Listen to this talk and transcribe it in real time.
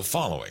The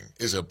following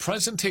is a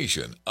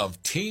presentation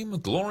of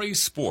Team Glory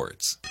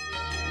Sports.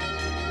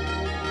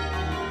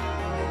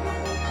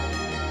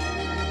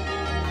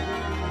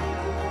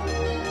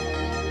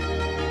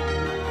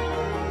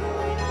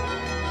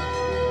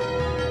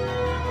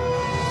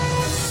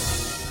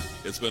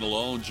 It's been a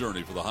long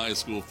journey for the high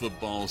school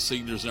football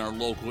seniors in our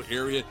local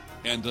area,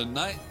 and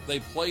tonight they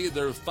play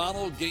their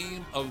final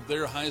game of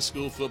their high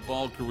school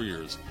football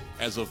careers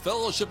as a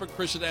Fellowship of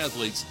Christian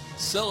Athletes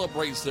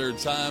celebrates their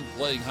time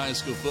playing high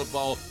school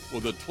football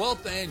with the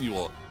 12th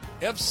annual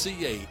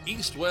FCA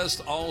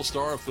East-West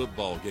All-Star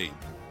Football Game.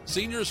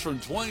 Seniors from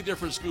 20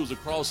 different schools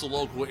across the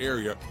local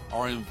area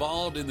are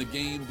involved in the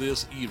game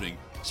this evening,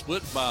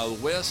 split by the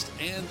West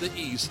and the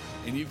East,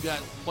 and you've got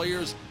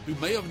players who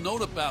may have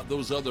known about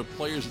those other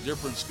players in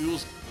different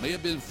schools, may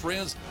have been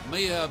friends,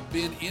 may have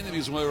been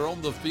enemies when they were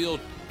on the field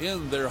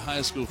in their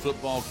high school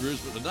football careers,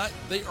 but tonight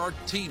they are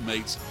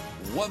teammates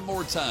one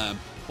more time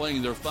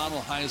playing their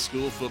final high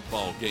school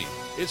football game.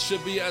 It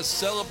should be a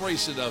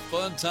celebration, a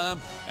fun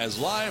time, as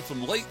live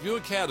from Lakeview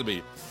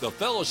Academy, the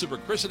Fellowship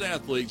of Christian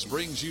Athletes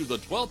brings you the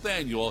 12th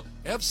annual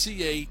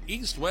FCA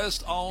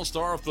East-West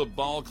All-Star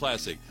Football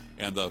Classic.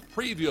 And the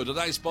preview of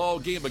tonight's ball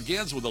game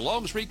begins with the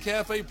Long Street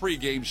Cafe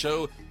pregame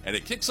show, and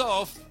it kicks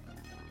off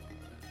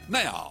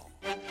now.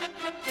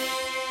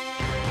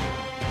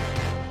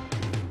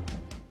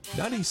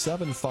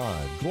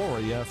 97.5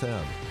 Glory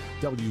FM.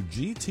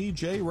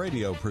 WGTJ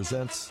Radio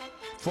presents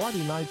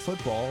Friday Night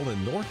Football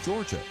in North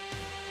Georgia.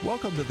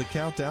 Welcome to the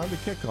countdown to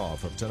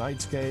kickoff of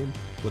tonight's game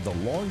with the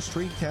Long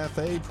Street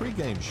Cafe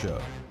pregame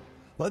show.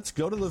 Let's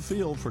go to the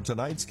field for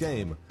tonight's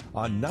game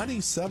on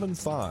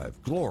 97.5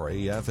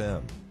 Glory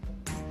FM.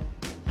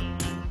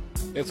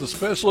 It's a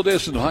special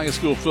edition of high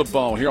school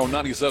football here on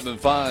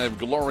 97.5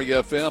 Glory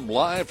FM,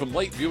 live from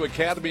Lakeview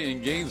Academy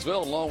in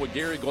Gainesville, along with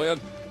Gary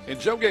Glenn and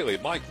Joe Gailey.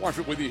 Mike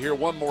Warford with you here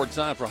one more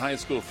time for high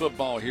school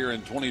football here in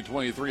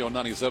 2023 on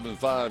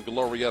 97.5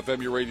 Glory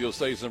FM, your radio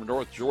station of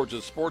North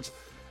Georgia Sports,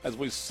 as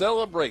we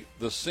celebrate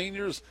the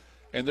seniors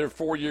and their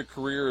four-year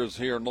careers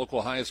here in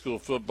local high school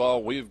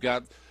football. We've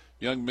got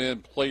young men,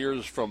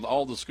 players from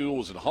all the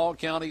schools in Hall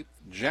County,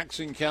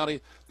 Jackson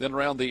County, then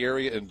around the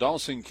area in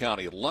Dawson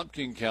County,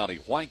 Lumpkin County,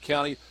 White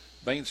County,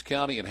 Baines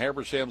County, and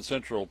Habersham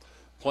Central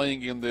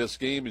playing in this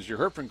game. As you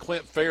heard from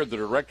Clint Fair, the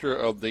director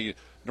of the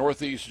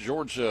Northeast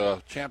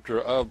Georgia chapter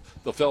of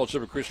the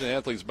Fellowship of Christian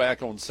Athletes,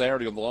 back on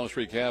Saturday on the Long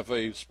Street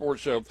Cafe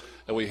sports show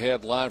that we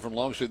had live from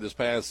Long Street this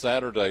past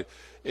Saturday.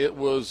 It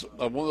was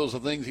one of those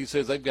things. He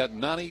says they've got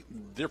 90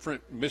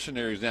 different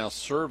missionaries now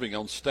serving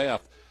on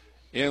staff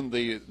in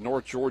the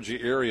North Georgia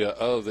area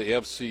of the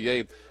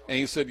FCA. And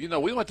he said, we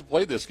don't have to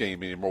play this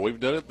game anymore.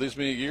 We've done it this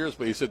many years.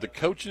 But he said the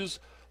coaches,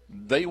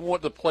 they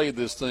want to play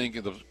this thing,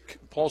 and the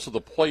pulse of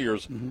the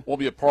players will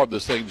be a part of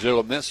this thing, Joe,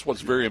 and that's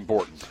what's very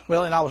important.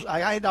 Well, and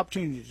I had the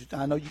opportunity.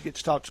 I know you get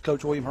to talk to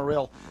Coach William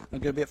Harrell a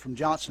good bit from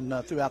Johnson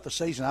throughout the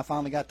season. I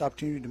finally got the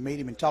opportunity to meet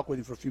him and talk with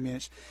him for a few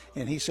minutes,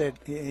 and he said,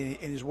 in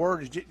his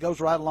word, it goes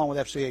right along with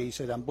FCA. He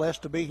said, I'm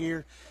blessed to be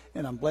here,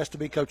 and I'm blessed to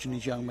be coaching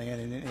these young men,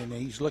 and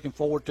he's looking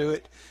forward to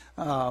it.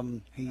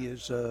 He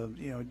is,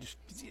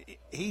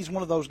 he's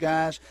one of those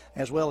guys,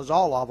 as well as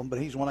all of them, but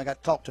he's the one I got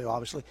to talk to,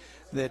 obviously,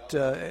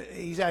 that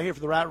he's out here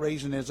for the right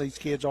reason, as these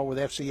kids are with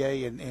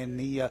FCA, and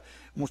he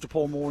wants to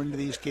pour more into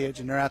these kids,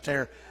 and they're out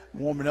there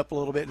warming up a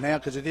little bit now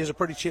because it is a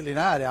pretty chilly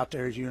night out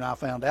there, as you and I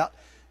found out.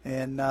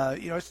 And,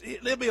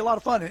 it'll be a lot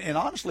of fun. And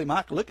honestly,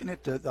 Mike, looking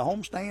at the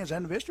home stands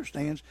and the visitor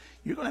stands,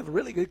 you're going to have a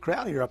really good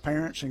crowd here of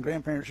parents and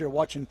grandparents here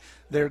watching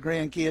their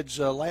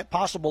grandkids'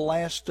 possible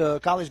last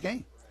college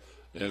game.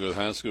 And the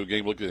high school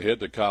game, looking ahead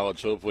to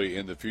college, hopefully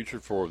in the future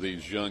for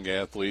these young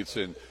athletes.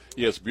 And,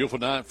 yes, beautiful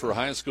night for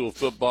high school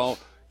football.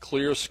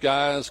 Clear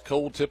skies,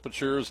 cold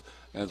temperatures.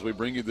 As we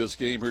bring you this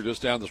game here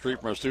just down the street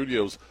from our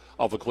studios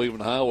off of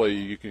Cleveland Highway,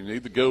 you can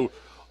either go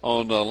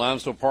on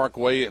Limestone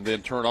Parkway and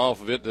then turn off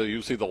of it.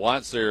 You see the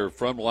lights there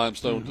from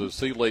Limestone to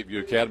see Lakeview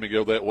Academy,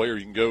 go that way, or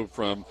you can go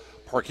from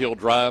Park Hill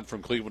Drive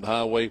from Cleveland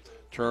Highway,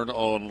 turn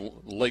on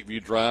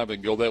Lakeview Drive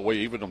and go that way,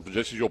 even on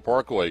Justice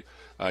Parkway.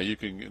 You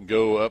can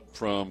go up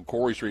from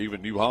Corey Street,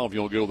 even New Hall, if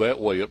you want to go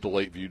that way up to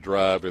Lakeview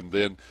Drive, and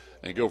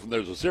go from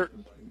there. There's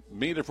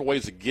many different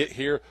ways to get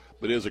here,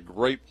 but it is a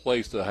great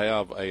place to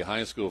have a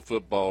high school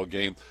football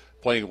game.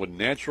 Playing with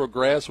natural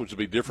grass, which would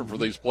be different for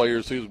these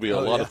players, too. It would be a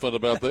lot of fun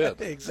about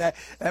that.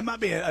 Exactly. That might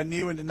be a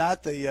new one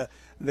tonight. They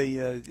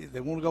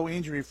want to go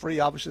injury-free.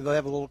 Obviously, they'll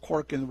have a little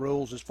quirk in the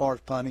rules as far as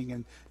punting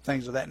and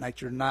things of that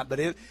nature tonight. But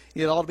it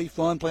ought to be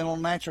fun playing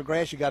on natural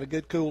grass. You got a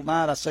good, cool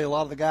night. I see a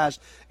lot of the guys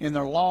in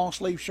their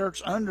long-sleeve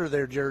shirts under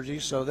their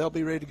jerseys, so they'll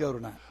be ready to go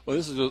tonight. Well,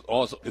 this is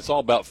it's all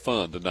about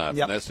fun tonight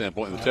from that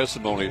standpoint. And the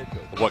testimony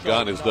of what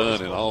God has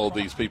done in all of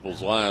these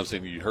people's lives,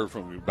 and you heard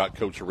from about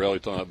Coach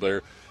Harrell talking up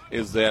there,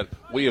 is that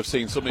we have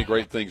seen so many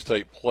great things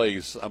take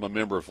place. I'm a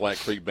member of Flat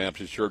Creek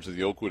Baptist Church in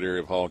the Oakwood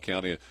area of Hall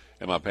County,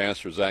 and my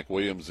pastor, Zach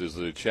Williams, is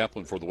the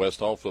chaplain for the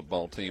West Hall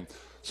football team.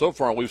 So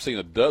far, we've seen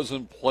a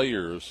dozen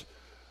players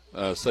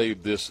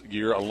saved this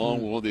year, along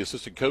with one of the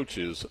assistant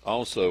coaches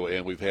also,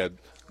 and we've had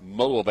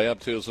multiple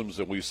baptisms,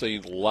 and we've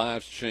seen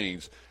lives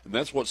change. And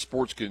that's what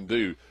sports can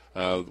do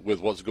with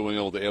what's going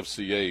on with the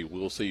FCA.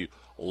 We'll see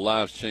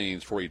lives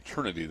change for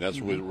eternity. That's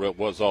what it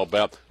was all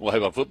about. We'll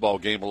have a football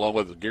game along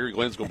with it. Gary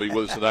Glenn's going to be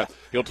with us tonight.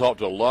 He'll talk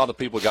to a lot of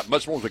people. Got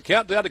much more of the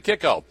countdown to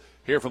kickoff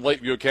here from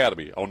Lakeview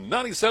Academy on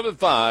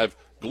 97.5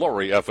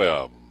 Glory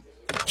FM.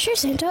 Sure,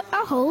 Santa,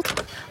 I'll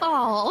hold.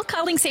 Oh,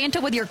 calling Santa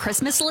with your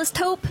Christmas list,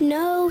 Hope?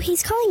 No,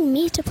 he's calling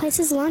me to place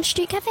his Launch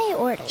Street Cafe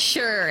order.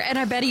 Sure, and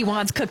I bet he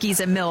wants cookies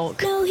and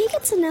milk. No, he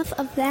gets enough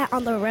of that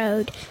on the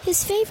road.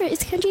 His favorite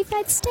is country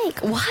fried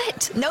steak.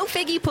 What? No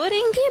figgy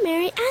pudding? Dear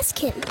Mary, ask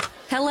him.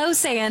 Hello,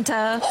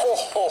 Santa. Ho,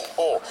 ho,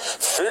 ho.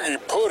 Figgy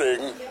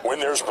pudding when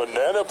there's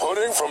banana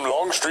pudding from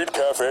Longstreet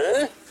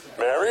Cafe?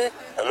 Mary,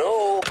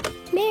 hello?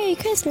 Merry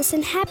Christmas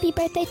and happy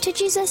birthday to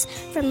Jesus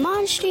from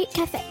Launch Street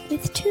Cafe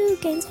with 2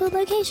 Gainesville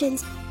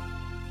locations.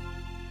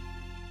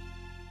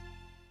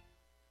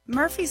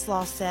 Murphy's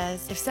Law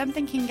says if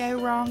something can go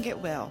wrong, it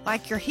will.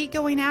 Like your heat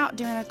going out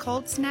during a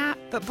cold snap.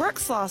 But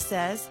Brooks Law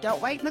says don't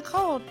wait in the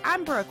cold.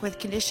 I'm Brooke with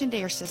Conditioned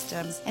Air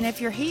Systems. And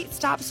if your heat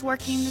stops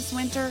working this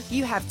winter,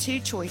 you have 2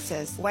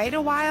 choices. Wait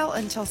a while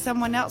until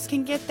someone else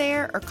can get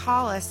there or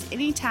call us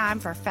anytime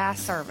for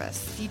fast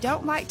service. If you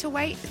don't like to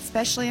wait,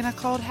 especially in a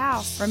cold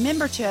house,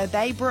 remember to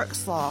obey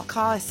Brooks Law.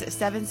 Call us at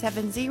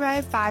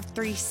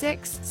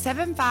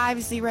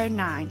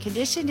 770-536-7509.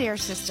 Conditioned Air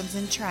Systems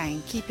and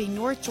Train, keeping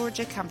North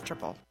Georgia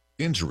comfortable.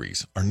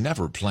 Injuries are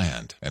never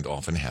planned and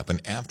often happen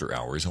after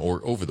hours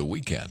or over the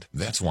weekend.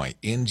 That's why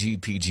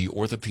NGPG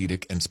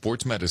Orthopedic and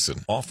Sports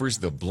Medicine offers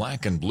the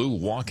Black and Blue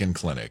Walk-In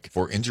Clinic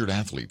for injured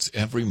athletes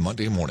every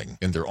Monday morning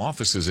in their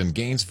offices in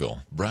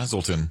Gainesville,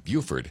 Brazelton,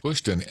 Buford,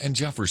 Bushton, and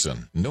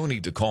Jefferson. No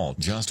need to call.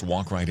 Just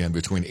walk right in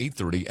between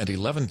 8:30 and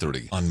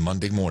 11:30 on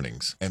Monday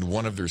mornings. And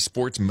one of their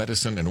sports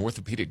medicine and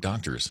orthopedic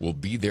doctors will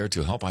be there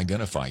to help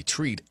identify,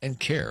 treat, and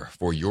care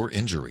for your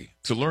injury.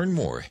 To learn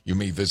more, you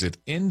may visit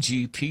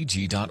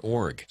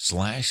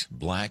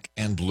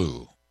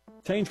ngpg.org/blackandblue.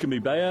 Change can be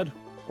bad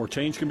or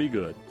change can be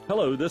good.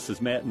 Hello, this is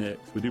Matt Nix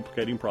with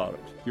Duplicating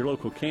Products, your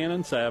local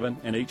Canon, Savin,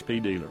 and HP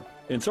dealer.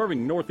 In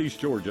serving Northeast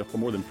Georgia for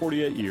more than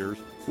 48 years,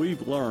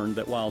 we've learned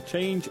that while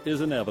change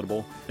is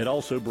inevitable, it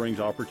also brings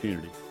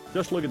opportunity.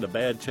 Just look at the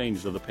bad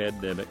changes of the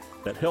pandemic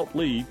that helped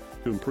lead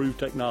to improved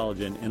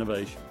technology and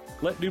innovation.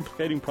 Let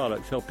Duplicating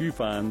Products help you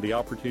find the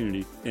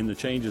opportunity in the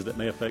changes that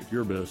may affect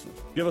your business.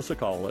 Give us a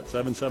call at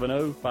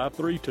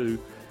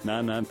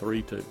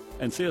 770-532-9932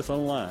 and see us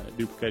online at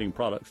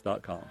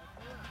duplicatingproducts.com.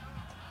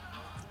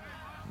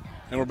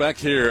 And we're back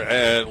here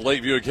at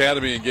Lakeview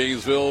Academy in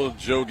Gainesville.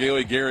 Joe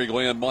Gailey, Gary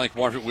Glenn, Mike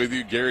Marshall with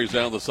you. Gary's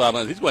down the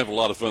sidelines. He's going to have a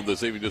lot of fun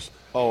this evening just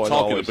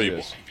talking to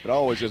people. It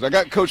always is. I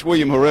got Coach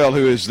William Harrell,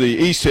 who is the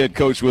East head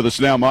coach, with us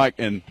now, Mike.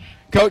 And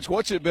Coach,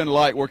 what's it been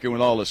like working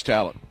with all this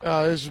talent?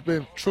 It's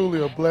been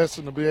truly a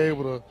blessing to be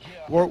able to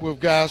work with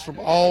guys from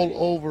all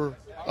over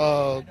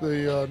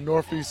the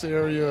Northeast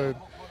area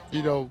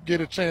and,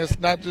 get a chance,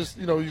 not just,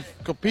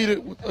 you've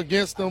competed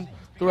against them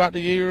throughout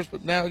the years,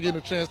 but now getting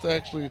a chance to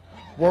actually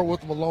work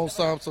with them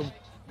alongside some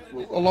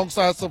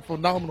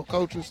phenomenal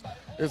coaches.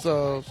 It's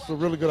a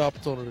really good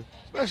opportunity.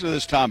 Especially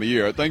this time of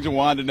year. Things are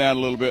winding down a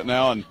little bit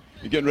now, and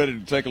you're getting ready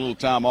to take a little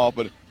time off,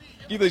 but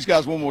give these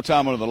guys one more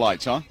time under the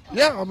lights, huh?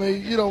 Yeah, I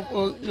mean,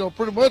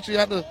 pretty much you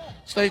had the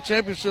state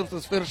championships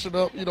that's finishing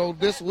up,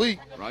 this week.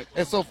 Right.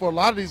 And so for a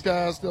lot of these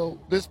guys,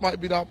 this might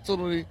be the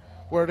opportunity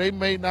where they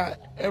may not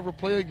ever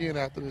play again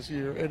after this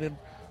year. And then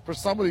for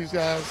some of these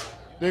guys,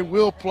 they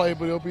will play,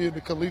 but they'll be in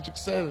the collegiate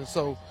setting.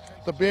 So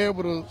to be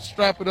able to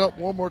strap it up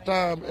one more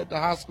time at the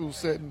high school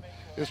setting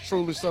is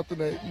truly something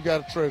that you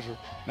got to treasure.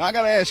 Now, I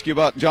got to ask you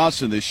about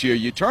Johnson this year.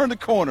 You turned the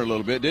corner a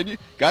little bit, didn't you?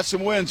 Got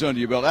some wins under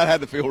your belt. That had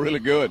to feel really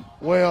good.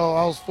 Well,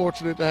 I was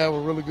fortunate to have a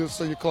really good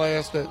senior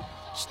class that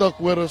stuck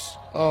with us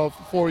for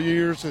 4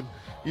 years and,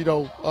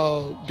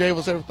 gave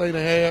us everything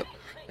they had,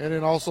 and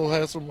then also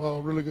had some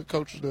really good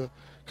coaches to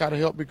kind of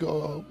help me,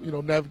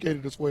 navigate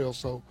it as well.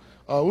 So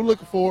we're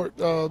looking forward.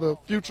 The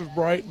future's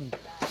bright, and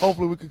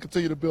hopefully we can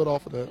continue to build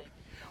off of that.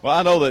 Well,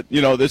 I know that,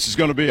 this is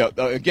going to be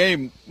a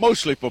game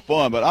mostly for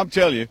fun, but I'm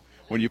telling you,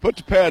 when you put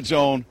the pads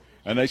on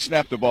and they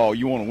snap the ball,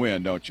 you want to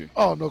win, don't you?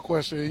 Oh, no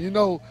question.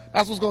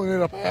 That's what's going to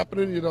end up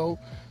happening,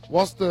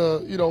 Once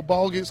the,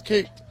 ball gets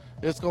kicked,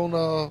 it's going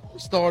to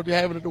start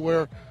having it to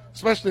where,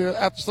 especially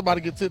after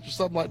somebody gets hit or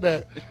something like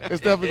that,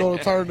 it's definitely going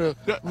to turn the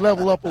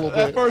level up a little bit.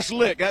 That first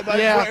lick, that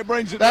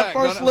brings it back. That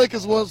first lick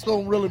is what's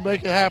going to really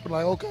make it happen.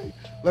 Like, okay,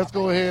 let's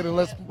go ahead and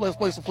let's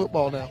play some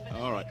football now.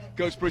 All right.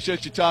 Coach,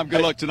 appreciate your time.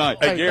 Good luck tonight.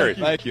 Hey, Gary.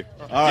 Thank you.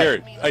 All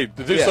right. Gary,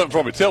 do something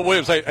for me. Tell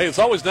Williams, hey, it's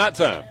always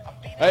nighttime.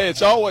 Hey,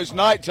 it's always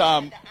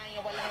nighttime.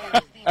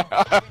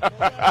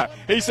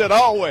 He said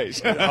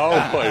always.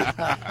 Always.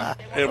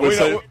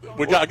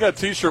 And I got a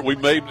T-shirt we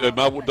made,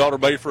 my daughter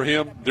made for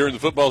him during the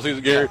football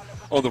season, Gary.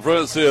 On the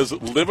front it says,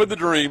 living the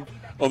dream.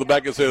 On the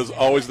back it says,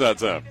 always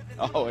nighttime.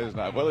 Always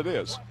night. Well, it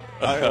is.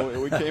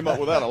 We came up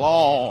with that a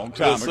long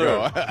time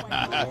ago.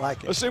 I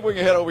like it. Let's see if we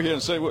can head over here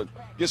and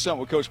get something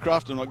with Coach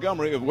Crofton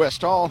Montgomery of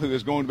West Hall, who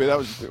is going to be, that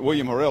was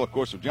William Harrell, of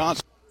course, of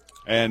Johnson.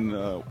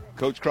 And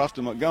Coach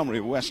Crofton Montgomery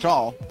of West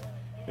Hall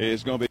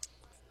is going to be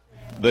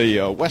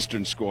the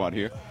Western squad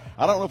here.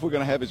 I don't know if we're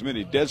going to have as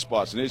many dead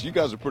spots in this. You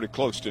guys are pretty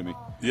close to me.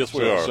 Yes,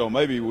 we are. So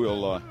maybe we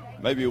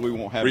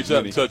won't have reach as out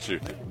many and touch you.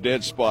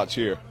 Dead spots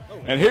here.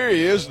 And here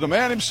he is, the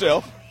man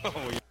himself.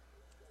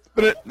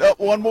 Put it up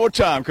one more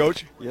time,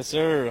 Coach. Yes,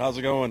 sir. How's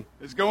it going?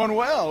 It's going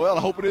well. Well,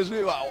 I hope it is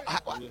new.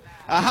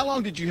 How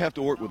long did you have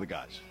to work with the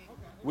guys?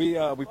 We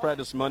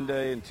practiced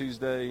Monday and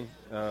Tuesday,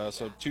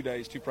 so 2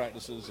 days, 2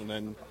 practices, and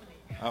then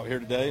out here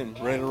today and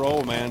ready to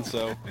roll, man.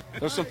 So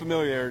there's some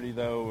familiarity,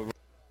 though, with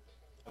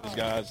these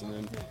guys, and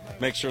then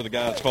make sure the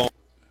guy that's calling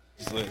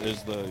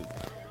is the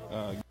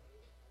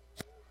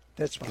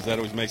that's because that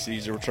always makes it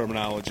easier with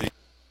terminology.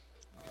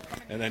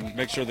 And then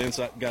make sure the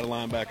inside got a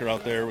linebacker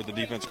out there with the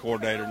defense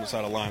coordinator and just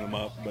how to line them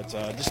up. But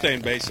just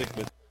staying basic.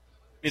 But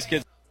these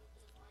kids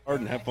hard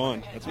and have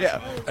fun. That's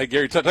Hey,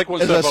 Gary, take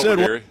one step over,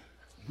 Gary.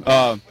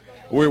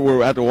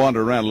 We're have to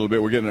wander around a little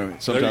bit. We're getting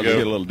sometimes we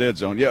get a little dead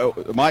zone. Yeah,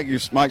 Mike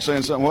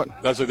saying something?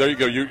 What? That's it. There you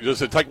go. You just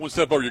said take one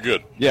step over. You're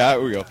good. Yeah,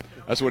 there we go.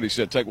 That's what he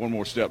said. Take one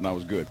more step, and I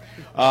was good.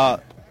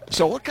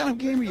 So, what kind of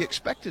game are you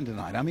expecting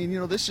tonight? I mean,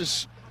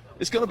 it's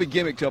going to be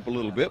gimmicked up a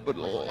little bit, but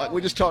like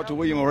we just talked to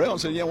William Morrell and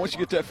said, once you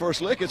get that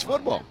first lick, it's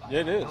football.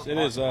 Yeah, it is. It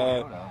is.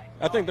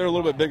 I think they're a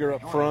little bit bigger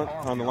up front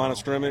on the line of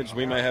scrimmage.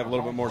 We may have a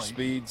little bit more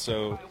speed,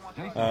 so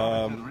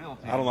I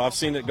don't know. I've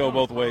seen it go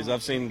both ways.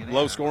 I've seen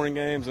low-scoring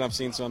games, and I've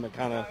seen some that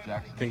kind of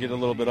can get a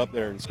little bit up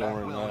there in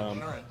scoring.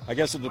 I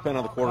guess it depends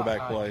on the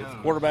quarterback play. If the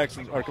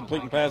quarterbacks are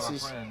completing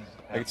passes,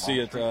 I could see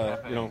it,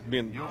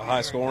 being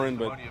high scoring,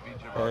 but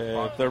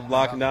if they're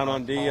locking down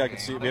on D, I could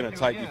see it being a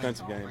tight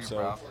defensive game.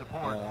 So,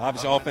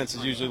 obviously, offense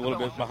is usually a little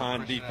bit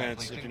behind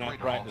defense if you're not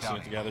practicing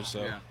it together.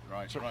 So,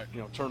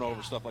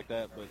 turnover, stuff like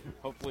that. But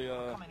hopefully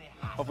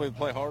we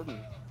play hard and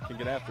can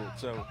get after it.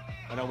 So,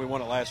 I know we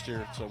won it last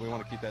year, so we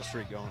want to keep that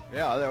streak going.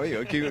 Yeah, there we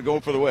go. Keep it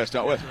going for the West.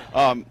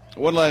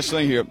 One last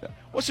thing here.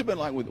 What's it been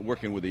like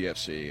working with the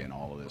FCA and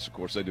all of this? Of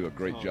course, they do a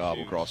great job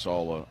across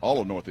all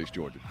of Northeast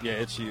Georgia. Yeah,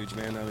 it's huge,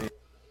 man. I mean,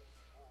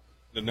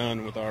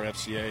 done with our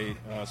FCA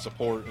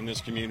support in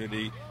this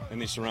community and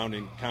these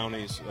surrounding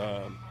counties.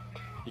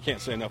 You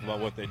can't say enough about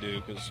what they do,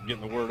 because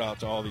getting the word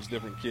out to all these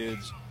different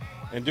kids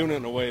and doing it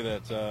in a way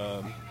that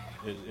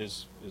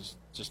is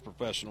just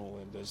professional,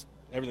 and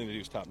everything they do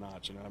is top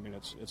notch. And I mean,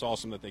 it's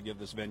awesome that they give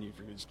this venue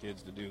for these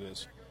kids to do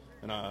this.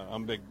 And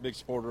I'm a big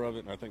supporter of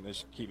it, and I think they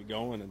should keep it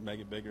going and make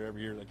it bigger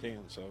every year they can.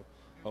 So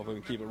hopefully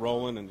we can keep it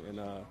rolling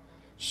and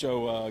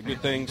show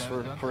good things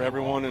for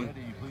everyone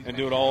and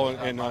do it all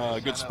in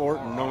good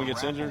sport, and no one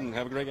gets injured, and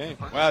have a great game.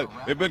 Well,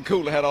 it'd been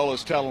cool to have all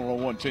this talent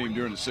on one team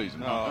during the season.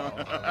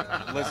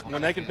 Listen,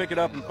 when they can pick it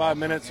up in 5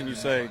 minutes and you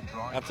say,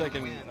 I've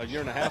taken a year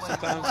and a half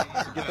sometimes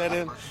to get that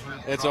in,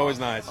 it's always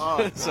nice.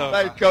 So,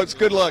 hey, Coach,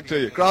 good luck to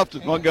you.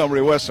 Crofton,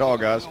 Montgomery, West Hall,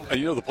 guys.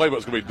 And the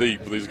playbook's going to be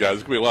deep for these guys.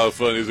 It's going to be a lot of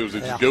fun. If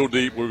you go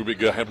deep, we're going to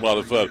be having a lot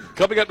of fun.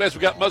 Coming up next,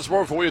 we got much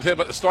more for you to tell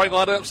about the starting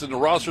lineups and the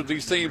roster of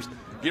these teams.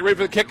 Get ready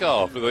for the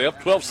kickoff of the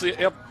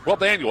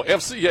F12th annual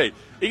FCA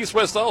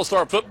East-West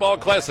All-Star Football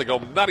Classic on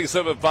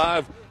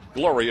 97.5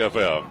 Glory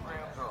FM.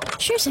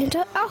 Sure,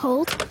 Santa, I'll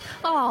hold.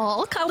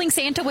 Oh, calling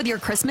Santa with your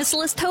Christmas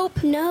list,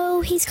 Hope?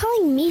 No, he's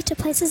calling me to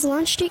place his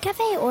Lawn Street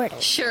Cafe order.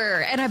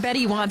 Sure, and I bet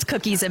he wants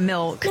cookies and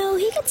milk. No,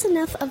 he gets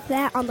enough of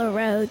that on the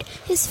road.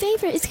 His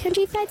favorite is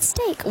country fried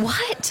steak.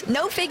 What?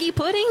 No figgy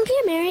pudding?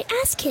 Here, Mary,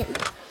 ask him.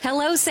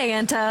 Hello,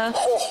 Santa.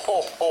 Ho,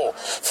 ho, ho.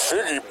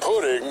 Figgy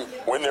pudding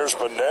when there's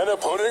banana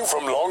pudding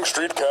from Long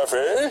Street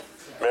Cafe?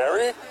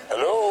 Mary,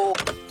 hello?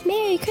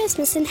 Merry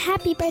Christmas and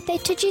happy birthday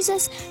to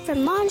Jesus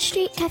from Lawn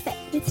Street Cafe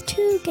with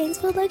 2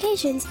 Gainesville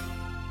locations.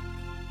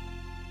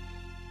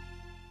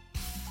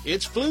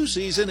 It's flu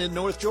season in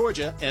North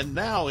Georgia, and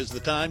now is the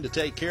time to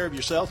take care of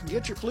yourself and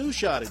get your flu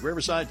shot at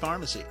Riverside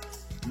Pharmacy.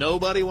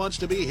 Nobody wants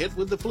to be hit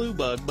with the flu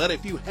bug, but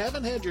if you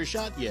haven't had your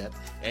shot yet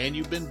and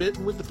you've been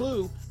bitten with the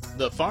flu,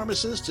 the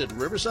pharmacists at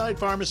Riverside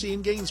Pharmacy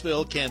in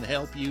Gainesville can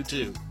help you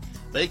too.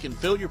 They can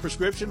fill your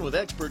prescription with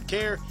expert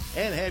care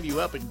and have you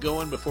up and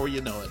going before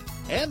you know it.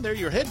 And they're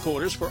your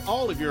headquarters for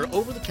all of your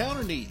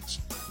over-the-counter needs.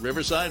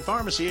 Riverside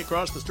Pharmacy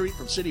across the street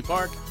from City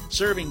Park,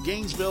 serving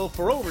Gainesville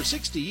for over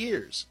 60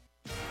 years.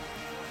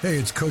 Hey,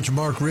 it's Coach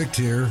Mark Richt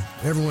here.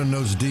 Everyone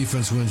knows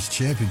defense wins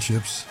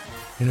championships.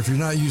 And if you're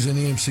not using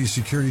EMC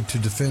Security to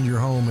defend your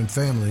home and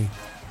family,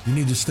 you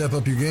need to step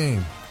up your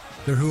game.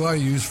 They're who I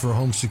use for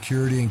home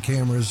security and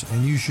cameras,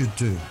 and you should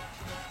too.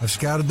 I've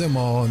scouted them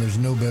all, and there's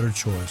no better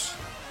choice.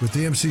 With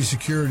EMC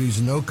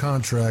Security's no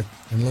contract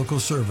and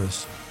local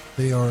service,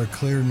 they are a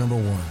clear number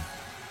one.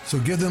 So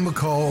give them a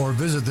call or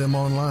visit them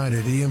online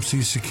at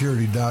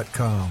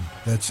emcsecurity.com.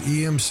 That's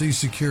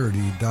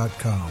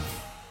emcsecurity.com.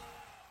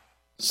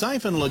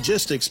 Siphon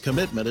Logistics'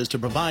 commitment is to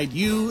provide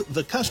you,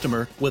 the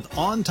customer, with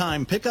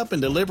on-time pickup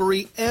and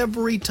delivery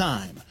every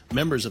time.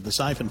 Members of the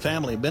Siphon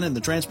family have been in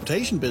the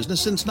transportation business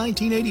since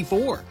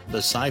 1984.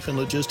 The Siphon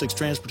Logistics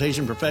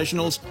transportation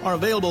professionals are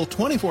available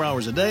 24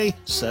 hours a day,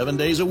 7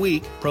 days a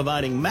week,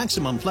 providing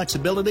maximum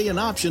flexibility and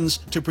options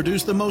to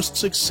produce the most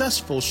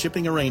successful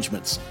shipping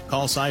arrangements.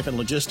 Call Siphon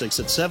Logistics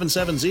at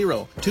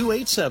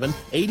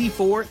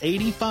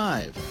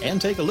 770-287-8485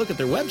 and take a look at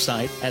their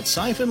website at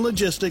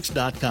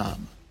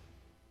siphonlogistics.com.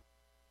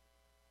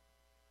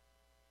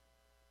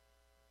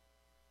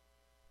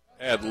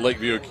 At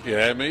Lakeview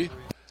Academy,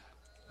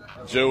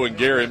 Joe and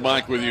Gary and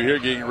Mike with you here,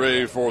 getting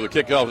ready for the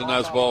kickoff of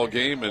tonight's ball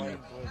game. And,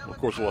 of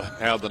course, we'll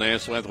have the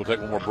national anthem. We'll take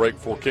one more break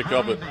before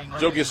kickoff. But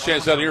Joe gets a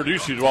chance to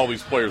introduce you to all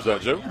these players,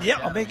 Joe. Yeah,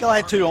 I'll be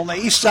glad to. On the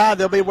east side,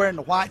 they'll be wearing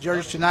the white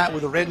jerseys tonight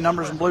with the red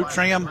numbers and blue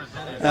trim,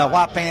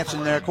 white pants,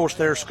 and, of course,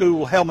 their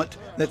school helmet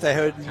that they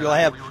had. You'll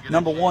have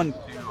number 1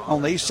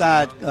 on the east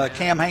side,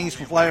 Cam Haynes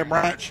from Flowery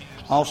Branch.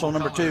 Also,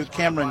 number 2,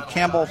 Cameron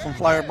Campbell from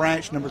Flowery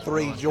Branch. Number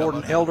 3,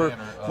 Jordan Elder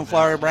from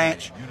Flowery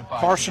Branch.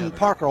 Carson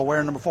Parker will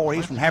wear number 4.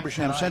 He's from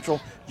Habersham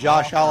Central.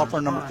 Josh Oliver,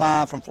 number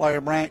 5, from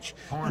Flowery Branch.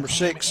 Number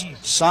 6,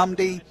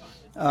 Samdi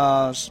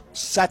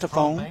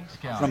Satafone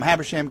from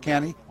Habersham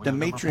County.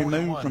 Dimitri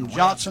Moon from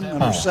Johnson.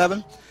 Number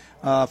 7,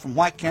 from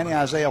White County,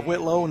 Isaiah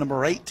Whitlow.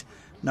 Number 8,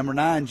 number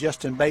 9,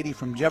 Justin Beatty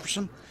from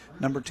Jefferson.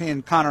 Number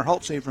 10, Connor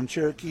Holtze from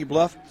Cherokee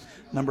Bluff.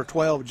 Number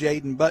 12,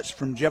 Jaden Butts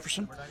from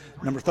Jefferson.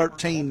 Number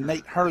 13,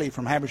 Nate Hurley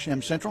from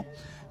Habersham Central.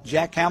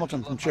 Jack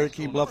Hamilton from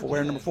Cherokee Bluff will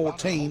wear number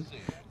 14.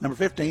 Number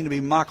 15 to be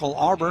Michael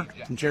Arbor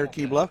from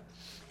Cherokee Bluff.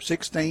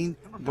 16,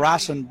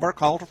 Bryson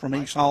Burkhalter from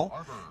East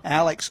Hall.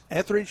 Alex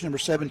Etheridge, number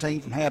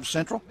 17, from Hab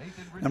Central.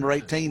 Number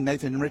 18,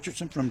 Nathan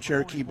Richardson from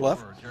Cherokee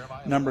Bluff.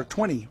 Number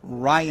 20,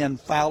 Ryan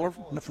Fowler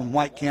from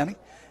White County.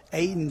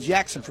 Aiden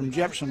Jackson from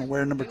Jefferson will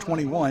wear number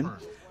 21.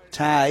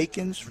 Ty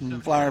Akins from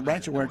Flowery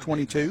Branch will wear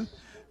 22.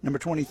 Number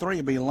 23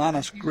 will be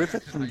Linus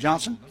Griffith from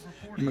Johnson.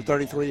 Number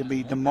 33 will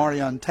be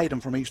Demarion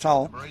Tatum from East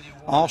Hall.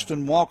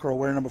 Austin Walker will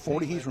wear number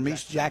 40. He's from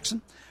East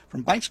Jackson.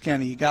 From Banks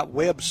County, you got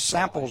Webb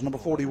Samples, number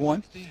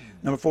 41.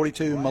 Number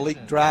 42,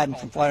 Malik Dryden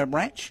from Flowery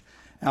Branch.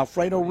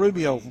 Alfredo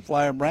Rubio from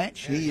Flowery Branch.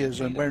 He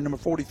is wearing number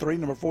 43.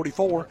 Number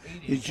 44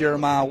 is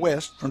Jeremiah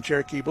West from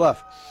Cherokee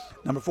Bluff.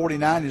 Number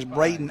 49 is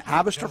Braden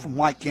Ivester from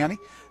White County.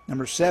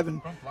 Number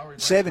 70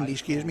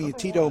 is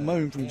Tito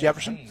Moon from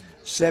Jefferson.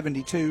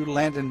 72,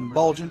 Landon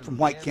Bulgin from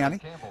White County.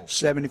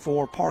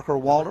 74, Parker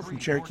Walter from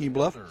Cherokee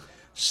Bluff.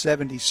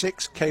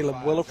 76, Caleb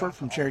Williford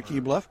from Cherokee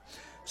Bluff.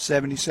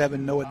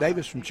 77, Noah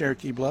Davis from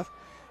Cherokee Bluff.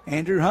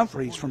 Andrew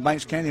Humphreys from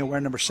Banks County will wear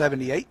number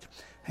 78.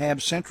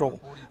 Hab Central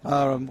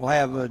will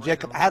have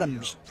Jacob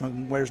Adams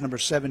from wears number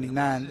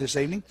 79 this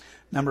evening.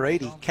 Number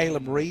 80,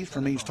 Caleb Reeves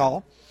from East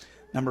Hall.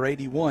 Number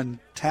 81,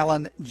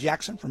 Talon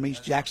Jackson from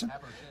East Jackson.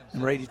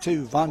 Number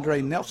 82,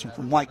 Vondre Nelson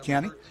from White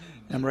County.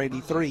 Number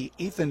 83,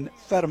 Ethan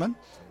Fetterman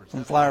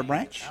from Flowery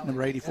Branch.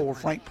 Number 84,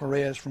 Frank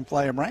Perez from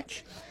Flowery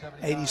Branch.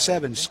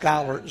 87,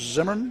 Skylar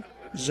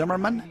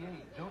Zimmerman,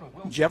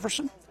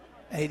 Jefferson.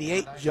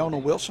 88, Jonah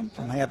Wilson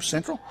from Hab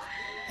Central.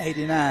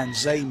 89,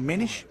 Zay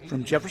Minish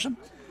from Jefferson.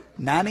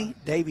 90,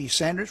 Davey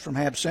Sanders from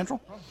Hab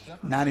Central.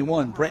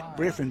 91, Brett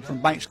Griffin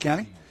from Banks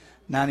County.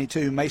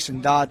 92,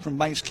 Mason Dodd from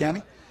Banks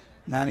County.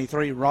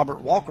 93,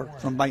 Robert Walker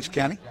from Banks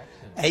County.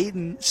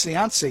 Aiden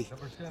Cianci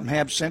from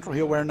Hab Central,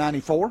 he'll wear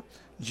 94.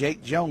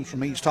 Jake Jones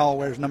from East Hall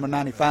wears number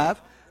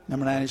 95.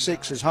 Number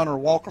 96 is Hunter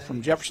Walker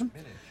from Jefferson.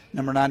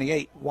 Number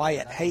 98,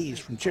 Wyatt Hayes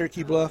from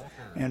Cherokee Bluff.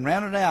 And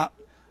rounded out,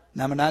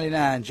 number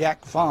 99,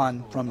 Jack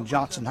Vaughn from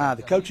Johnson High.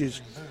 The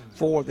coaches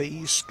for the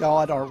East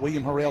squad are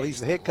William Harrell. He's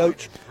the head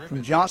coach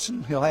from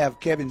Johnson. He'll have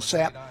Kevin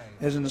Sapp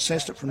as an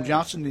assistant from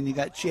Johnson. Then you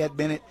got Chad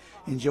Bennett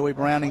and Joey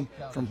Browning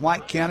from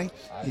White County.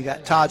 You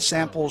got Todd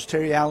Samples,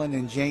 Terry Allen,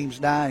 and James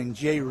Dye, and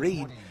Jay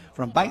Reed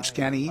from Banks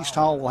County. East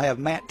Hall will have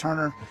Matt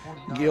Turner,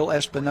 Gil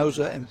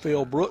Espinoza, and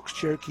Phil Brooks.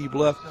 Cherokee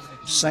Bluff,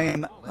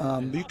 Sam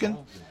Buchan.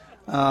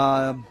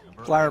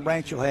 Flowery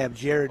Branch will have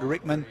Jared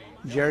Rickman,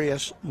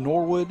 Jarius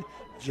Norwood.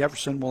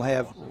 Jefferson will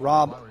have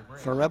Rob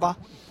Fareba.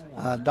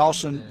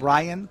 Dawson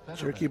Bryan,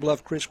 Cherokee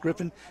Bluff, Chris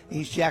Griffin.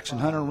 East Jackson,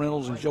 Hunter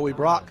Reynolds and Joey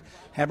Brock.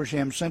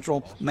 Habersham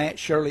Central, Matt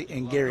Shirley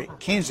and Garrett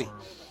Kinsey.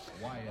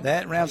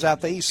 That rounds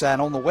out the east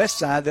side. On the west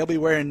side, they'll be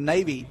wearing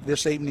navy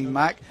this evening,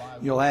 Mike.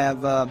 You'll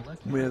have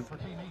with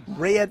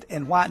red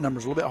and white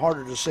numbers, a little bit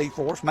harder to see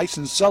for us.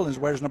 Mason Sullins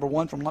wears number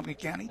 1 from Lumpkin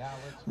County.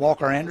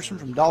 Walker Anderson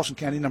from Dawson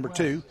County, number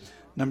 2.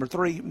 Number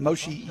 3,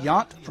 Moshe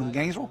Yant from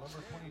Gainesville.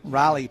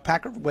 Riley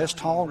Packard, West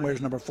Hall,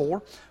 wears number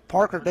 4.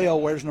 Parker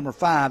Dale wears number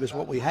 5 is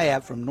what we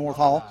have from North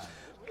Hall.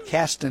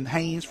 Caston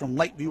Haynes from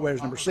Lakeview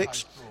wears number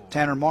 6.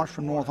 Tanner Marsh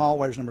from North Hall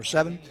wears number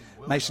 7.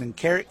 Mason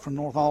Carrick from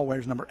North Hall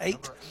wears number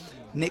 8.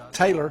 Nick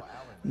Taylor,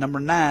 number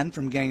 9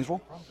 from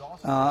Gainesville.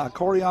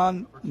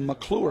 Corian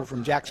McClure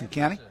from Jackson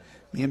County.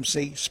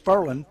 MC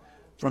Sperlin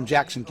from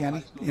Jackson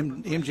County.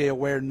 MJ will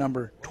wear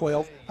number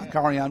 12.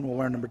 Corian will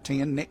wear number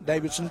 10. Nick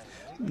Davidson,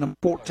 number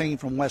 14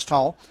 from West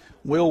Hall.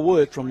 Will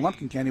Wood from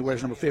Lumpkin County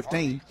wears number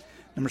 15.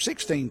 Number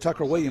 16,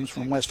 Tucker Williams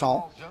from West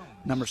Hall.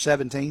 Number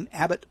 17,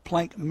 Abbott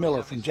Plank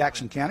Miller from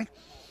Jackson County.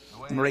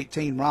 Number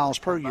 18, Riles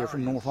Puryear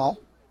from North Hall.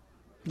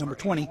 Number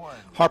 20,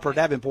 Harper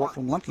Davenport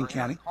from Lumpkin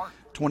County.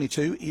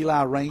 22,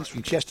 Eli Raines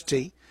from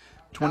Chestatee.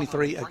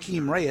 23,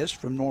 Akeem Reyes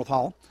from North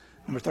Hall.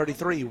 Number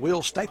 33,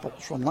 Will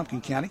Staples from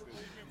Lumpkin County.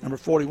 Number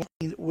 41,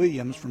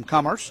 Williams from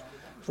Commerce.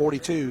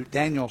 42,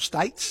 Daniel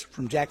Stites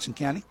from Jackson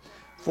County.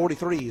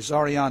 43,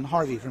 Zarian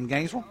Harvey from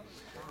Gainesville.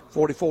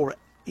 44,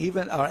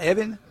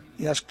 Evan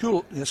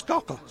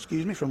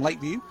Yaskauka, from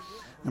Lakeview.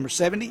 Number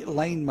 70,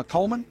 Lane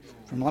McColeman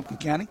from Lumpkin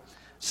County.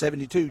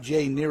 72,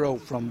 Jay Nero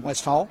from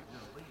West Hall.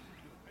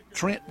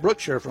 Trent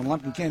Brookshire from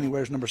Lumpkin County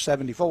wears number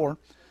 74.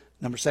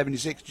 Number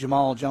 76,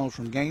 Jamal Jones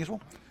from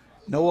Gainesville.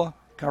 Noah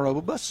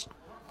Karobus,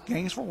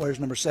 Gainesville, wears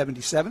number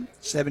 77.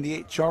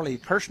 78, Charlie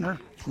Kirshner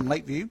from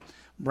Lakeview.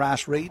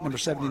 Bryce Reed, number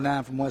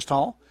 79 from West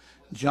Hall.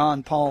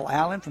 John Paul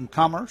Allen from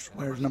Commerce,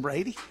 wears number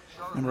 80.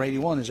 Number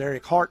 81 is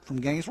Eric Hart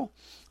from Gainesville.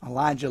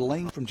 Elijah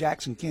Ling from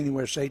Jackson County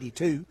wears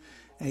 82.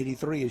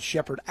 83 is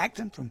Shepard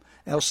Acton from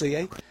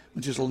LCA,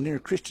 which is Lanier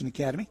Christian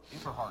Academy.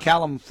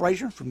 Callum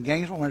Frazier from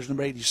Gainesville wears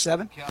number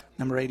 87.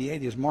 Number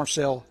 88 is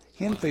Marcel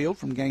Henfield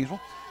from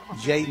Gainesville.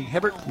 Jaden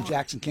Hibbert from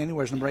Jackson County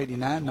wears number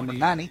 89. Number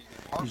 90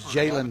 is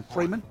Jalen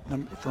Freeman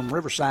from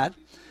Riverside.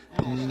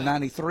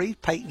 93,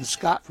 Peyton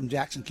Scott from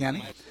Jackson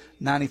County.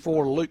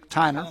 94, Luke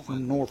Tyner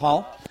from North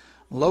Hall.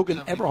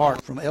 Logan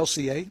Eberhardt from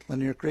LCA,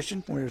 Lanier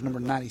Christian, wears number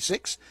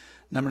 96.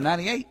 Number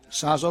 98,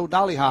 Sazo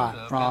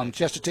Dollyhigh from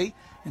Chestatee.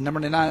 And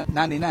number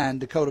 99,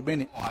 Dakota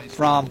Bennett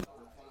from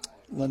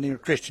Lanier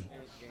Christian.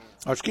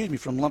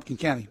 From Lumpkin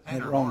County.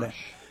 Had it wrong there.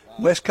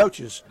 West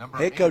coaches.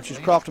 Head coach is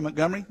Crofton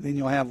Montgomery. Then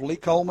you'll have Lee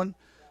Coleman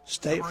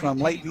from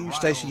Lakeview,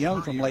 Stacy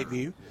Young from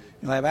Lakeview.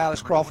 You'll have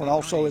Alex Crawford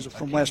also is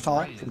from West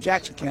Hall. From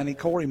Jackson County,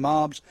 Corey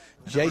Mobbs,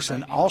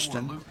 Jason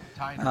Austin.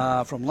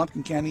 From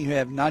Lumpkin County, you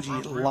have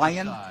Najee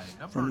Lyon.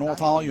 From North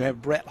Hall, you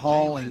have Brett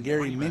Hall and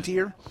Gary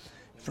Mintier.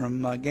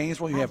 From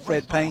Gainesville, you have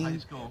Fred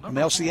Payne. From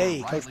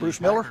LCA, Coach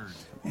Bruce Miller.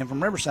 And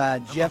from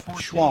Riverside, Jeff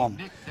Schwam.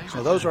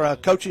 So those are our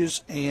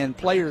coaches and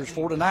players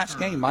for tonight's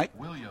game, Mike.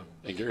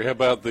 And Gary, how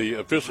about the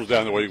officials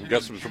down the way? We've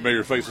got some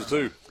familiar faces,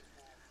 too.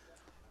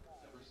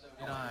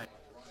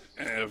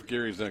 If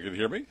Gary's not going to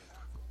hear me.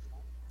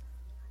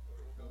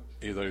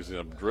 Either he's in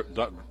a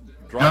drop.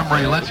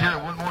 Montgomery, let's hear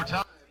it one more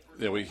time.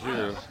 Yeah, we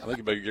hear. I think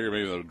about Gary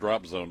maybe in a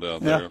drop zone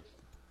down there.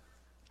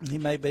 He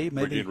may be.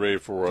 We're getting ready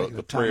for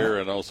the prayer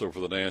and also for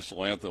the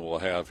national anthem we'll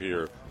have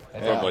here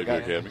from Lakeview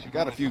Academy.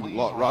 Got a few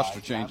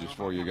roster changes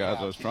for you guys.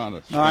 I was trying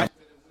to. All right.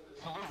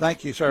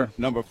 Thank you, sir.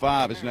 Number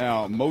 5 is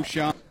now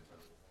Moshawn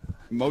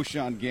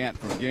Gant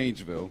from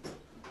Gainesville,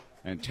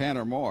 and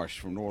Tanner Marsh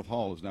from North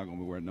Hall is now going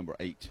to be wearing number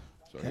 8.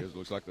 So it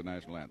looks like the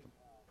national anthem.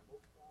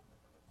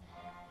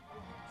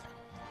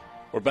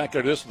 We're back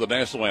at this with the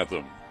national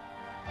anthem.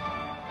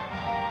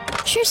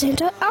 Sure,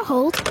 Santa, I'll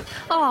hold.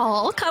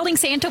 Oh, calling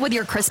Santa with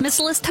your Christmas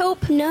list,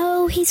 Hope?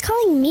 No, he's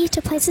calling me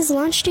to place his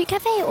Lawn Street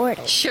Cafe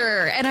order.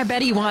 Sure, and I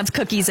bet he wants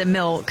cookies and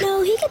milk.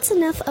 No, he gets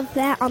enough of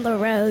that on the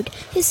road.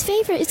 His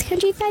favorite is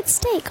country fried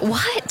steak.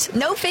 What?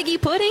 No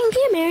figgy pudding?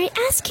 Here, Mary,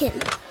 ask him.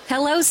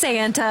 Hello,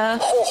 Santa.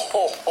 Ho,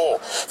 ho, ho.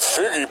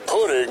 Figgy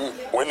pudding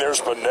when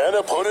there's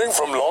banana pudding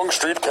from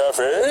Longstreet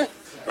Cafe?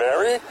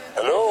 Mary,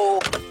 hello?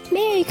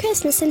 Merry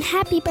Christmas and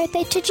happy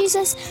birthday to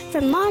Jesus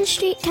from Mon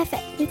Street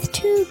Cafe with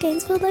 2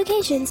 Gainesville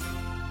locations.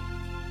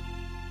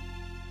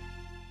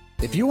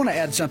 If you want to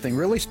add something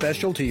really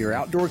special to your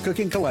outdoor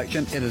cooking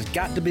collection, it has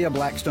got to be a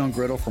Blackstone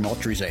griddle from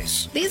Autry's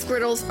Ace. These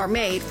griddles are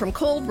made from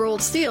cold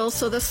rolled steel,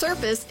 so the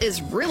surface is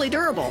really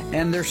durable.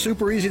 And they're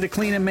super easy to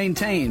clean and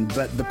maintain,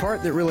 but the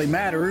part that really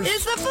matters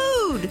is the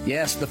food.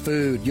 Yes, the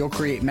food. You'll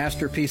create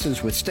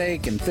masterpieces with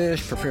steak and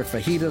fish, prepare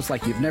fajitas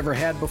like you've never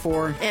had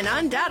before. And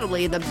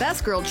undoubtedly the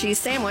best grilled cheese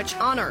sandwich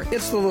on earth.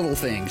 It's the little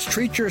things.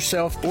 Treat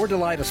yourself or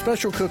delight a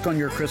special cook on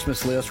your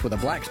Christmas list with a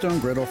Blackstone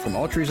griddle from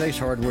Autry's Ace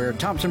Hardware,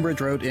 Thompson Bridge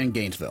Road in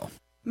Gainesville.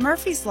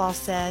 Murphy's Law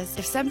says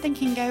if something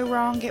can go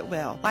wrong, it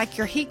will. Like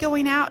your heat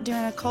going out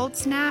during a cold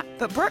snap.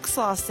 But Brooks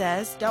Law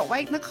says don't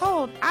wait in the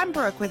cold. I'm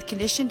Brooke with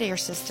Conditioned Air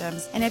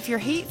Systems. And if your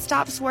heat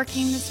stops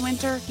working this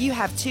winter, you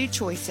have 2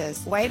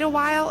 choices. Wait a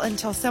while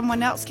until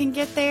someone else can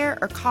get there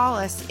or call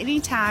us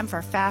anytime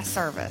for fast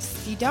service.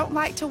 If you don't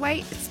like to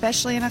wait,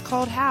 especially in a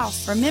cold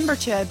house, remember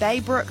to obey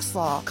Brooks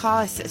Law. Call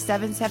us at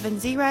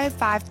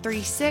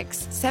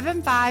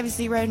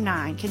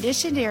 770-536-7509.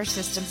 Conditioned Air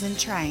Systems and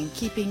Train,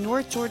 keeping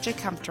North Georgia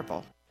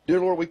comfortable. Dear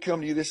Lord, we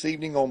come to you this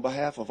evening on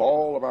behalf of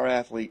all of our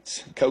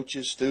athletes,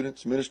 coaches,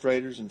 students,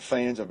 administrators, and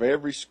fans of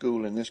every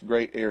school in this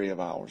great area of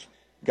ours.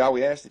 God,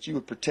 we ask that you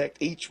would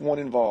protect each one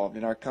involved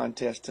in our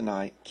contest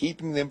tonight,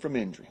 keeping them from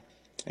injury.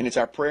 And it's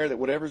our prayer that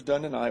whatever's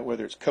done tonight,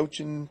 whether it's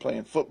coaching,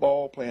 playing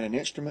football, playing an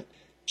instrument,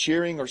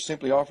 cheering, or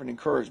simply offering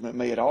encouragement,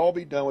 may it all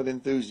be done with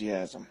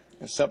enthusiasm,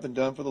 as something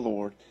done for the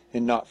Lord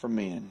and not for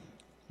men.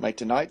 May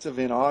tonight's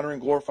event honor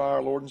and glorify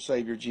our Lord and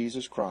Savior,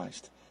 Jesus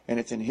Christ. And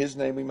it's in His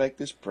name we make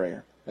this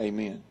prayer.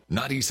 Amen.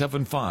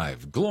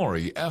 97.5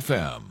 Glory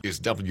FM is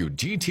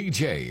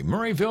WGTJ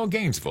Murrayville,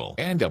 Gainesville,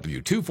 and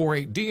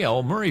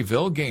W248DL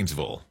Murrayville,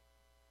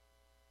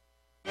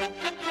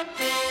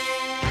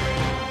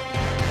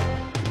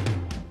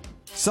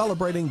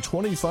 Celebrating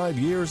 25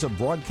 years of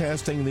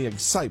broadcasting the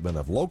excitement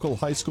of local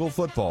high school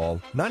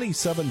football,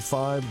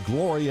 97.5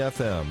 Glory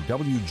FM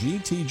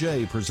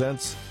WGTJ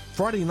presents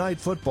Friday Night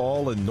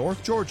Football in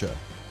North Georgia.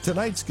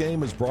 Tonight's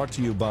game is brought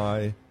to you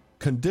by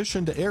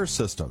Conditioned Air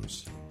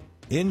Systems,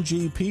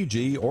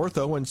 NGPG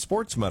Ortho and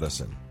Sports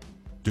Medicine,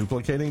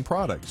 Duplicating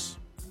Products,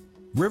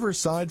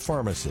 Riverside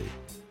Pharmacy,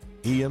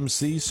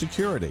 EMC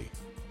Security,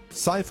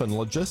 Siphon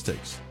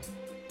Logistics,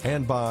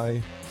 and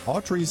by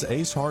Autry's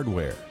Ace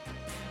Hardware.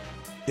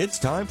 It's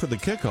time for the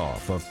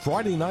kickoff of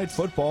Friday Night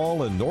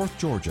Football in North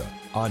Georgia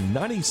on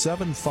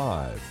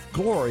 97.5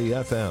 Glory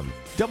FM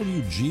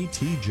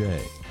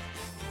WGTJ.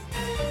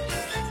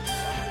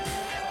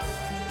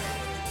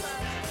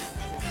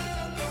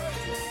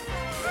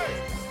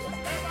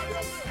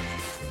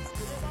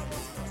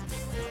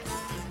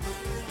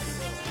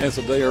 It's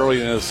a day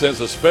early in a sense,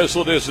 a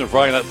special edition of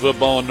Friday Night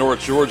Football in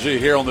North Georgia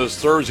here on this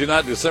Thursday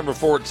night, December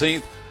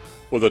 14th,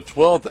 with the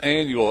 12th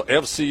annual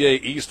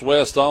FCA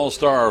East-West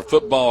All-Star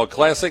Football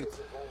Classic.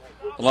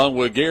 Along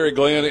with Gary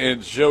Glenn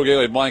and Joe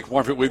Gailey, Mike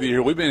Warford with you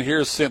here. We've been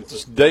here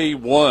since day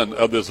one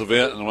of this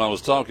event, and when I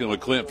was talking with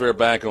Clint Fair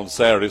back on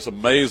Saturday, it's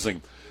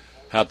amazing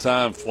how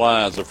time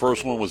flies. The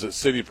first one was at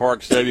City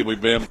Park Stadium. We've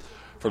been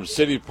from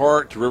City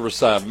Park to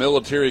Riverside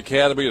Military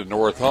Academy to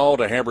North Hall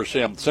to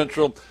Habersham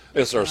Central.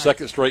 This is our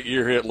second straight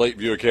year here at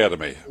Lakeview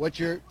Academy. What's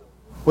your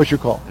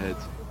call?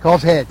 Heads.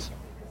 Call's heads.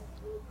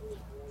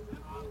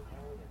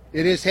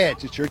 It is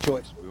heads. It's your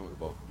choice. We want the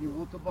ball. You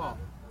want the ball.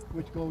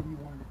 Which goal do you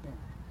want to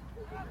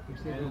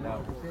defend?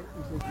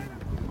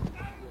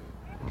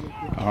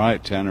 All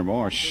right, Tanner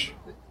Marsh.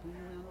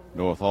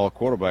 North Hall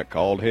quarterback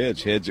called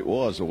heads. Heads it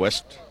was. The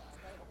West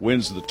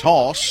wins the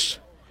toss,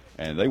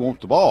 and they want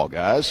the ball,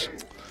 guys.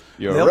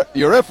 Your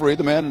referee,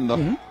 the man in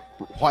the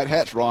white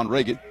hat's Ron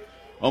Reagan.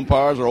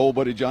 Umpires are old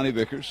buddy Johnny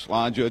Vickers.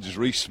 Line judge is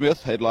Reese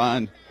Smith.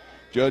 Headline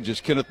judge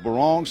is Kenneth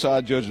Barong.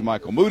 Side judge is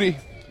Michael Moody.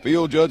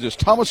 Field judge is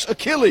Thomas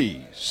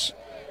Achilles.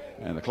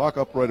 And the clock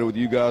operator with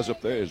you guys up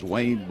there is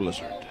Wayne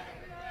Blizzard.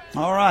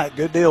 All right,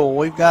 good deal.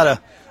 We've got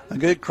a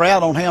good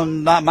crowd on hand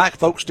tonight. Mike,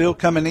 folks still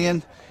coming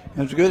in.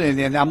 It's good.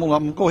 And I'm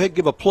going to go ahead and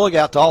give a plug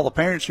out to all the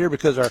parents here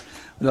because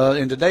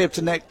in the day of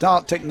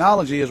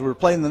technology, as we were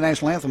playing the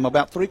national anthem,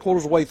 about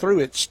three-quarters of the way through,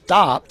 it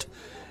stopped.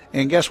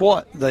 And guess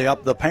what?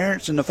 The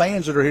parents and the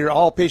fans that are here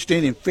all pitched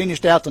in and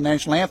finished out the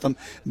national anthem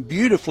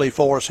beautifully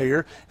for us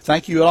here.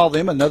 Thank you all of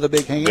them. Another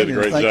big hand. Did a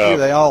great thank job. you.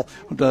 They all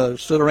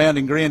stood around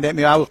and grinned at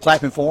me. I was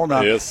clapping for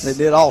them. Yes. They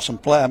did awesome.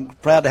 I'm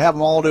proud to have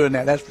them all doing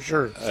that. That's for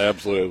sure.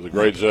 Absolutely. It was a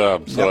great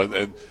job. So,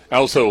 and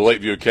also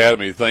Lakeview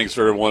Academy, thanks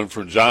to everyone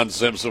from John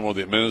Simpson, one of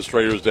the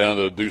administrators, down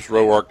to Deuce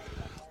Roark,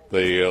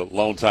 the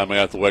longtime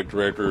athletic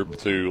director,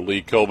 to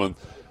Lee Coleman,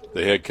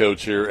 the head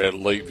coach here at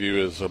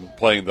Lakeview, is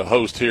playing the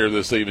host here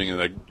this evening,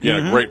 and a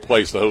great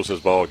place to host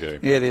this ball game.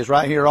 It is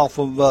right here off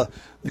of the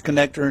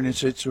connector, and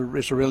it's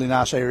a really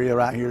nice area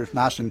right here. It's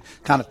nice and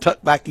kind of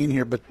tucked back in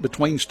here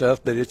between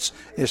stuff, but it's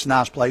a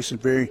nice place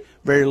and very,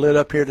 very lit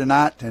up here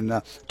tonight.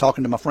 And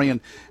talking to my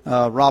friend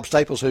Rob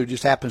Staples, who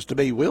just happens to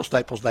be Will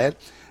Staples' dad,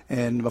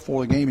 and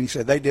before the game, he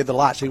said they did the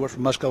lights. He worked for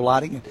Musco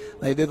Lighting, and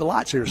they did the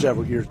lights here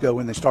several years ago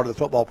when they started the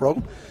football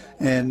program.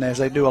 And as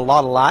they do a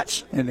lot of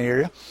lights in the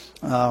area.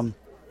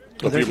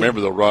 If you remember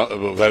how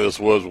this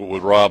was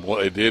with Rob, what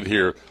they did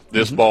here,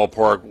 this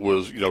ballpark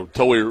was,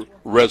 totally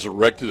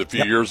resurrected a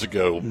few years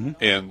ago,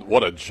 and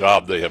what a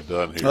job they have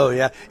done here. Oh,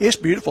 yeah. It's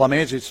beautiful. I mean,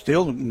 it's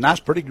still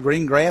nice, pretty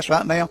green grass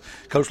right now.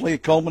 Coach Lee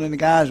Coleman and the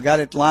guys got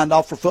it lined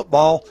off for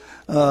football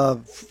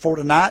for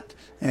tonight,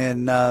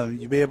 and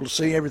you'll be able to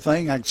see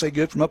everything. I can see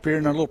good from up here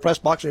in our little press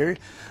box area.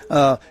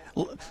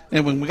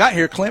 And when we got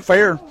here, Clint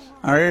Fair,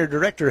 our area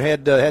director,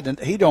 had the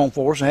heat on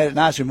for us and had it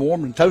nice and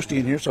warm and toasty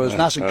in here, so it's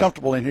nice and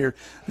comfortable in here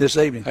this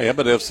evening. Hey, how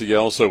about FCA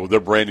also with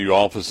their brand new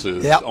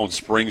offices on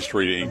Spring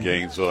Street in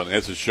Gainesville? And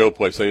that's a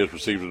showplace. They just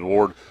received an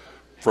award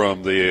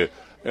from the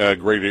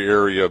greater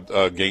area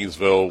of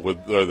Gainesville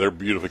with their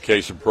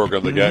beautification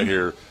program they got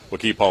here. We'll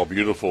keep all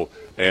beautiful.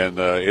 And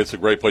it's a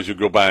great place. You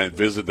go by and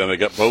visit them. They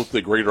got both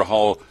the Greater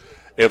Hall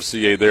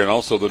FCA there and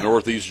also the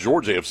Northeast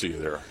Georgia FCA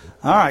there.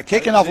 All right,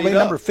 kicking off will be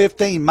number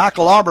 15,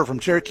 Michael Arbor from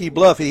Cherokee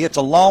Bluff. He hits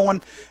a long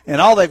one, and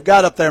all they've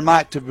got up there,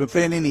 Mike, to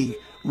prevent any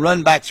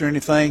run backs or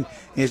anything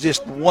is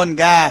just two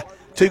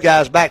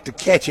guys back to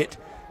catch it,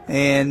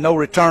 and no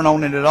return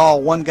on it at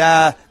all. One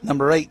guy,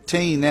 number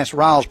 18, that's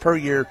Riles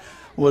Puryear,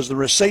 was the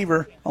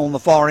receiver on the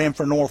far end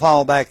for North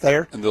Hall back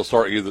there. And they'll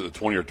start either at the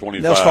 20 or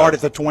 25. They'll start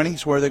at the 20,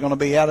 is where they're going to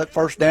be at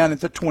first down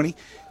at the 20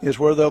 is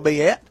where they'll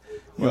be at.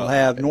 You'll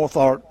have North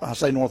Hall,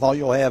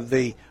 you'll have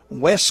the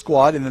West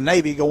squad in the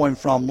Navy going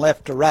from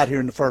left to right here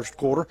in the first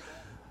quarter.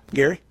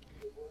 Gary?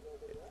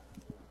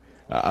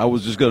 I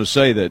was just going to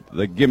say that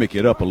they gimmick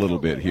it up a little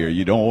bit here.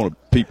 You don't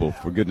want people,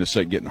 for goodness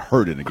sake, getting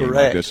hurt in a game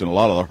like this. And a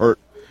lot of the hurt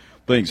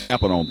things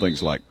happen on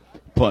things like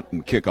punt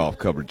and kickoff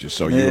coverages,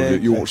 so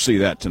you won't see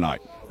that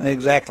tonight.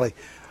 Exactly.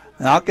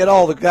 And I'll get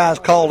all the guys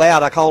called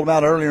out. I called them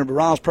out earlier, but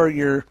Riles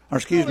Puryear,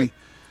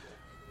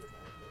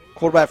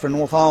 quarterback for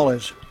North Hall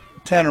is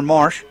Tanner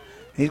Marsh.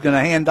 He's going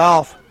to hand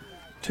off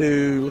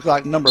to look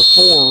like number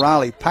 4,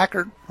 Riley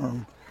Packard,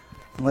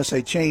 unless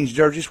they changed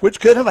jerseys, which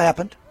could have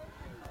happened.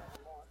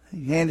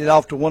 He handed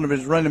off to one of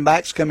his running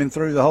backs coming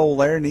through the hole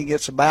there, and he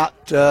gets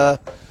about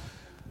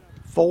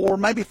 4,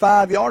 maybe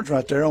 5 yards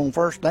right there on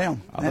first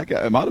down. I think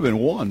it might have been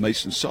one,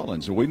 Mason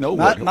Sullins. We know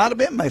might have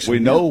been Mason. We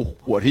know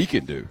what he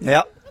can do.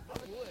 Yep.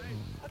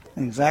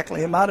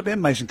 Exactly. It might have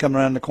been Mason coming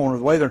around the corner of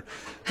the way.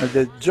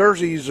 The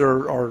jerseys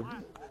are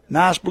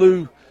nice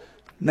blue,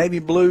 navy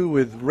blue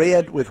with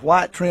red with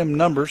white trim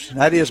numbers.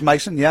 That is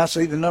Mason. Yeah, I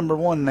see the number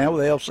 1 now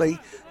with LC,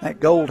 that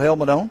gold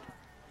helmet on.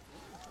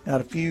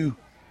 Got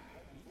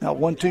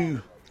 1,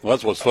 2. Well,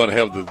 that's what's fun to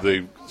have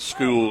the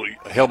school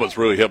helmets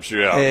really helps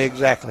you out.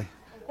 Exactly.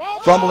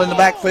 Fumble in the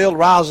backfield.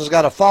 Riles has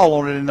got a fall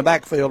on it in the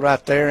backfield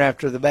right there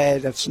after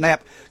that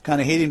snap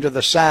kind of hit him to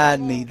the side,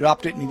 and he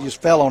dropped it, and he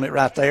just fell on it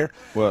right there.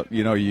 Well,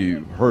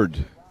 you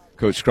heard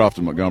Coach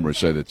Crofton Montgomery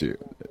say that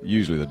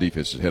usually the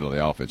defense is ahead of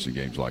the offense in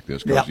games like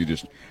this because you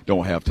just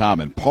don't have time.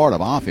 And part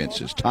of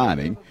offense is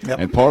timing,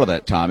 and part of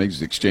that timing is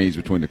the exchange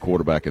between the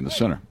quarterback and the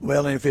center.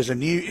 Well, and if it's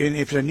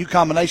a new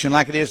combination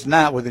like it is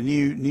tonight with a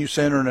new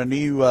center and a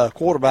new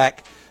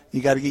quarterback,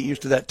 you got to get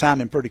used to that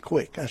timing pretty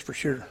quick. That's for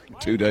sure.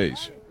 2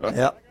 days.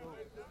 Yep.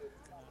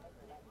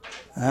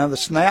 Now the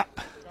snap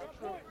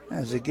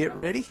as they get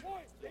ready.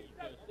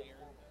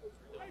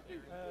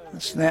 The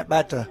snap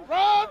back to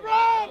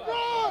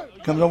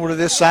comes over to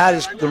this side.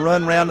 Is the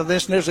run round to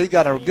this and this. He's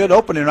got a good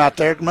opening right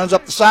there. Runs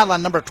up the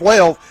sideline, number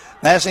 12.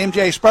 That's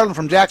M.J. Sperling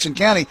from Jackson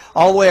County,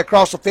 all the way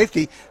across the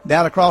 50,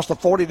 down across the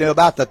 40 to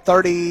about the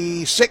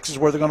 36 is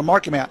where they're going to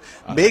mark him out.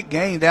 Big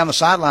gain down the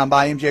sideline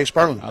by M.J.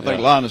 Sperling. I think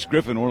Linus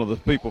Griffin, one of the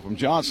people from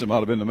Johnson, might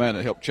have been the man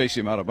that helped chase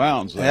him out of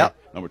bounds there.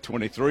 Yep. Number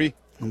 23.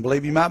 I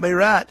believe you might be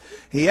right.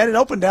 He had it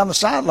open down the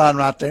sideline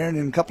right there, and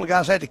then a couple of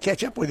guys had to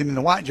catch up with him in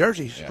the white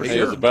jerseys. Yeah, he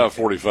is about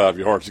 45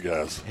 yards,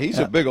 guys. He's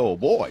a big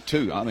old boy,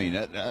 too. I mean,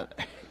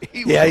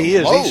 he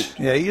is.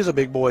 He is a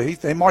big boy.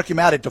 They mark him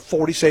out at the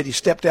 40, said he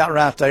stepped out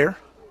right there.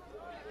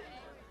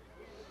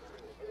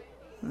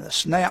 The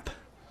snap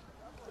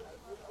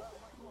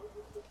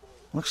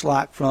looks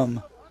like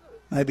from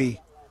maybe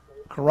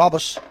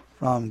Carabas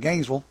from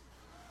Gainesville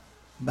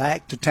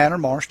back to Tanner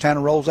Marsh. Tanner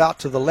rolls out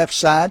to the left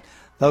side.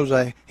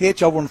 A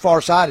hitch over on the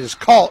far side is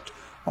caught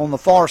on the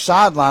far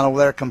sideline over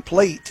there,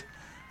 complete.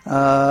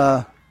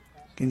 Can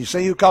you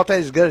see who caught that?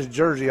 He's got his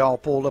jersey all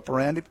pulled up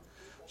around him,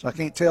 so I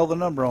can't tell the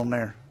number on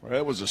there. Well,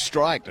 it was a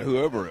strike to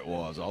whoever it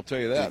was, I'll tell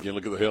you that. You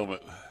look at the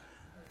helmet.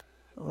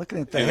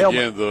 Looking at the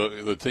helmet. And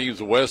again, the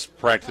teams West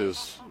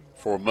practice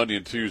for Monday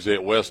and Tuesday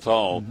at West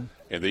Hall,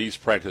 and the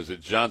East practice at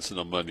Johnson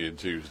on Monday and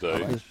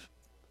Tuesday.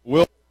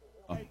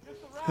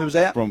 Who's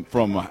that?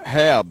 From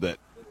Hab that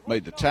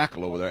made the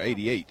tackle over there,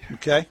 88.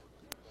 Okay.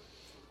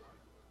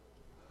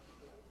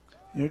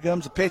 Here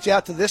comes the pitch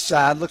out to this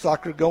side. Looks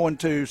like they're going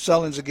to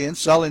Sullins again.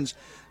 Sullins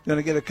going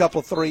to get a couple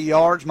of 3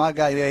 yards. My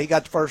guy, he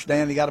got the first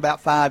down. He got about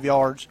 5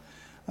 yards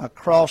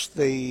across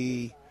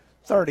the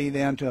 30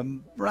 down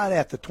to right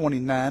at the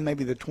 29,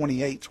 maybe the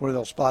 28 is where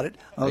they'll spot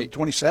it.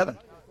 27.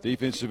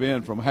 Defensive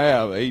end from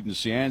Hab, Aiden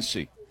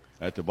Cianci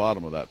at the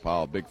bottom of that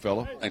pile, big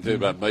fella. I can tell you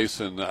about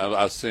Mason.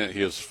 I sent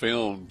his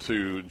film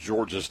to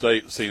Georgia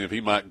State, seeing if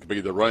he might be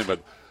the running back,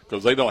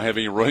 because they don't have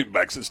any running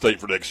backs at State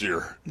for next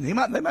year. They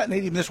might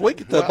need him this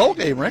week at the bowl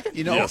game, reckon.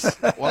 Yes.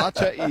 Well, I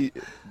tell you,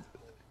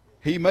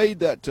 he made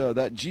that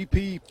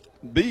GPB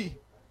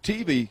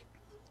TV,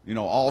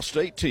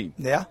 all-state team.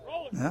 Yeah,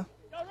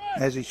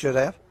 as he should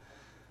have.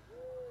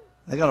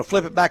 They're going to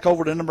flip it back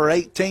over to number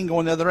 18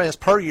 going the other way. It's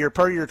Puryear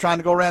trying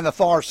to go around the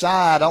far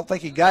side. I don't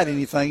think he got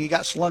anything. He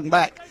got slung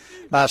back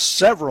by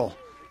several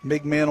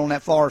big men on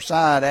that far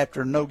side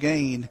after no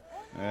gain.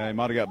 He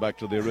might have got back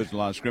to the original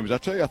line of scrimmage. I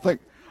tell you,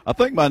 I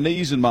think my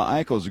knees and my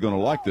ankles are going to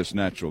like this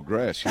natural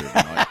grass here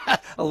tonight.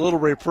 A little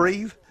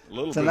reprieve A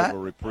little tonight. bit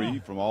of a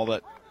reprieve from all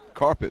that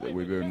carpet that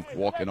we've been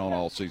walking on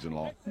all season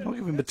long. We'll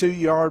give him a 2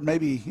 yard,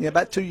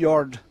 about 2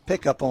 yard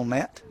pickup on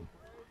that.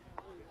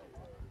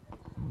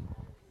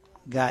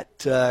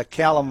 Got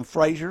Callum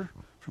Frazier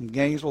from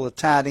Gainesville, the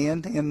tight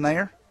end, in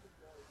there.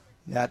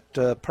 Got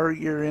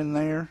Puryear in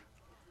there.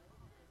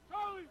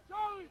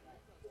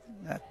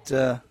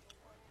 Got,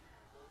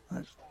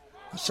 let's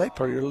say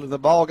Puryear. The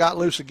ball got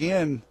loose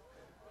again.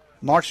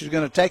 Marsh is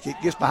going to take it,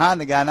 gets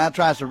behind the guy, now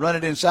tries to run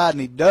it inside,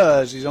 and he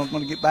does. He's going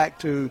to get back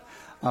to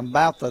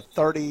about the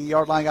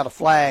 30-yard line. Got a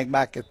flag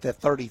back at the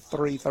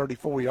 33,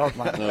 34-yard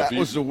line. That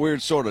was a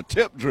weird sort of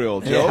tip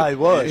drill, Joe. Yeah, it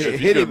was. It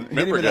hit him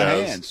in the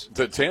hands.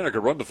 That Tanner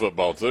could run the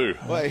football, too.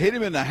 Well, it hit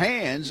him in the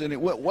hands, and it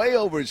went way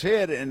over his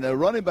head, and the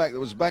running back that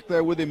was back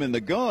there with him in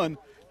the gun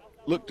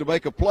looked to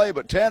make a play,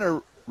 but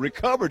Tanner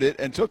recovered it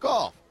and took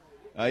off.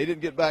 He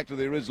didn't get back to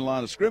the original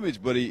line of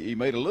scrimmage, but he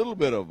made a little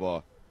bit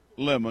of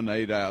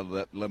lemonade out of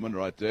that lemon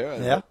right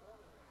there. Yeah.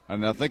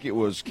 And I think it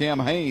was Cam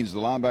Haynes, the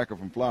linebacker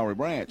from Flowery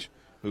Branch,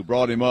 who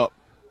brought him up.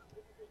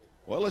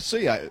 Well, let's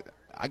see.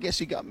 I guess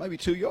he got maybe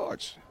 2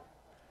 yards.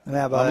 I'm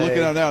looking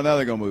at it now. Now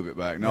they're going to move it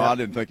back. No, I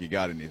didn't think he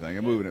got anything.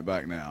 They're moving it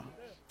back now.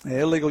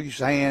 Yeah, illegal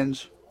use of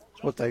hands.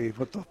 That's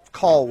what the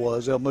call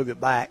was. They'll move it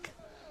back.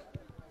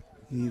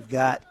 You've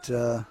got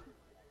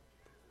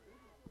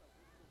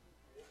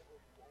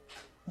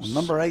Well,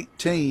 number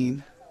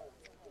 18,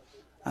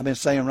 I've been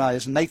saying right,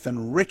 is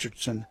Nathan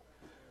Richardson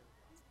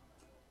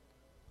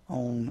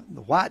on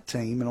the white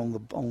team, and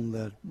on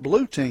the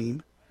blue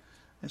team,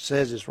 it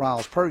says it's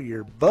Riles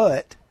Puryear,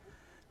 but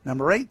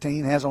number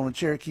 18 has on a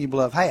Cherokee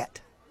Bluff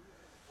hat.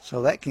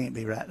 So that can't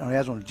be right. No, he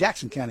has on a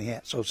Jackson County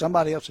hat. So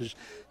somebody else has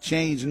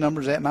changed the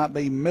numbers. That might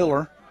be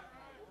Miller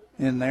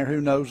in there.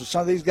 Who knows?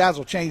 Some of these guys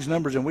will change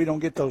numbers, and we don't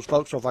get those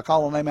folks. So if I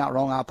call a name out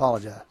wrong, I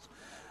apologize.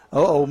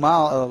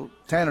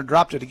 Tanner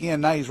dropped it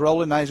again. Now he's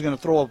rolling. Now he's going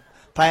to throw a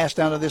pass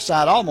down to this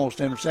side, almost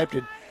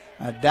intercepted.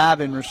 A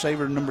diving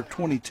receiver, number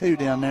 22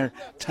 down there,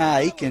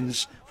 Ty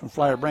Aikens from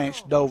Flowery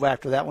Branch, dove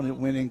after that one. It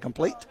went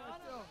incomplete.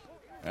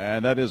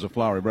 And that is a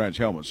Flowery Branch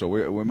helmet, so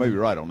we may be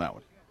right on that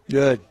one.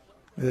 Good.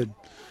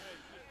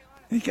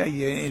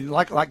 Okay, and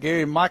like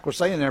Gary and Mike were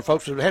saying there,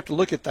 folks, we have to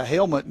look at the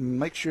helmet and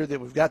make sure that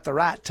we've got the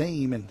right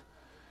team. And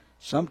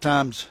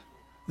sometimes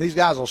these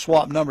guys will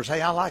swap numbers.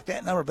 Hey, I like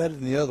that number better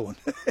than the other one.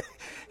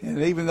 And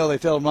even though they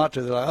tell them not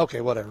to, they're like, okay,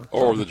 whatever.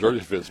 Or the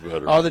jersey fits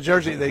better. Or the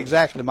jersey,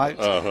 exactly, Mike.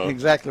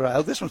 Exactly right.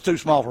 Oh, this one's too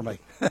small for me.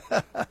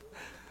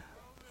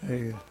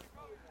 Hey,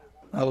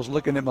 I was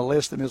looking at my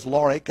list that Ms.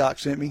 Laura Aycock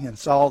sent me and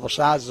saw all the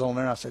sizes on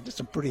there. And I said, there's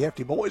some pretty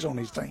hefty boys on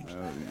these teams.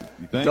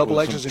 You think? Double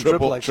X's and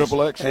triple X's.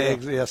 Triple X?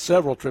 Yeah,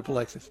 several triple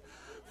X's.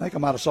 I think I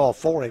might have saw a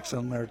 4X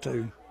on there,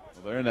 too.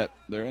 Well,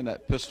 they're in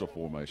that pistol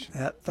formation.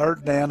 At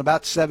third down,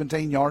 about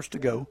 17 yards to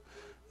go.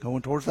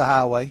 Going towards the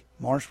highway.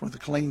 Marsh with a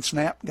clean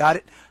snap. Got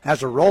it.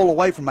 Has a roll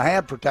away from a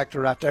HAB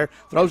protector right there.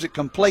 Throws it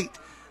complete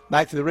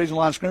back to the original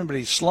line of scrimmage, but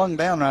he's slung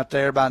down right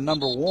there by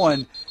number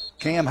 1.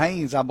 Cam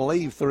Haynes, I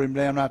believe, threw him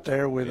down right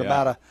there with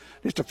about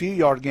just a few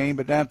yard gain,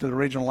 but down to the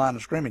original line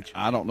of scrimmage.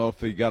 I don't know if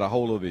he got a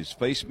hold of his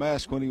face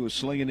mask when he was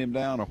slinging him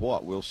down or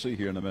what. We'll see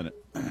here in a minute.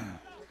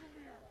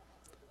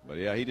 But,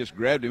 yeah, he just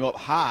grabbed him up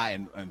high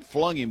and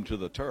flung him to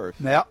the turf.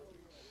 Yep.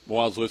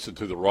 Well, I was listening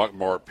to the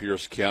Rockmart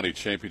Pierce County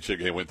Championship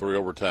game. Went 3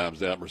 overtimes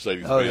down at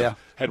Mercedes-Benz. Oh, yeah.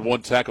 Had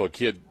one tackle. A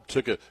kid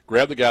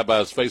grabbed the guy by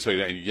his face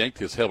and yanked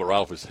his helmet right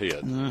off his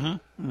head.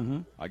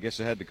 I guess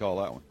they had to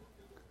call that one.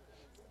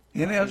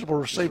 Ineligible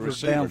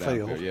receivers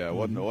downfield. Yeah, it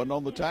wasn't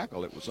on the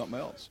tackle. It was something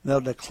else.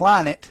 They'll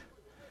decline it,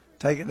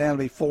 take it down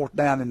to be 4th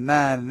down and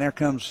 9, and there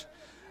comes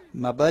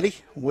my buddy,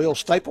 Will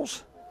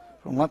Staples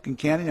from Lumpkin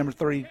County, number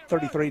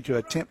 33, to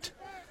attempt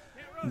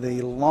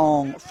the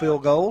long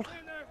field goal.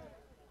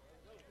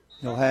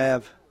 He'll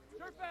have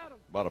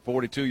about a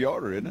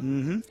 42-yarder, isn't it?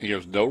 Mm-hmm. He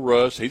has no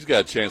rush. He's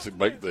got a chance to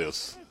make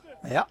this.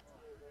 Yeah.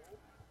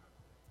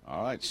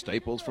 All right,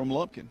 Staples from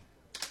Lumpkin,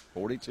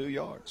 42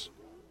 yards.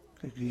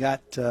 You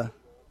got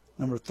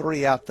number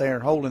 3 out there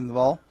holding the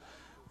ball.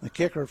 The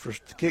kick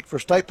for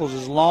Staples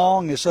is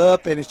long, it's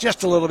up, and it's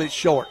just a little bit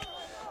short.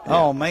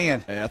 Yeah. Oh,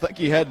 man. And I think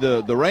he had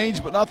the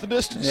range but not the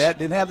distance. Yeah, it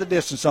didn't have the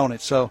distance on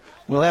it, so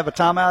we'll have a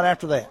timeout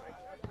after that.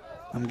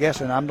 I'm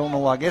guessing. I don't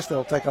know. I guess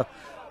they'll take a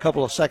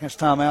couple of seconds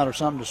timeout or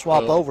something to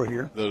swap over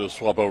here. They'll just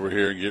swap over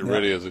here and get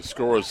ready as it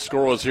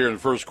scores here in the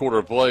first quarter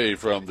of play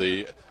from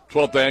the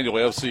 12th annual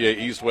FCA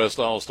East-West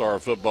All-Star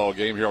Football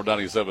game here on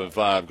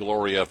 97.5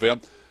 Glory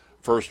FM.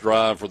 First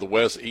drive for the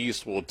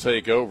West-East will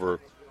take over.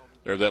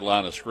 There's that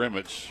line of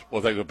scrimmage.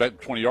 Well, they go back to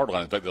the 20-yard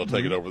line. In fact, they'll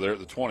take it over there at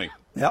the 20.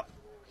 Yep.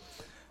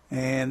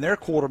 And their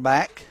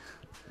quarterback,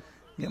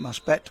 get my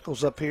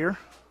spectacles up here.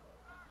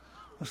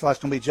 Looks like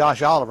it's going to be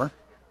Josh Oliver.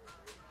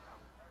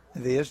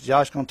 It is.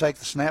 Josh going to take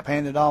the snap,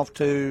 hand it off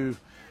to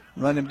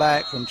running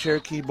back from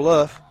Cherokee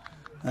Bluff.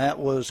 That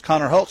was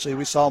Connor Holtze.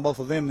 We saw both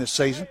of them this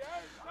season.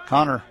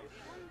 Connor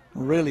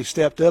really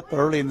stepped up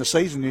early in the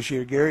season this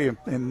year, Gary,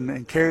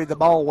 and carried the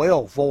ball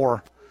well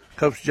for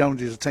Coach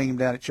Jones' team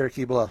down at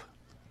Cherokee Bluff.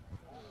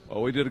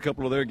 Well, we did a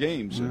couple of their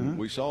games, and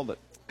we saw that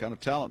kind of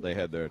talent they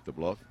had there at the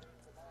Bluff.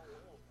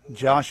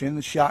 Josh in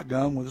the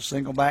shotgun with a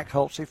single back,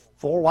 Holtze,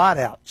 4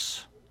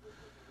 wideouts.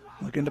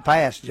 Looking to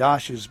pass.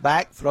 Josh is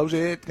back, throws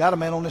it, got a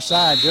man on this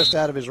side just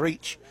out of his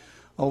reach.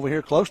 Over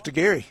here close to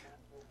Gary.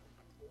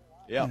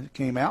 Yeah. And it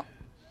came out.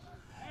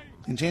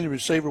 Intended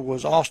receiver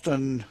was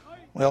Austin,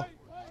 well,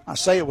 I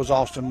say it was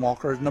Austin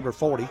Walker, number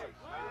 40.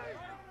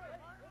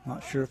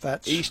 Not sure if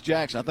that's East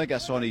Jackson. I think I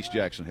saw an East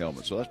Jackson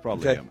helmet, so that's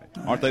probably him.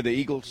 Aren't they the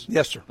Eagles?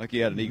 Yes, sir. I think he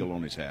had an eagle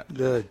on his hat.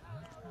 Good.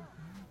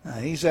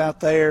 He's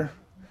out there.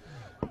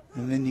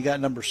 And then you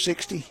got number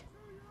 60.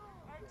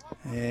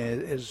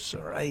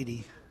 Or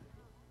 80.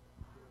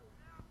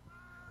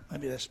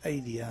 Maybe that's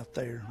 80 out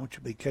there, which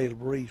would be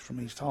Caleb Reeves from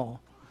East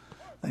Hall.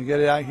 They get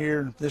it out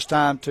here this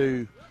time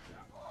to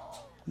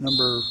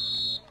number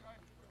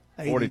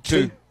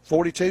 42.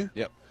 42?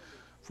 Yep.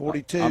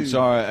 42. I'm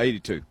sorry,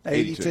 82.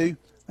 82.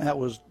 That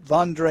was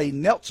Vondre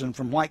Nelson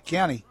from White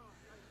County.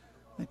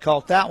 They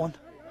caught that one.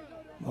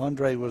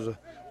 Vondre was a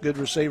good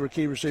receiver,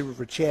 key receiver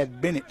for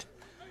Chad Bennett.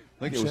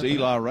 I think it was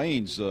Eli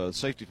Raines,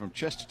 safety from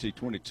Chester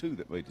T22,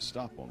 that made the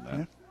stop on that.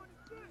 Yeah.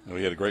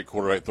 We had a great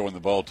quarterback throwing the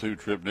ball, too.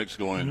 Tripp Nix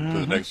going to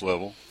the next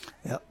level.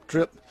 Yep,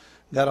 Tripp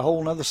got a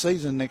whole other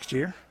season next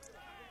year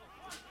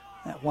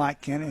at White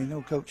County. You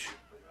know, Coach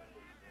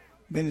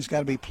Bennett's got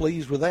to be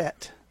pleased with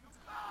that.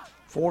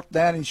 4th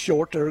down and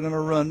short. They're going to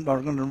run,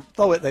 or going to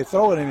throw it. They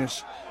throw it, and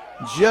it's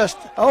they're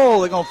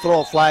going to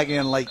throw a flag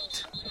in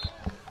late.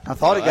 I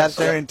thought he got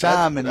there in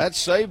time. That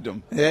saved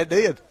him. Yeah, it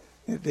did.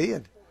 It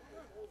did.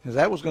 Because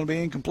that was going to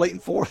be incomplete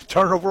and fourth.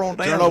 Turnover on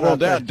downs. Turnover on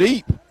downs,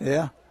 deep.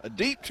 Yeah. A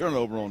deep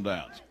turnover on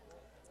downs.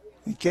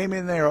 He came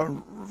in there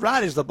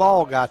right as the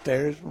ball got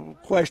there. It's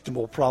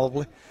questionable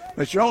probably.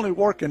 But you're only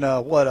working,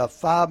 a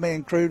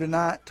 5-man crew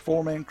tonight,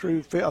 4-man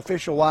crew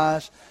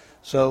official-wise.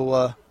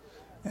 So,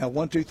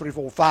 1, 2, 3,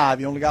 4,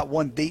 5. You only got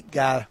one deep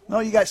guy. No,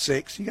 you got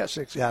 6. You got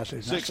 6 guys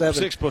here.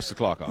 Six plus the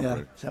clock operator.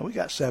 Yeah, so we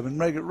got 7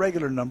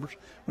 regular numbers.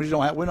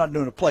 We're not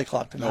doing a play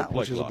clock tonight,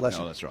 which is a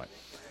blessing. No, that's right.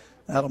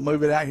 That'll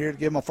move it out here to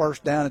give them a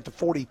first down at the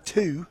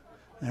 42.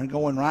 They're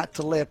going right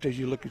to left as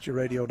you look at your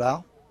radio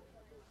dial.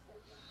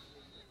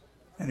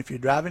 And if you're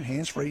driving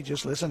hands-free,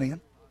 just listen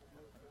in.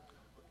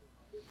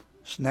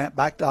 Snap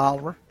back to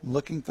Oliver.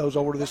 Looking, throws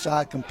over to the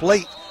side.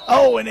 Complete.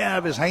 Oh, and out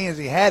of his hands.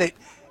 He had it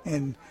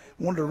and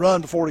wanted to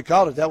run before he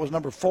caught it. That was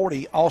number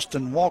 40,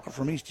 Austin Walker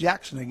from East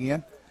Jackson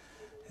again.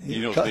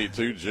 You know what's neat,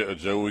 too,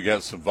 Joe? We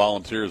got some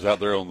volunteers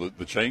out there on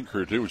the chain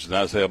crew, too, which is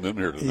nice having them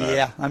here tonight.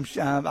 Yeah,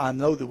 I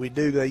know that we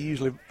do. They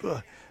usually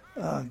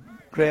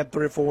grab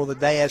 3 or 4 of the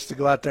dads to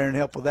go out there and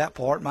help with that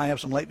part. Might have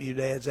some Lakeview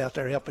dads out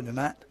there helping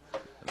tonight.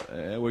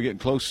 We're getting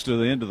close to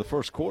the end of the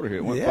first quarter here.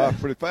 It went by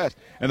pretty fast.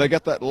 And they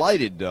got that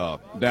lighted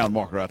down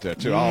marker out there,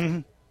 too.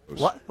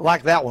 Mm-hmm.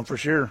 Like that one for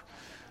sure.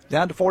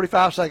 Down to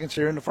 45 seconds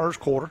here in the first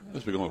quarter.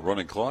 This will be going to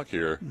running clock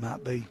here.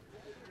 Might be.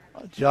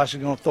 Josh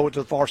is going to throw it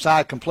to the far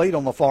side, complete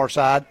on the far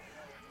side.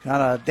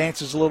 Kind of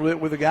dances a little bit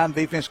with the guy, and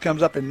defense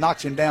comes up and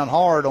knocks him down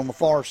hard on the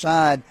far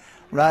side,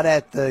 right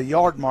at the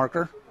yard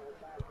marker.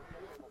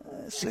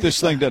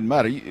 This thing doesn't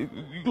matter. You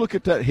look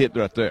at that hit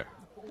right there.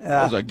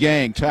 That was a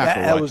gang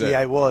tackle right there.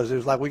 Yeah, it was. It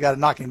was like we got to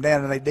knock him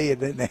down, and they did,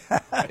 didn't they?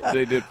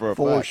 They did for a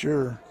fact. For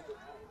sure.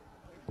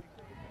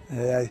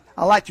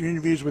 I liked your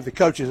interviews with the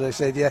coaches. They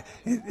said,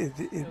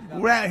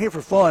 we're out here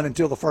for fun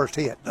until the first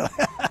hit.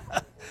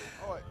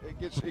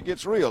 It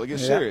gets real. It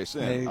gets serious.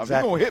 Exactly. If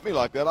you're going to hit me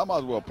like that, I might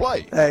as well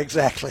play.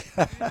 Exactly.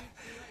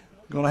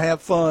 Going to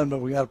have fun, but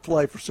we got to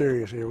play for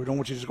serious here. We don't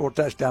want you to score a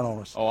touchdown on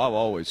us. Oh, I've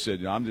always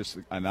said,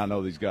 and I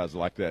know these guys are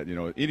like that.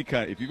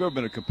 If you've ever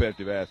been a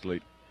competitive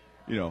athlete,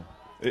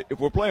 if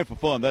we're playing for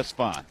fun, that's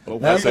fine. But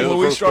when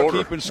we start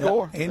keeping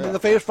score. Into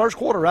the first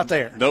quarter right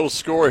there. No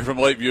scoring from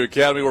Lakeview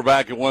Academy. We're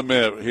back in 1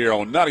 minute here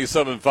on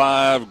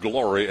 97.5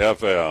 Glory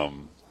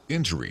FM.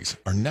 Injuries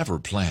are never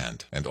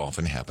planned and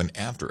often happen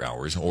after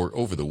hours or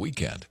over the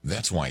weekend.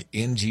 That's why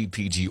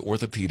NGPG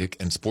Orthopedic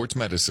and Sports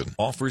Medicine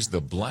offers the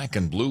Black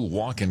and Blue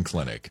Walk-In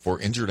Clinic for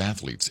injured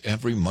athletes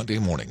every Monday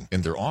morning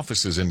in their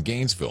offices in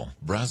Gainesville,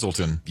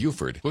 Brazelton,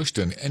 Beaufort,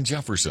 Bushton, and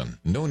Jefferson.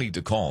 No need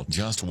to call.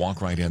 Just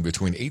walk right in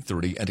between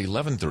 8:30 and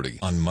 11:30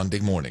 on Monday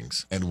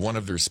mornings. And one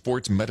of their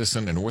sports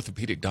medicine and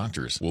orthopedic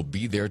doctors will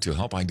be there to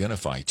help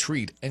identify,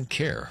 treat, and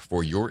care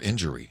for your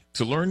injury.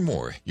 To learn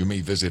more, you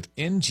may visit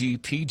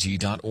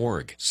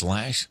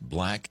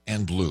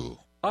ngpg.org/blackandblue.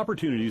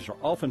 Opportunities are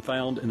often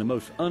found in the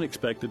most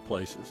unexpected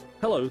places.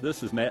 Hello,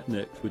 this is Matt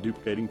Nix with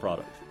Duplicating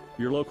Products,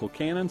 your local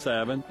Canon,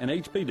 Savin, and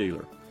HP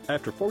dealer.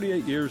 After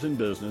 48 years in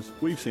business,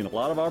 we've seen a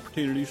lot of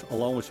opportunities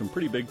along with some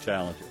pretty big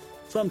challenges.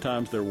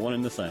 Sometimes they're one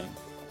and the same.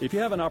 If you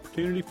have an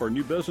opportunity for a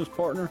new business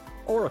partner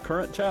or a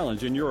current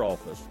challenge in your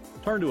office,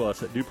 turn to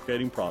us at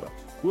Duplicating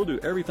Products. We'll do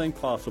everything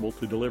possible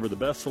to deliver the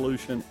best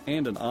solution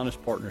and an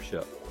honest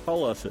partnership.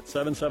 Call us at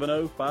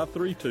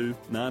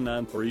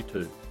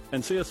 770-532-9932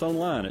 and see us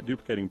online at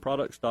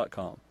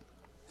duplicatingproducts.com.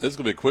 This is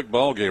going to be a quick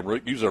ball game,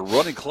 Rick. Use a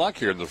running clock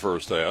here in the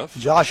first half.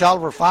 Josh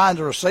Oliver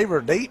finds a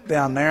receiver deep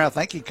down there. I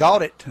think he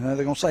caught it. They're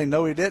going to say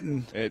no, he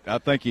didn't. I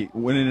think he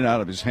went in and out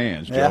of his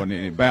hands, Joe, and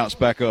he bounced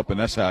back up, and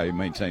that's how he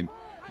maintained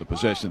the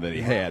possession that he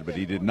had, but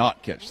he did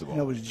not catch the ball.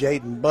 It was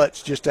Jaden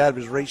Butts just out of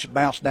his reach,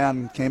 bounced down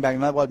and came back.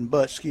 And that wasn't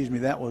Butts,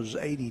 that was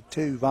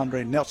 82,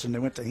 Vondre Nelson. They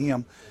went to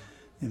him,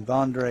 and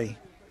Vondre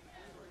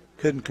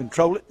couldn't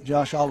control it.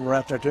 Josh Oliver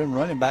out there to him,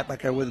 running back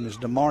there with him is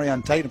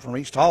Demarion Tatum from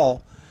East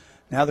Hall.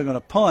 Now they're going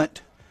to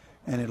punt,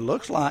 and it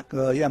looks like,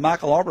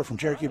 Michael Arbor from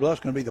Cherokee Bluff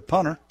is going to be the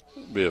punter.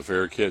 Be a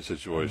fair catch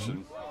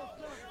situation.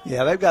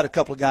 Yeah, they've got a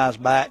couple of guys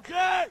back,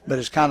 but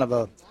it's kind of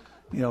a,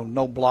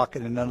 no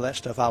blocking and none of that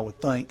stuff, I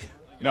would think.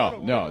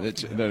 No,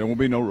 there won't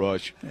be no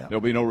rush. Yeah. There'll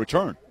be no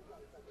return.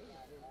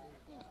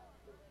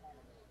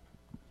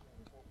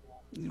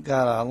 You've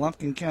got a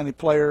Lumpkin County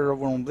player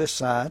over on this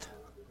side.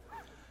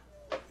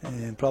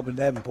 And probably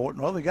Davenport.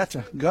 Well, they got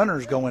the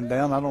gunners going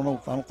down. I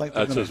don't think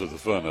they're that's just with the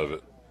fun of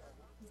it.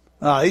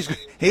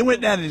 He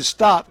went down and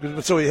stopped,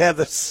 so he had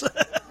this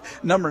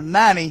number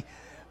 90,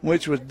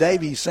 which was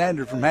Davey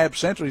Sanders from Hab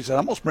Central. He said,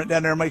 I'm going to sprint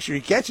down there and make sure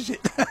he catches it.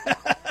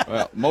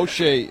 Well,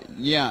 Moshe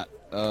Yant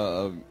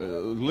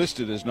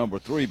listed as number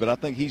 3, but I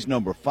think he's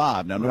number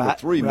 5. Now, number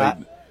 3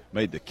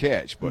 made the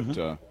catch,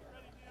 but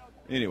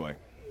anyway.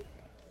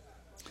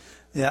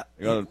 Yeah.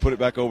 You got to put it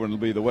back over and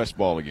it'll be the West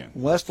ball again.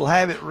 West will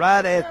have it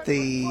right at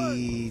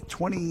the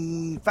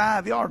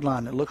 25-yard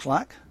line, it looks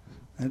like.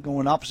 They're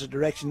going opposite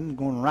direction,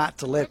 going right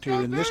to left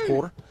here in this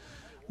quarter.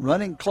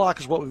 Running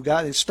clock is what we've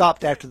got. It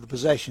stopped after the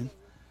possession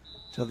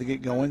until they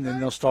get going. Then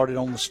they'll start it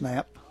on the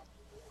snap.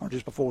 or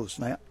just before the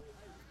snap.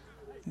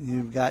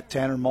 You've got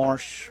Tanner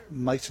Marsh,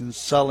 Mason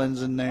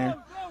Sullins in there.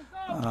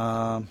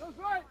 Got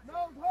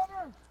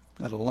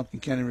a Lumpkin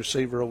County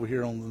receiver over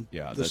here on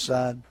this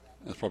side.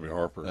 That's probably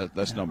Harper.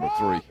 That's number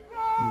 3.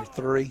 Number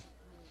 3.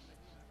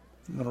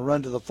 I'm going to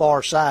run to the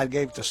far side,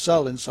 gave it to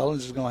Sullins. Sullins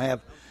is going to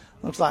have,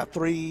 looks like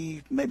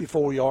 3, maybe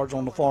 4 yards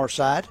on the far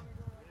side.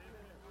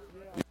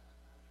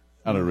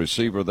 Got a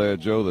receiver there,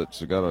 Joe,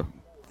 that's got a.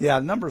 Yeah,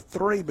 number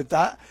 3, but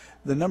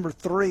the number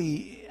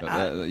 3.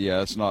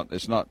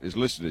 It's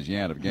listed as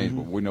Yant of Gaines,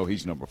 but we know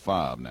he's number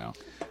 5 now.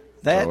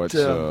 That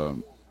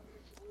so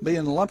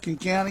being Lumpkin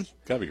County,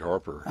 got to be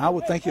Harper. I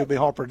would think it would be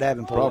Harper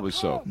Davenport. Probably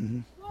so. Mm-hmm.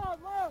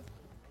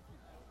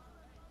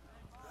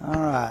 All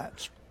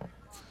right,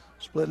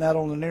 splitting out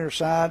on the near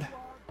side.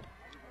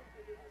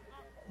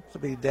 This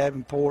will be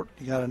Davenport.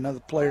 You got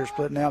another player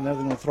splitting out. Now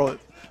they're going to throw it,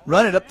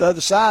 run it up the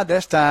other side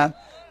this time.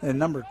 And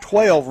number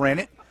 12 ran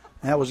it.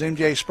 That was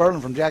M.J.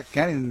 Sperling from Jackson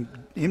County.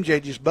 And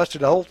M.J. just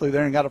busted a hole through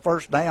there and got a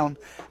first down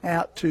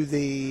out to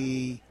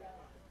the,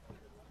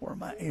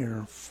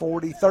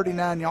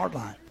 39-yard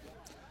line.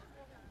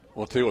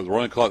 Well, I'll tell you what, the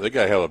running clock, they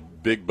got to have a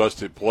big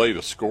busted play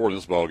to score in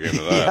this ball game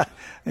tonight.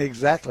 Yeah,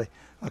 exactly.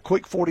 A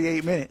quick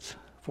 48 minutes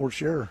for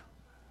sure.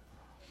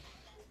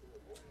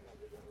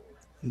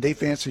 And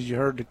defense, as you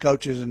heard the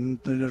coaches,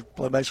 and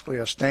basically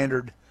a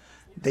standard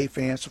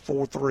defense, a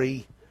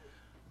 4-3.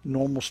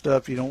 Normal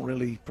stuff, you don't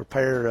really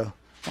prepare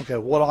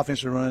what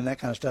offense you're running, that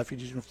kind of stuff. You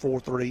just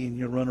 4-3 and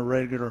you run a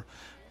regular.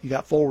 You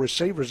got 4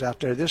 receivers out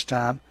there this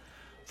time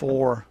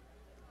for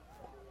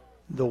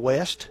the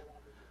West.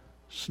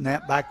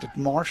 Snap back to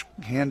Marsh,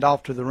 hand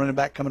off to the running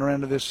back coming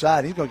around to this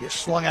side. He's going to get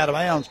slung out of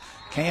bounds.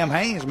 Cam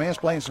Haynes, man, is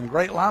playing some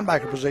great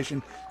linebacker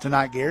position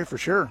tonight, Gary, for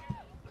sure.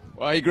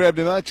 Well, he grabbed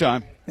him that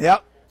time.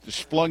 Yep.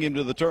 Just flung him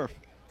to the turf.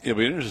 It'll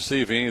be interesting to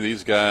see if any of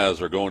these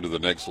guys are going to the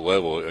next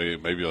level,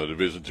 maybe on a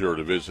Division II or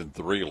Division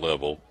III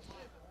level.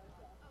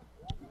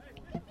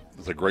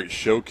 It's a great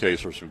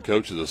showcase for some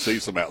coaches to see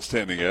some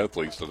outstanding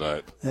athletes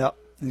tonight. Yep,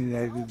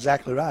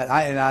 exactly right.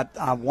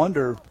 I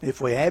wonder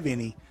if we have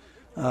any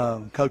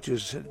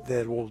coaches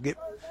that will get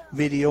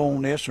video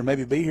on this or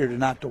maybe be here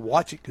tonight to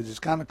watch it, because it's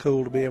kind of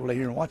cool to be able to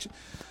hear and watch it.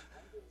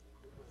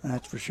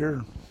 That's for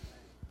sure.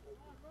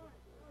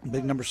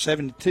 Big number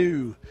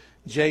 72.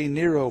 Jay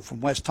Nero from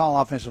West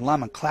Hall, offensive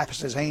lineman, claps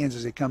his hands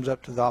as he comes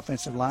up to the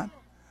offensive line.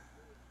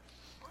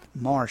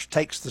 Marsh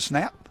takes the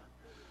snap.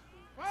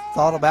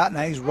 Thought about it.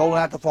 Now he's rolling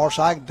out the far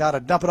side. Got to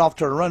dump it off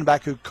to a running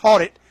back who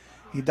caught it.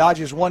 He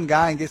dodges one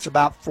guy and gets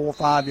about 4 or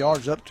 5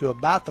 yards up to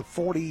about the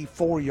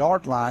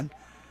 44-yard line.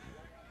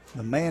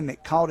 The man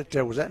that caught it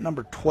there was that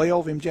number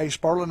 12, M.J.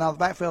 Sperling out of the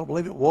backfield. I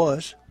believe it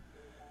was.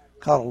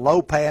 Caught a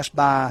low pass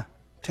by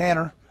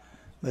Tanner,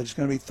 but it's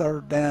going to be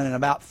 3rd down and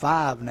about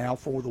 5 now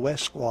for the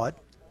West squad.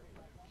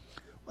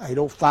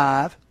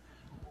 8:05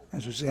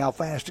 as we see how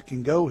fast it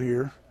can go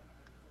here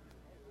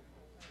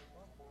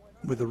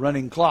with the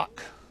running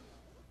clock.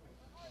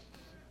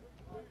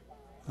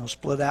 They'll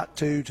split out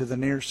 2 to the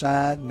near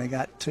side, and they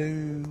got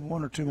 1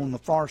 or 2 on the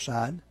far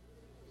side.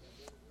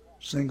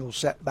 Single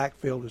set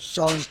backfield is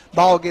Sullins.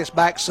 Ball gets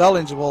back.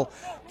 Sullins will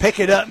pick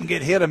it up and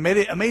get hit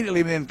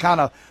immediately, then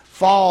kind of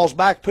falls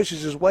back,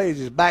 pushes his way as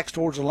his back's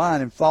towards the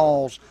line and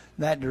falls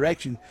that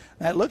direction.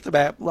 That looked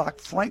about like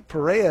Frank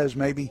Perez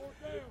maybe.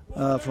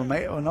 That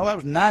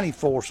was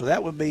 94, so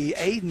that would be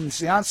Aiden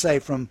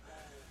Ciance from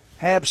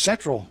Hab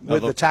Central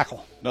with the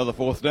tackle. Another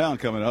 4th down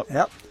coming up.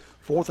 Yep,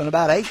 4th and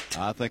about 8.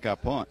 I think I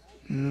punt.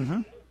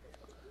 Mm-hmm.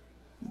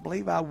 I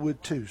believe I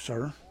would too,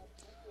 sir.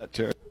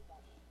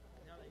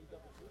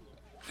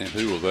 And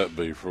who will that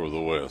be for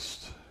the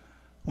West?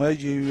 Well,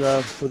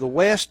 for the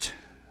West,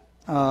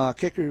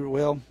 kicker,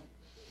 the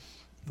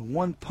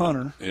one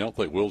punter. Yeah, I don't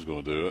think Will's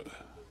going to do it.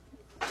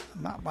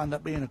 Might wind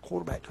up being a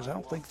quarterback, because I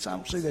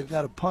don't see they've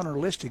got a punter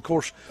listed. Of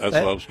course, that's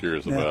what I was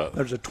curious about.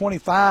 There's a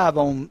 25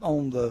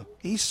 on the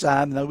east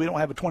side, and we don't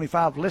have a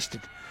 25 listed.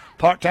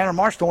 Tanner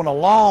Marsh throwing a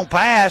long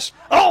pass.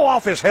 Oh,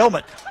 off his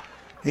helmet.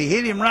 He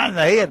hit him right in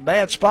the head.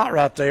 Bad spot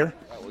right there.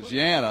 That was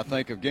Yan, I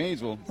think, of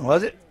Gainesville.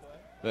 Was it?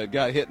 That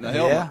guy hitting the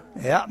helmet.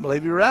 Yeah, I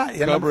believe you're right.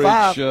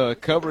 Yeah,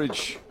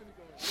 coverage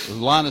was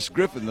Linus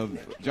Griffin of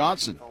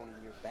Johnson.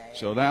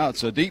 So now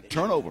it's a deep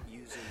turnover.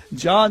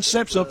 John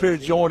Simpson up here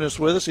joining us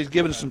with us. He's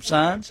giving us some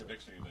signs.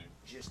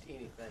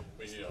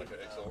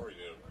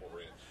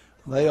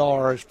 They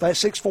are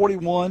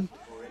 6:41.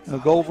 They'll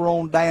go over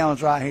on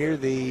downs right here.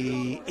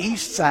 The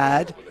east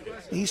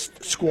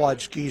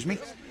squad,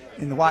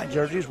 in the white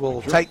jerseys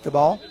will take the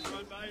ball,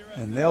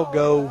 and they'll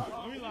go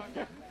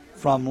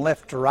from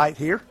left to right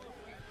here.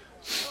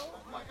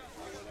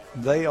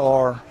 They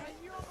are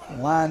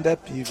lined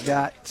up. You've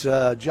got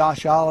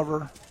Josh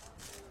Oliver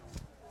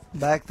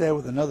back there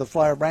with another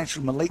Flower Branch.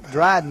 Malik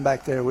Dryden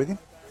back there with him.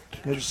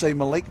 Good to see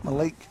Malik.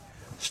 Malik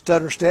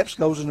stutter steps,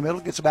 goes in the middle,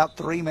 gets about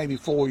 3, maybe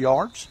 4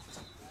 yards.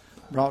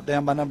 Brought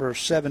down by number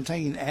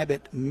 17,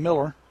 Abbott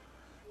Miller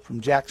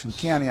from Jackson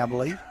County, I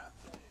believe.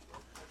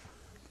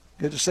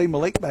 Good to see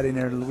Malik back in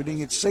there. We didn't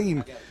get to see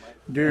him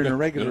during the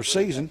regular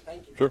season.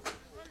 Sure.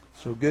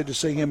 So good to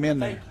see him in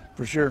there,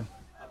 for sure.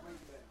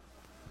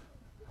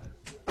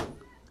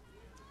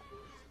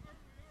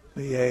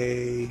 be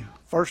a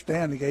first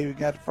down. We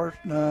got first.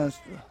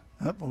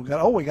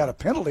 We got a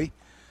penalty.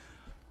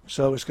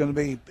 So it's going to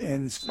be,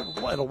 and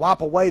it'll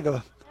wipe away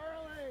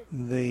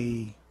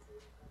the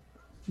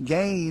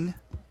gain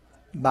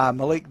by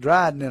Malik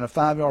Dryden in a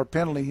 5-yard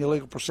penalty,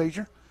 illegal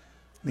procedure.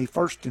 Be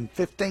 1st and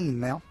 15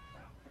 now.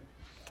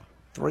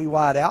 3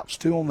 wide outs,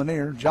 2 on the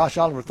near. Josh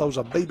Oliver throws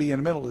a BB in the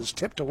middle. Is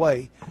tipped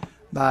away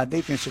by a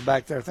defensive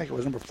back there. I think it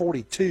was number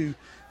 42,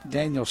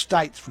 Daniel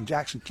Stites from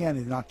Jackson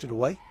County, knocked it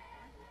away.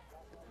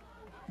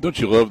 Don't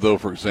you love, though,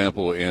 for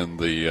example, in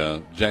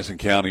the Jackson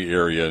County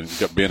area, you've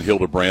got Ben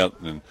Hildebrandt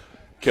and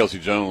Kelsey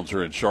Jones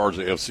are in charge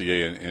of the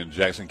FCA in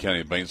Jackson County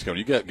and Baines County.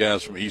 You got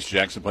guys from East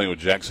Jackson playing with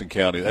Jackson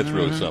County. That's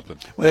really something.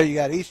 Well, you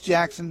got East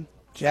Jackson,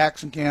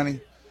 Jackson County,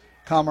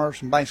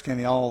 Commerce, and Baines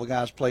County, all the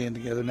guys playing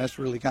together, and that's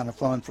really kind of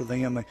fun for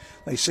them.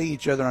 They see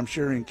each other, I'm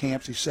sure, in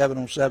camps, these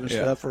 7-on-7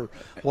 stuff or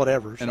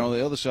whatever. And on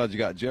the other side, you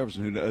got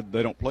Jefferson, who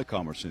they don't play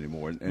Commerce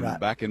anymore. And right.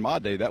 Back in my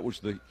day, that was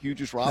the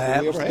hugest rivalry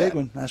that we was ever a big had.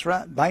 one. That's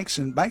right. Banks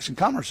and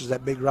Commerce is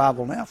that big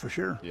rival now for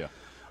sure. Yeah.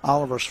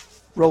 Oliver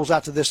rolls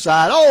out to this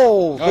side.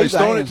 Oh, he's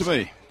throwing it to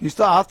me.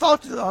 I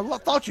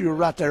thought you were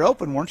right there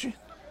open, weren't you?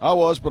 I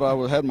was, but I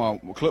had my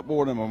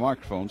clipboard and my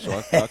microphone, so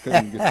I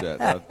couldn't get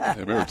that.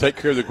 Remember, take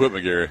care of the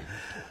equipment, Gary.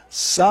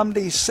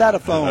 Samdi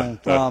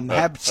Satafone from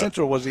Hab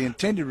Central was the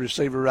intended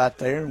receiver right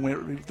there. We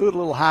threw it a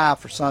little high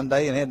for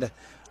Sunday and had to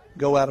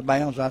go out of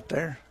bounds right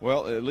there.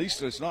 Well, at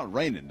least it's not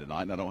raining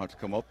tonight, and I don't have to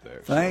come up there.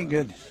 Thank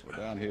goodness. We're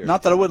down here.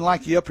 Not that I wouldn't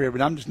like you up here,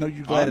 but I'm just know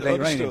you're glad it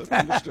ain't raining.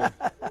 Understood.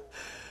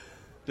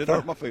 Didn't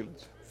hurt my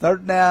feelings.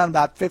 3rd down,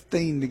 about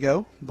 15 to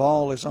go.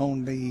 Ball is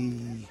on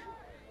the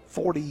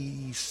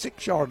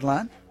 46-yard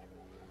line.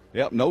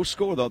 Yep, no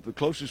score. The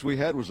closest we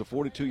had was a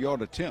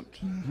 42-yard attempt,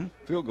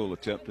 field goal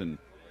attempt, and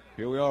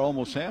here we are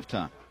almost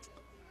halftime.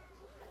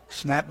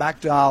 Snap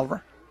back to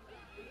Oliver.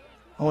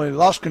 Oh, he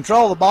lost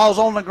control. The ball's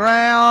on the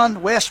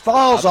ground. West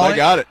falls on it.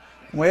 Got it.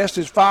 West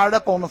is fired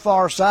up on the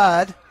far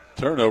side.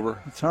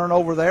 Turnover.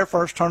 Turnover there,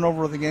 first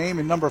turnover of the game,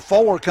 and number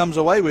 4 comes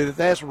away with it.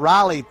 That's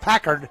Riley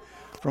Packard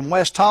from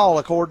West Hall,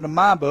 according to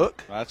my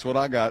book. That's what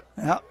I got.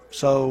 Yep.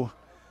 So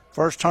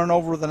first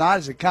turnover of the night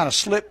as it kind of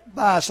slipped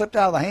out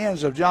of the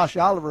hands of Josh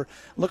Oliver.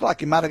 Looked like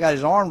he might have got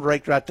his arm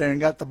raked right there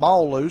and got the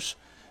ball loose.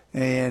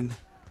 And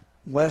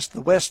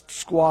the West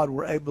squad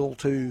were able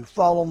to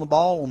fall on the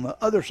ball on the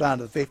other side of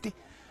the 50,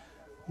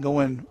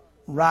 going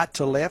right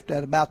to left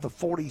at about the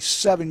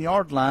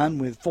 47-yard line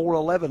with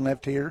 4:11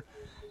 left here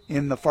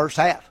in the first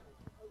half.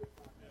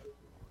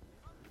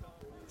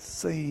 Let's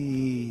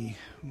see.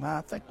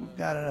 I think we've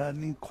got a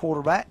new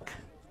quarterback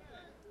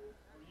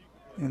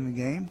in the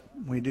game.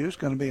 We do. It's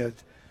going to be a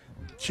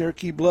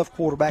Cherokee Bluff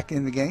quarterback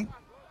in the game.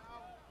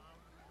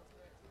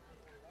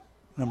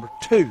 Number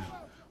 2,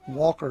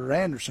 Walker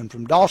Anderson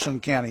from Dawson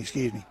County,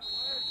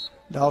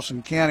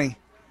 Dawson County.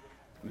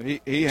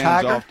 He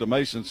hands off to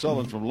Mason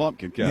Sullivan from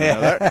Lumpkin County.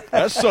 Yeah.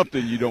 That's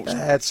something you don't see.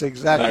 That's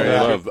exactly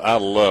right. I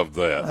love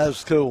that.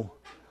 That's cool.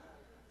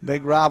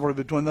 Big rivalry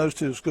between those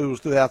two schools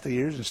throughout the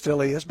years, and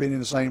still is, being in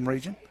the same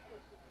region.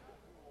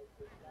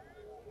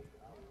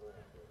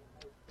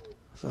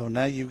 So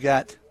now you've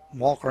got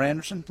Walker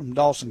Anderson from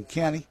Dawson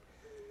County.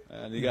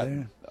 And you got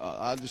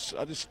I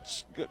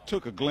just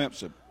took a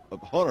glimpse of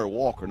Hunter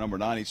Walker, number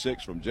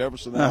 96 from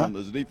Jefferson, on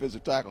as a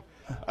defensive tackle.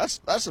 That's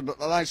a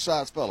nice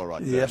sized fella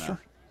right there. Yes, sir.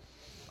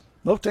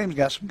 Both teams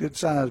got some good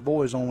sized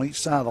boys on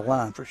each side of the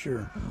line for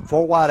sure.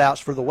 4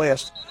 wideouts for the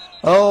West.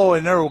 Oh,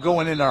 and they're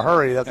going in a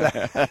hurry. I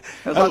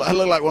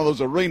look like one of those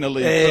arena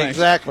league things.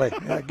 Exactly.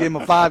 Give him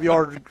a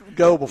 5-yard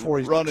go before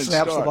he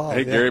snaps the ball.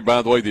 Hey, Gary,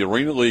 by the way, the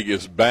Arena League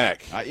is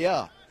back.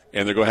 Yeah.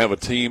 And they're going to have a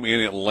team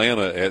in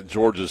Atlanta at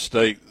Georgia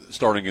State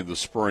starting in the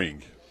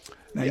spring.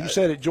 Now, you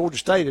said at Georgia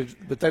State,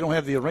 but they don't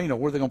have the arena.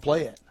 Where are they going to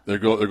play at? They're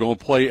going to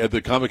play at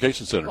the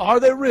Convocation Center. Are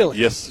they really?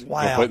 Yes.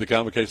 Wow. They'll play at the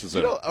Convocation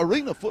Center. You know,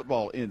 arena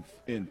football in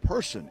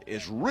person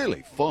is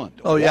really fun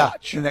to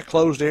watch. In that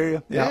closed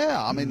area.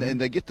 Yeah, I mean, and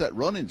they get that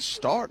running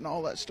start and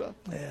all that stuff.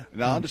 Yeah.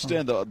 Now, I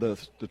understand the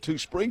 2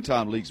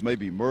 springtime leagues may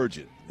be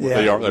merging. Yeah.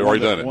 They've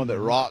already done it. One that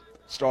Rock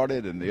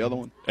started and the other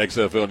one.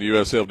 XFL and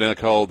USF now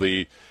called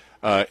the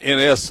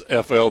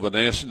NSFL, the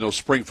National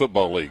Spring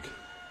Football League.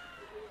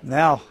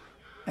 Now,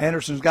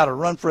 Anderson's got to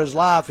run for his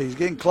life. He's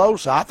getting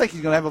close. I think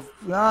he's going to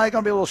he's going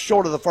to be a little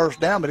short of the first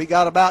down, but he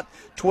got about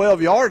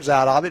 12 yards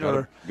out of it.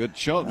 Or good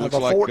chunk. Looks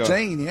like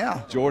 14,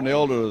 yeah. Jordan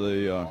Elder,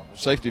 the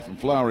safety from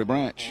Flowery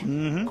Branch,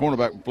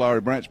 cornerback from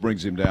Flowery Branch,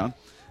 brings him down.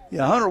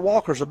 Yeah, Hunter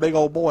Walker's a big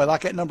old boy.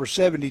 Like at number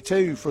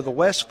 72 for the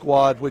West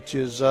squad, which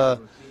is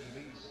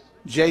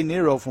Jay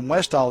Nero from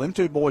West Hall. Them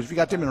 2 boys, if you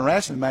got them in a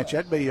wrestling match,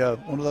 that'd be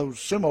one of those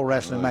sumo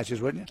wrestling matches,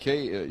 wouldn't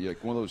you?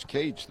 One of those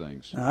cage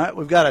things. All right,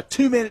 we've got a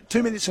 2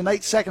 minutes and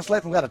 8 seconds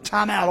left. We've got a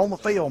timeout on the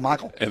field,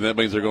 Michael. And that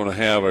means they're going to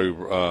have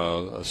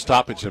a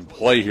stoppage and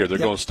play here. They're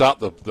going to stop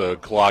the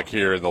clock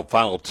here in the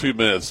final 2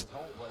 minutes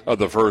of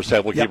the first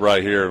half. We'll keep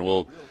right here, and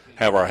we'll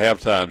have our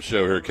halftime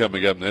show here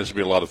coming up, and this should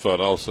be a lot of fun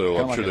also.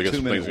 I'm sure they get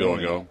some things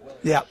going on.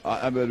 Yeah.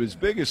 But as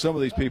big as some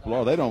of these people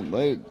are, I don't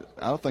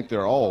think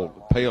they're all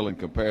pale in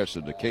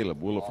comparison to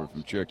Caleb Williford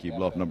from Cherokee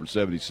Bluff, number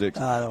 76.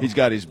 He's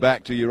got his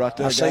back to you right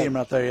there. I see him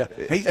right there, yeah.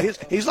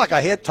 He's like a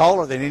head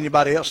taller than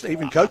anybody else,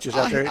 even coaches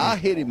out there. I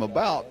hit him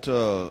about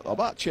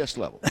chest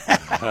level.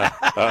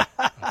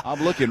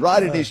 I'm looking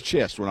right at his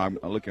chest when I'm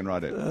looking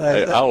right at him.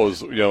 Hey,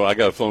 I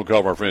got a phone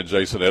call from our friend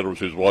Jason Edwards,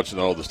 who's watching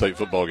all the state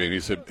football game. He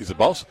said,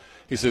 boss,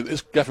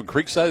 this guy from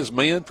Creekside, this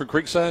man from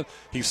Creekside,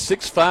 he's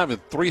 6'5"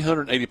 and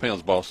 380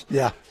 pounds, boss.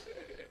 Yeah.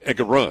 And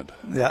could run.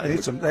 Yeah,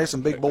 there's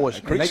some big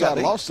boys.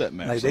 Creekside lost that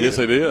man. Yes,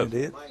 they did.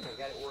 They did.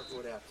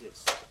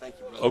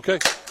 Okay.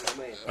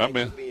 All right,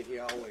 man.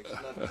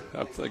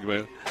 I'm thinking,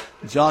 man.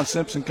 John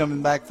Simpson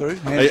coming back through.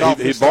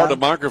 He borrowed the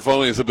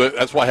microphone. And said,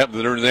 that's what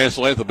happened during the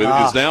national anthem.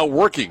 But it's now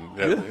working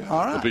at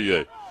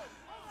the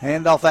PA.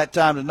 Hand off that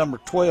time to number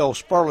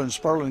 12, Spurlin.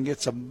 Spurlin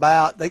gets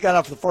they got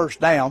off the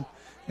first down.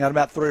 Got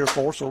about 3 or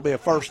 4, so it'll be a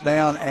first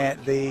down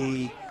at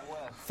the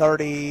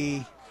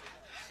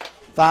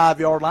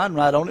 35-yard line,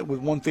 right on it,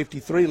 with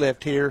 1:53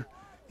 left here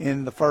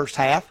in the first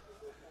half.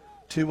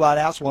 2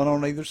 wideouts, one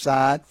on either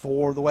side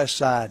for the west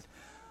side.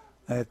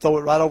 They throw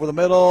it right over the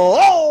middle.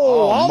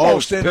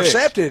 Almost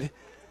intercepted.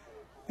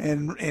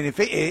 And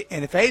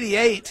if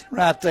 88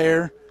 right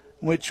there,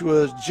 which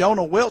was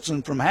Jonah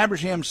Wilson from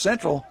Habersham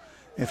Central,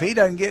 if he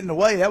doesn't get in the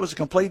way, that was a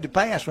completed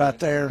pass right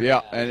there. Yeah,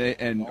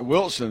 and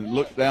Wilson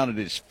looked down at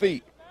his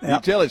feet. You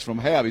can tell it's from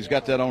Hab. He's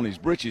got that on his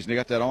britches, and he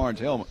got that orange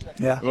helmet.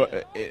 Yeah.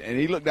 And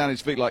he looked down at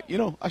his feet like,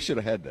 I should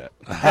have had that.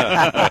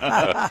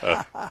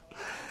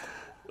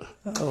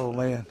 Oh,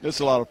 man. It's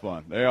a lot of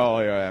fun. They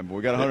all are.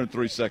 We got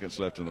 103 seconds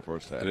left in the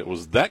first half. And it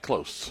was that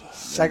close.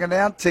 Second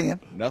down, 10.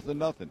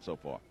 Nothing so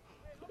far.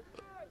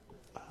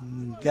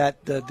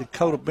 Got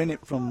Dakota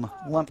Bennett from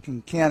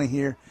Lumpkin County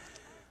here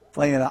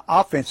playing an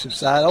offensive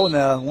side. Oh,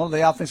 and one of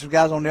the offensive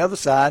guys on the other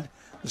side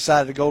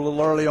decided to go a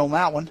little early on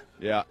that one.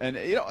 Yeah, and,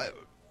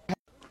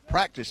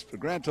 practice for a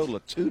grand total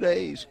of 2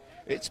 days.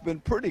 It's been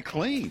pretty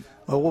clean.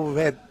 Well, we've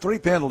had 3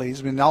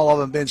 penalties. I mean, all of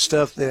them been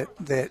stuff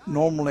that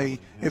normally,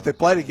 if they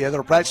play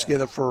together or practice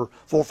together for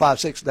 4, 5,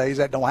 6 days,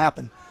 that don't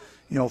happen.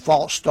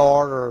 False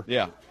start or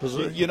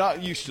you're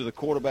not used to the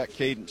quarterback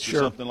cadence or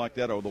something like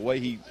that, or the way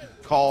he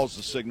calls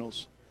the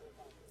signals.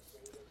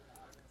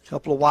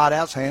 Couple of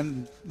wideouts,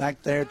 hand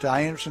back there to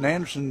Anderson.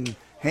 Anderson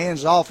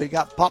hands off. He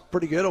got popped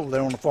pretty good over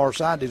there on the far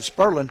side. Did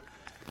Spurlin.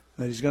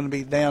 But he's going to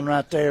be down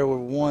right there with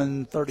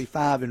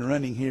 1:35 in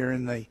running here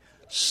in the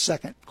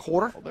second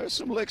quarter. Well, there's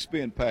some licks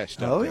being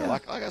passed out there.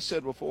 Like I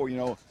said before,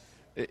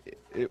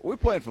 we're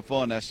playing for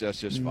fun. That's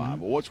just fine.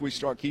 But once we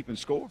start keeping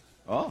score,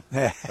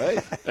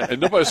 hey.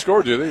 And nobody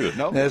scored yet either.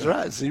 No. That's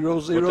right,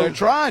 0-0. But they're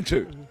trying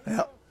to.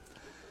 Yep.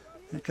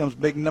 Here comes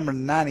big number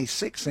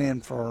 96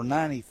 in for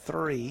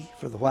 93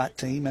 for the white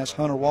team. That's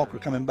Hunter Walker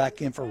coming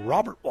back in for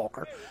Robert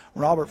Walker.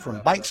 Robert from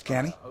Banks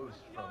County.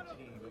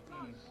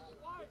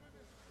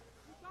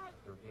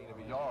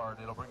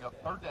 It'll bring up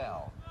third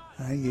down.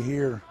 You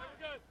hear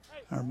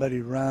our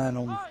buddy Ryan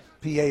on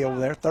PA over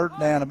there. Third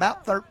down,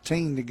 about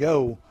 13 to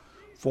go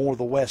for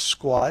the West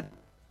squad.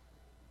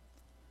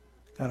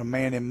 Got a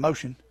man in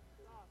motion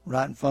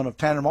right in front of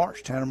Tanner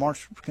Marsh. Tanner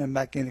Marsh coming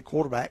back in at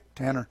quarterback.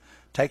 Tanner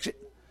takes it,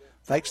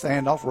 fakes the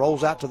handoff,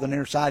 rolls out to the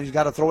near side. He's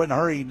got to throw it in a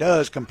hurry. He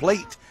does,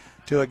 complete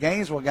to a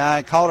Gainesville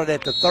guy. Caught it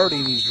at the 30,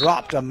 and he's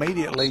dropped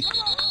immediately.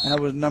 That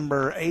was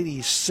number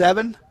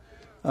 87,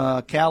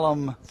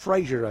 Callum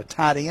Frazier, a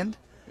tight end.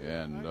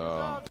 And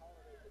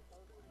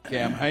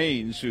Cam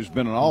Haynes, who's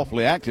been an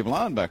awfully active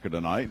linebacker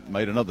tonight,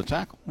 made another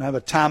tackle. We have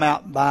a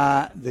timeout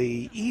by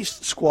the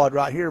East squad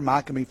right here,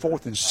 Mike. Can be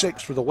 4th and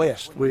 6 for the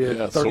West with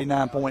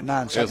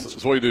 39.9 seconds.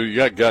 That's what you do.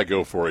 You got to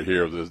go for it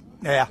here.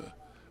 Yeah.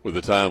 With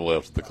the time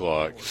left at the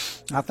clock.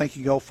 I think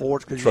you go for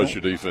it. Trust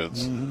your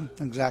defense.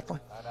 Mm-hmm, exactly.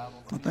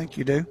 I think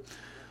you do.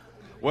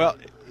 Well,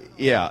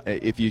 yeah,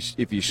 if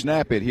you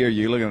snap it here,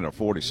 you're looking at a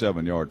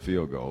 47-yard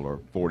field goal, or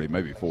 40,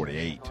 maybe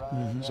 48.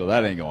 Mm-hmm. So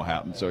that ain't going to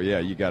happen. So, yeah,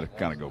 you got to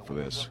kind of go for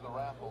this.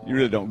 You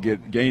really don't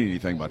gain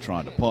anything by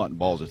trying to punt, and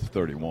balls at the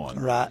 31.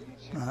 Right.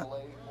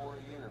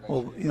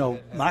 Well,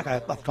 Mike,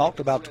 I've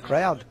talked about the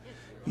crowd.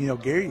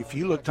 Gary, if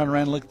you turn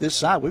around and look at this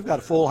side, we've got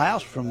a full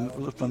house from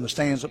the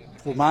stands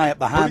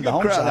behind the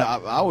home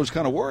side. I was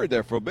kind of worried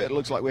there for a bit. It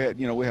looks like we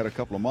had a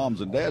couple of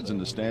moms and dads in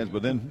the stands,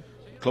 but then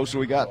closer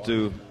we got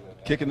to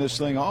kicking this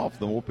thing off,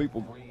 the more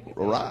people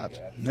arrived.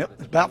 Yep,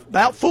 it's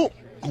about full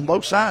on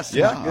both sides.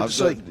 Yeah, good to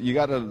see. You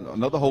got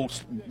another whole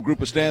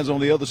group of stands on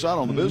the other side,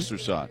 on the visitor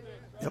side.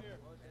 Yep.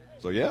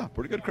 So, yeah,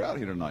 pretty good crowd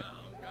here tonight.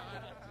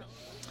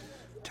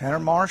 Tanner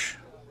Marsh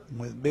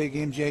with big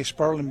MJ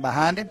Spurlin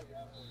behind him.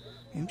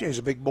 MJ's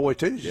a big boy,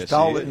 too. Yes,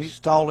 He's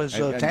tall as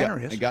Tanner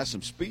is. He got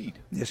some speed.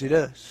 Yes, he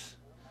does.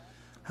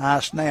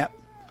 High snap.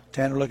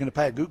 Tanner looking to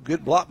pass.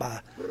 Good block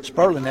by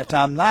Spurlin that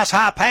time. Nice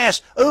high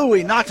pass. Ooh,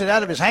 he knocked it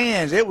out of his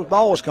hands.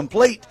 Ball was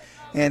complete.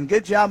 And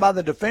good job by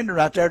the defender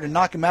right there to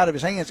knock him out of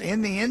his hands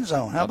in the end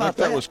zone. How about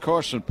that? That was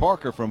Carson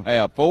Parker from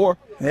Hab 4.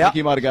 Yeah. I think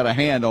he might have got a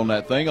hand on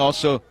that thing.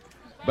 Also,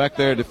 back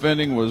there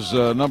defending was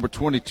number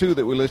 22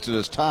 that we listed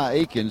as Ty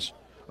Akins,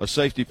 a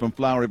safety from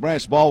Flowery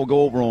Branch. Ball will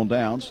go over on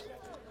downs.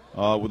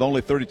 with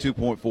only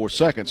 32.4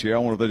 seconds here. I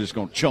wonder if they're just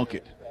going to chunk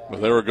it.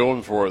 But they were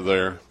going for it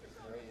there.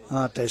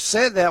 They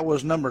said that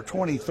was number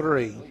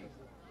 23.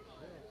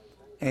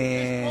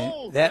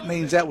 And that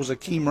means that was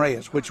Akeem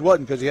Reyes, which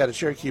wasn't because he had a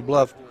Cherokee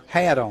Bluff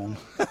hat on.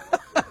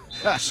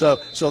 so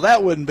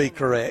that wouldn't be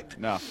correct.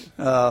 No.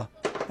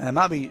 It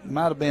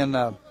might have been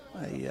a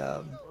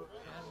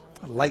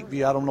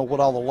Lakeview. I don't know what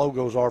all the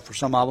logos are for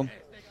some of them.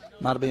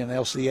 Might have been an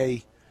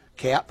LCA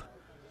cap.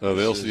 The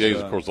LCA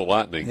is, of course, the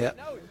Lightning. Yeah.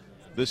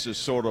 This is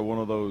sort of one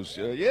of those,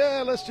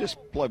 let's just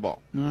play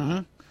ball.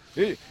 Mm-hmm.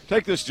 Here,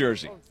 take this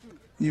jersey.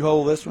 You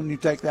hold this one, you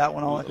take that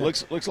one on.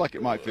 Looks like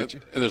it might fit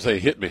you. And they say,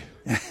 hit me.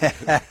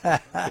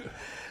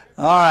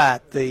 All right,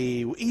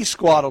 the East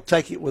squad will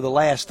take it with the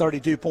last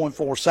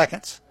 32.4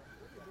 seconds.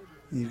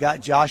 You've got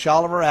Josh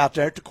Oliver out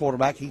there at the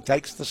quarterback. He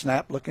takes the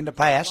snap, looking to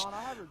pass.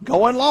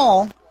 Going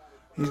long.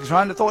 He's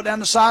trying to throw it down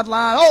the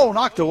sideline. Oh,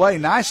 knocked away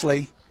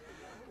nicely.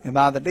 And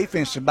by the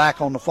defensive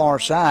back on the far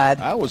side.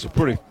 That was a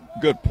pretty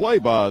good play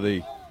by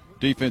the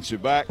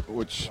defensive back,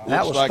 which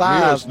that looks was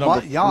like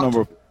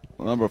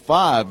number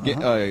 5,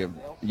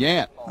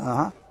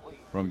 Yant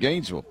from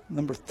Gainesville.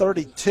 Number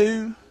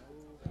 32,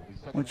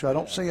 which I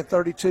don't see a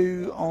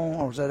 32 on,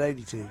 or was that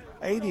 82?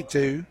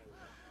 82.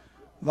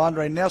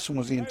 Vondre Nelson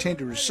was the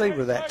intended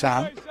receiver that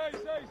time.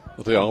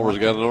 But they always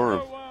got an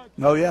arm.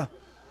 Oh, yeah.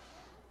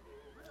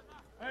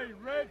 Hey,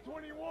 red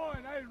 21.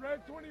 Hey,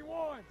 red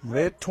 21.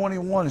 Red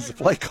 21 is the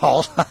play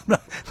call. I'm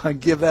not going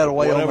to give that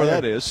away. Whatever over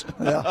there. that is.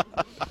 Yeah.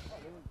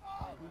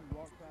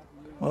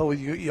 Well,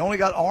 you only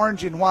got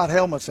orange and white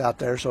helmets out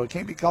there, so it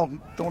can't be called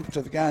throwing it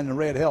to the guy in the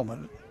red helmet.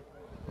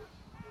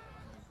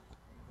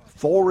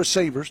 4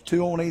 receivers,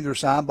 2 on either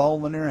side, ball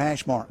in the near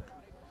hash mark.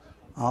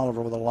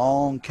 Oliver with a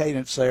long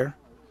cadence there.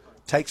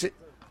 Takes it,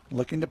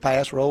 looking to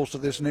pass, rolls to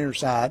this near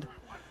side.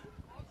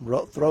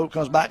 Throw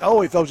comes back.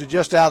 Oh, he throws it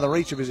just out of the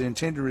reach of his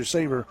intended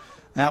receiver.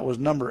 That was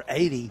number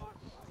 80,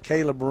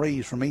 Caleb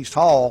Reeves from East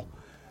Hall.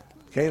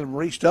 Caleb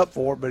reached up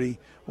for it, but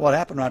what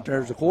happened right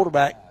there is the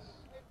quarterback,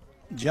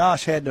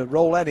 Josh, had to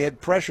roll out. He had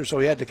pressure, so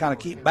he had to kind of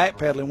keep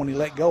backpedaling when he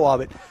let go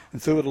of it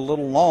and threw it a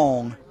little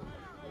long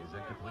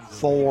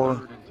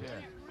for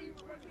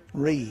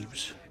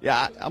Reeves.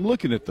 Yeah, I'm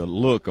looking at the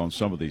look on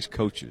some of these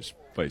coaches'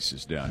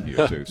 faces down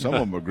here, too. Some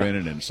of them are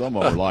grinning, and some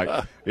of them are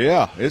like,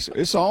 yeah,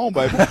 it's on,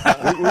 baby.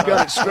 we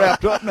got it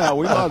strapped up now.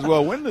 We might as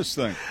well win this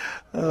thing.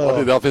 I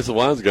think the offensive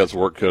line's got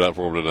some work cut out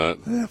for them tonight.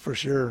 Yeah, for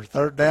sure.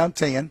 3rd down,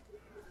 10.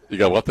 You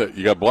got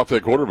to block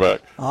that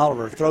quarterback.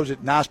 Oliver throws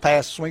it, nice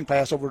pass, swing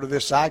pass over to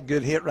this side.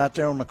 Good hit right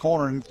there on the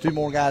corner, and 2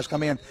 more guys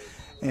come in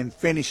and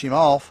finish him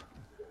off.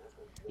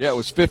 Yeah, it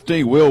was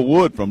 15, Will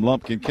Wood from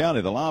Lumpkin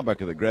County, the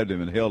linebacker that grabbed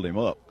him and held him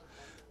up.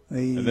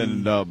 And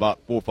then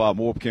about 4 or 5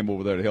 more came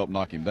over there to help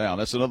knock him down.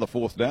 That's another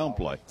 4th down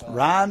play.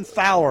 Ryan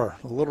Fowler,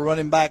 a little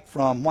running back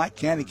from White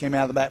County, came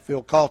out of the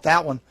backfield, caught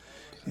that one,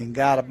 and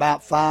got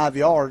about 5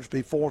 yards,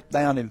 be 4th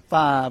down and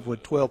 5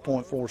 with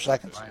 12.4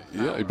 seconds.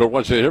 Yeah, you better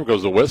watch out here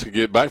because the West could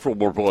get back for one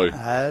more play.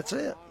 That's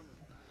it.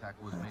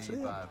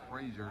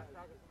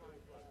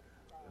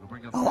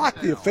 I like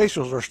the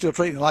officials are still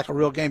treating it like a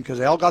real game because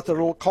they all got their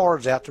little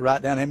cards out to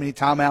write down how many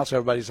timeouts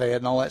everybody's had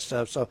and all that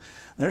stuff. So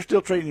they're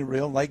still treating it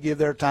real. They give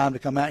their time to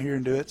come out here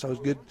and do it. So it's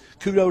good.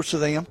 Kudos to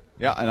them.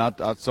 Yeah, and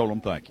I told them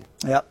thank you.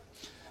 Yep.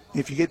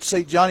 If you get to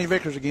see Johnny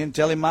Vickers again,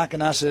 tell him Mike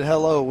and I said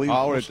hello. I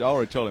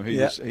already told him.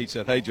 He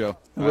said, hey, Joe.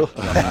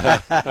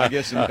 I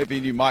guess if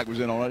he knew Mike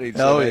was in on it, he'd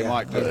say, hey,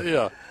 Mike, too.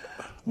 Yeah.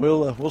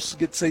 We'll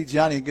get to see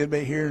Johnny a good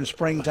bit here in the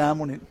springtime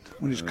when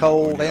it's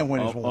cold and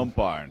when it's warm.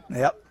 Umpiring.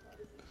 Yep.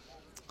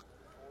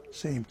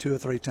 See him 2 or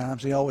 3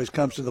 times. He always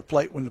comes to the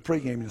plate when the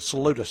pregame and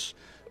salute us.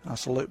 I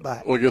salute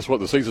back. Well, guess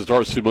what? The season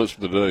starts 2 months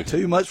from today.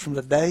 2 months from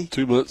the day?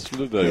 2 months from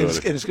the day. And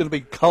it's going to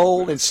be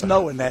cold and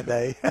snowing that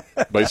day.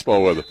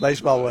 Baseball weather.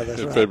 Baseball weather,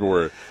 that's in right.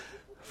 February.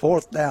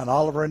 4th down.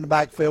 Oliver in the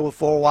backfield with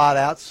 4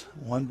 wideouts.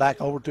 1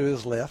 back over to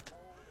his left.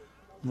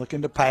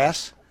 Looking to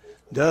pass.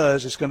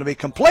 It's going to be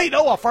complete.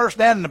 Oh, a 1st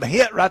down and a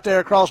hit right there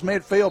across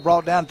midfield,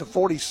 brought down to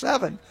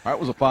 47. That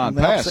was a fine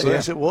pass.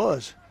 Yes, it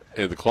was.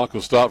 And the clock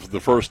will stop for the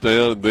 1st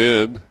down, and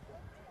then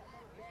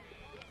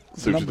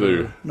see what you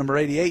do. Number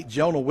 88,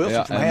 Jonah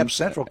Wilson from Hab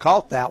Central,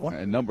 caught that one.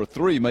 And number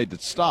 3 made the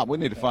stop. We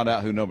need to find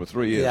out who number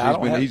 3 is.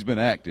 Yeah, he's been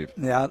active.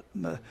 Yeah,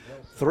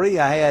 3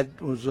 I had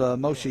was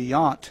Moshe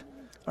Yant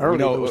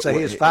earlier. We'll say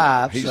he's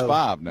 5. He's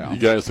 5 now. You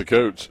guys, the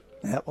coach.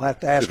 Yeah, we'll have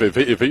to ask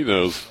if he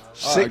knows.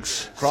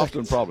 6.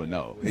 Crofton probably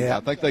knows. Yeah. I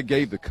think they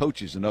gave the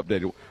coaches an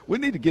update. We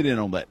need to get in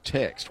on that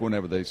text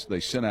whenever they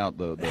send out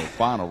the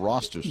final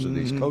rosters to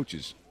these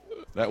coaches.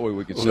 That way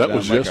we can sit down that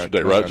was and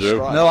yesterday, right,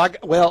 Joe?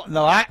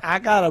 I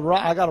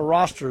got a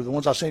roster, the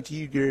ones I sent to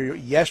you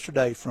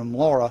yesterday from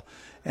Laura,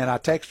 and I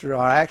texted her.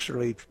 I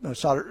actually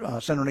sent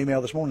her an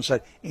email this morning and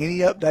said, any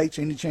updates,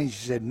 any changes?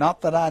 She said,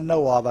 not that I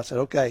know of. I said,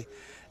 okay.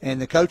 And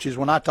the coaches,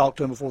 when I talked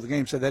to them before the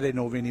game, said they didn't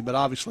know of any, but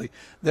obviously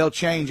they'll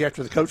change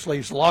after the coach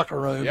leaves the locker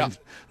room. Yeah.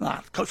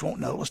 The coach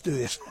won't know. Let's do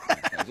this.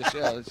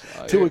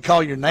 Till we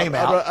call your name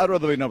out. I'd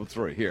rather be number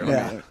 3 here.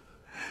 Yeah.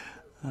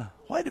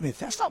 Wait a minute.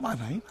 That's not my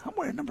name. I'm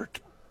wearing number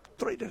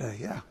 3 today.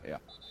 Yeah. Yeah.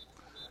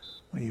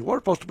 Well, you were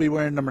supposed to be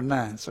wearing number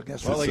 9, so I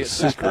guess well, they get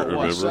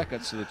 6.1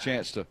 seconds to the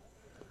chance to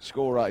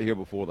score right here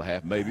before the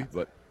half, maybe.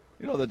 But,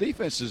 the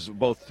defenses of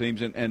both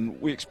teams,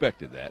 and we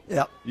expected that.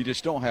 Yep. You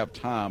just don't have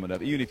time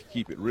enough. Even if you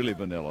keep it really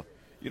vanilla,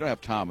 you don't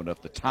have time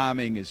enough. The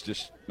timing is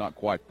just not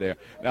quite there.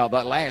 Now,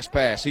 that last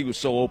pass, he was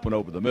so open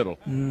over the middle.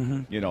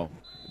 Mm-hmm.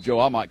 Joe,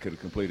 I might could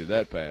have completed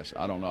that pass.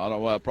 I don't know.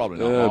 Well, probably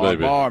not.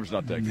 My arm's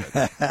not that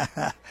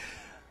good.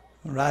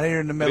 Right here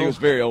in the middle. He was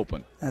very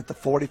open. At the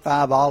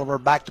 45, Oliver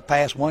back to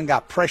pass. One guy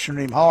pressuring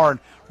him hard,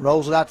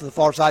 rolls it out to the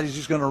far side. He's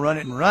just going to run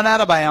it and run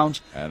out of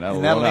bounds. And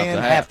that'll end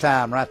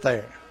halftime right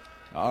there.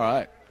 All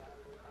right.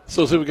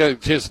 So, see if we got a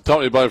chance to talk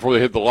to anybody before they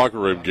hit the locker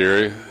room,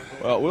 Gary.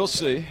 Well, we'll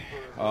see.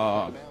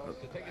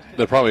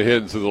 They're probably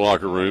heading to the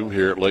locker room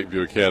here at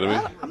Lakeview Academy.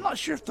 I'm not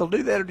sure if they'll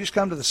do that or just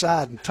come to the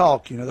side and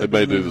talk. They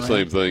may do the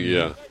same thing,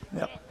 yeah.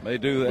 Yep. They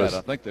do that.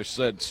 I think they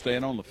said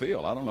staying on the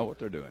field. I don't know what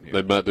they're doing here.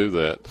 They might do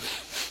that.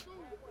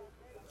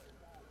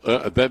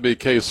 That being the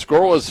case,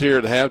 scoreless here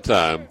at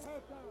halftime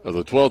of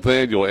the 12th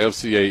annual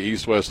FCA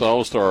East-West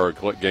All-Star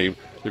game.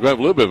 They're going to have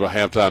a little bit of a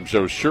halftime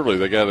show. Surely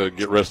they got to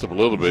get rested up a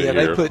little bit here.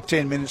 Yeah, they put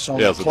 10 minutes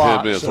on the clock. Yeah, so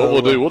 10 minutes. What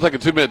we'll do, we'll take a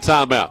 2-minute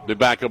timeout. Be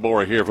back up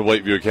more here from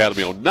Lakeview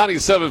Academy on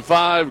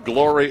 97.5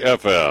 Glory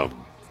FM.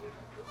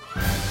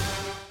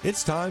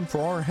 It's time for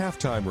our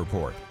halftime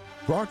report,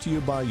 brought to you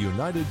by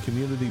United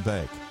Community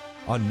Bank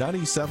on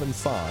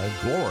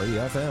 97.5 Glory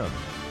FM.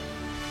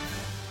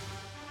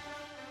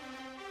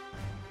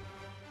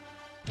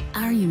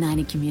 Our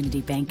United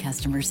Community Bank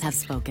customers have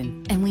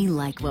spoken, and we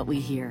like what we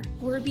hear.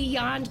 We're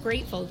beyond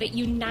grateful that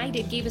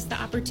United gave us the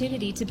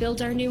opportunity to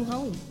build our new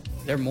home.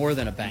 They're more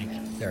than a bank.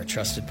 They're a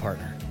trusted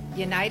partner.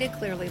 United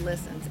clearly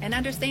listens and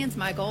understands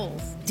my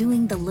goals.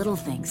 Doing the little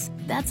things.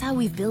 That's how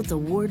we've built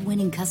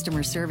award-winning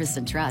customer service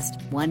and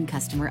trust, one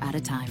customer at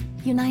a time.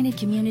 United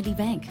Community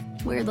Bank,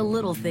 where the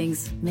little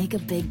things make a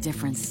big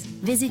difference.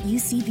 Visit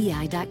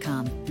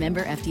ucbi.com.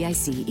 Member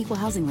FDIC, Equal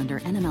Housing Lender,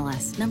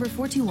 NMLS, number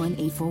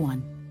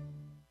 421841.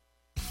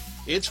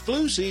 It's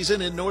flu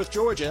season in North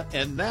Georgia,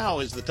 and now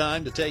is the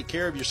time to take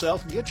care of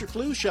yourself and get your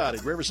flu shot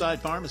at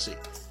Riverside Pharmacy.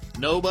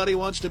 Nobody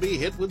wants to be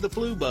hit with the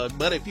flu bug,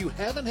 but if you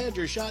haven't had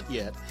your shot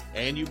yet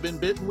and you've been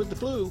bitten with the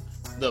flu,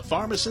 the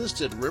pharmacists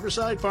at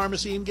Riverside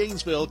Pharmacy in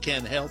Gainesville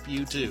can help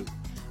you too.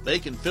 They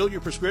can fill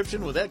your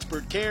prescription with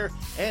expert care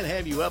and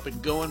have you up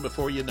and going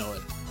before you know it.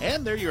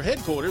 And they're your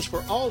headquarters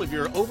for all of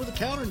your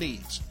over-the-counter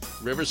needs.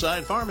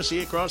 Riverside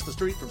Pharmacy across the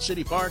street from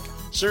City Park,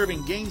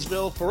 serving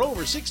Gainesville for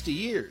over 60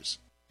 years.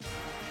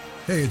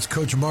 Hey, it's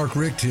Coach Mark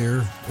Richt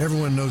here.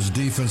 Everyone knows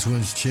defense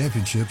wins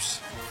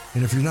championships.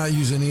 And if you're not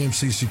using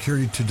EMC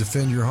Security to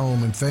defend your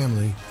home and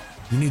family,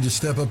 you need to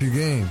step up your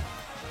game.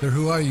 They're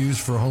who I use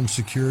for home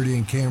security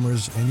and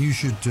cameras, and you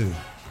should too.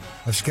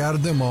 I've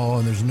scouted them all,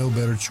 and there's no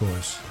better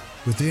choice.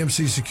 With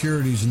EMC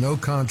Security's no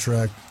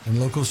contract and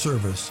local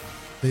service,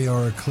 they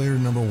are a clear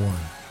number one.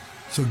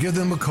 So give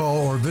them a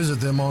call or visit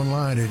them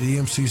online at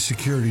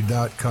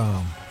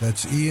emcsecurity.com.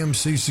 That's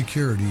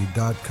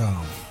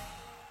emcsecurity.com.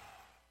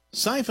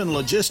 Siphon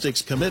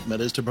Logistics'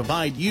 commitment is to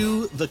provide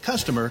you, the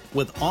customer,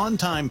 with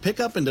on-time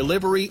pickup and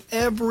delivery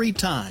every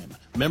time.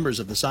 Members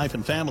of the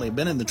Siphon family have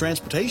been in the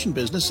transportation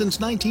business since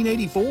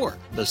 1984.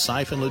 The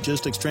Siphon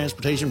Logistics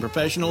transportation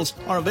professionals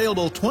are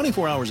available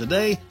 24 hours a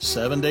day,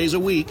 7 days a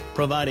week,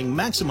 providing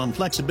maximum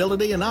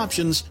flexibility and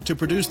options to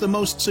produce the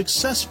most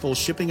successful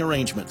shipping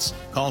arrangements.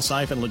 Call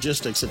Siphon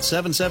Logistics at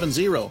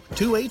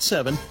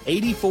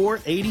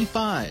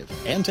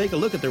 770-287-8485 and take a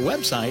look at their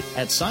website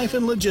at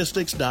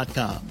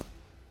siphonlogistics.com.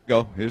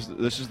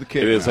 This is the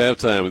kick. It is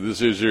halftime, and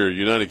this is your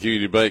United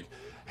Community Bank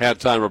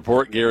halftime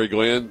report. Gary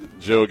Glenn,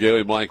 Joe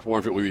Gailey, Mike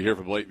Warfield with you here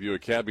from Lakeview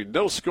Academy.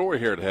 No score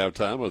here at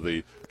halftime of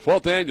the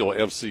 12th annual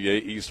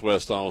FCA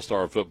East-West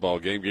All-Star football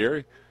game.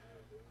 Gary,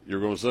 you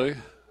were going to say?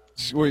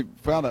 We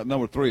found out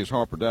number 3 is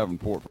Harper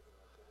Davenport.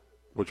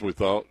 Which we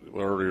thought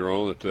earlier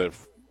on that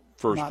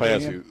first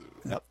pass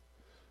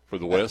for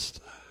the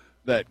West.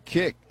 That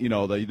kick,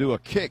 they do a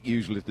kick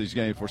usually at these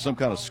games for some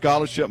kind of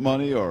scholarship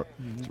money or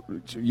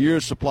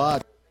year's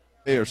supply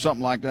or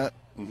something like that.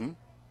 Mm-hmm.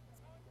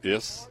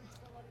 Yes.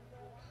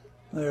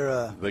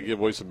 They give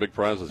away some big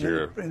prizes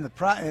here. In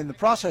the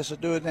process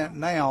of doing that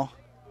now,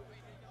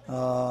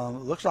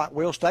 looks like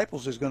Will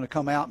Staples is going to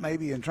come out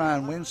maybe and try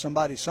and win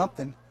somebody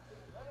something.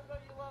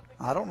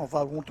 I don't know if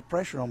I would want the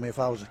pressure on me if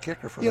I was a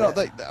kicker for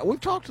that.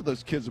 We've talked to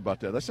those kids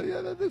about that. They say,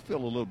 yeah, they do feel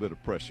a little bit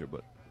of pressure,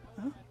 but.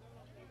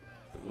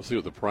 We'll see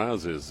what the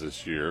prize is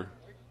this year.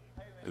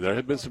 And there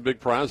have been some big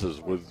prizes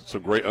with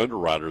some great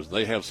underwriters.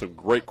 They have some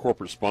great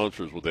corporate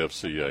sponsors with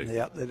FCA.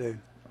 Yeah, they do.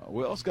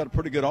 Will's got a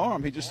pretty good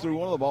arm. He just threw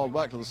one of the balls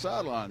back to the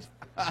sidelines.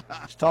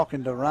 He's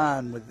talking to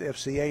Ryan with the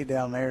FCA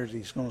down there as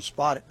he's going to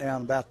spot it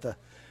down about the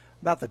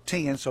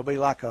 10, so it'll be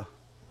like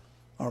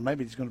or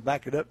maybe he's going to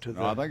back it up to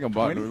the I think they're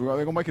going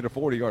to make it a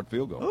 40-yard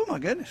field goal. Oh, my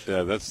goodness.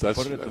 Yeah, that's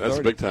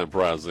a big-time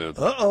prize then.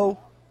 Uh-oh.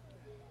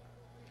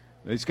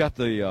 He's got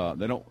they've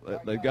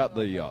got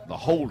the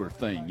holder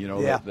thing,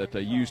 that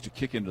they use to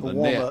kick into the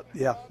net. Up.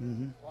 Yeah.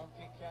 Mm-hmm.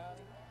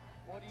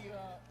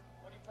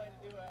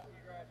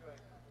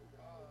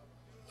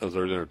 As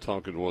they're there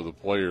talking to one of the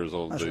players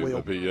on the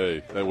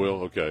PA. They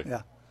will? Okay.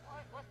 Yeah.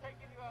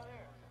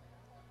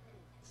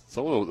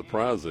 Someone know what the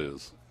prize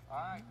is. All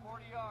right,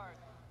 40 yards.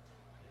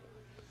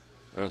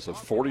 That's a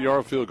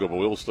 40-yard field goal by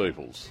Will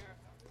Staples,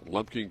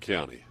 Lumpkin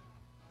County.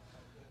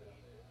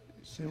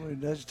 See what he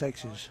does. He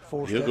takes his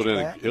 4 He'll steps go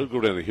down. back. He'll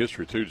go down to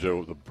history too,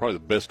 Joe. Probably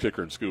the best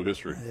kicker in school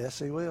history. Yes,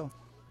 he will.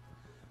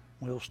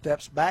 Will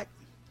steps back,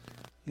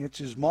 gets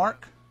his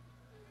mark.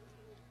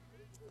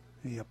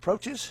 He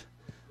approaches.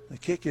 The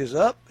kick is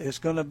up. It's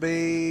going to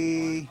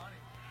be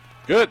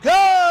good. Good.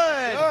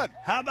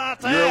 How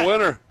about that? You're a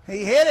winner.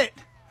 He hit it.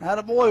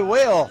 Attaboy,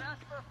 Will.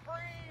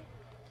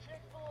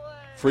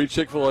 Free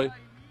Chick-fil-A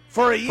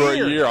For a year. For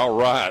a year. All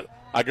right.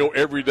 I go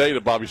every day to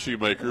Bobby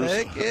Shoemaker's.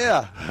 Heck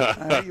yeah.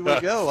 There you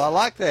go. I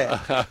like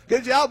that.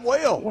 Good job,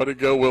 Will. Way to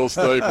go, Will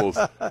Staples.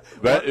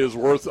 That is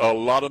worth a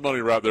lot of money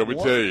right there, let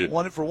me tell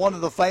you. For one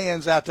of the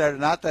fans out there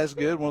tonight, that's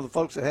good. One of the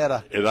folks that had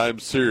a. And I'm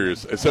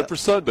serious. Except for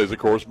Sundays, of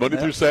course. Monday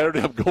through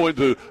Saturday, I'm going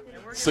to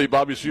see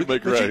Bobby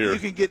Shoemaker out here. You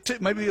can get two.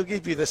 Maybe he'll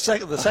give you the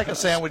second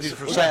sandwiches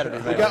for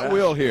Saturday. We got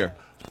Will here.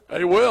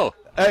 Hey, Will.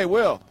 Hey,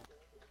 Will.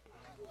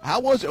 How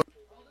was it?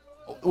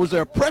 Was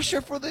there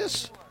pressure for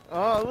this?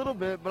 A little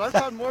bit, but I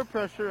found more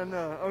pressure in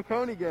the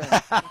Oconee game.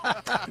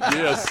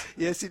 Yes.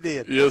 Yes, he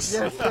did. Yes.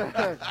 Yes, sir.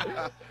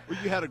 Well,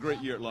 you had a great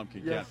year at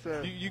Lumpkin Yes,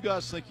 County. sir. You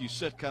guys think you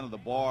set kind of the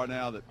bar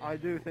now that? I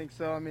do think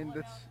so. I mean,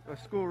 it's a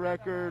school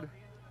record.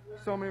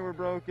 So many were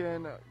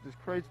broken. Just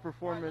crazy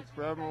performance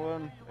for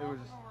everyone. It was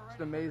just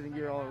an amazing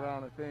year all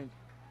around, I think.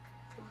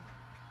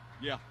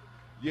 Yeah.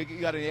 You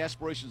got any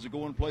aspirations to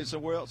go and play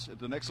somewhere else at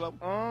the next level?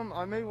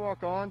 I may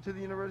walk on to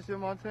the University of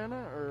Montana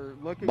or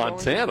look at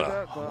Montana? going to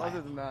that, but other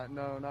than that,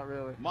 no, not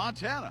really.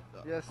 Montana?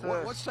 Yes,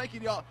 sir. What's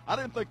taking y'all? I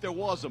didn't think there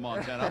was a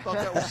Montana. I thought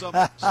that was some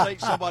state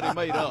somebody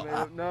made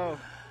up. No.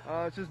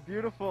 It's just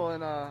beautiful,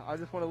 and I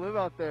just want to live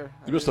out there.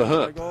 You must have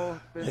hunt.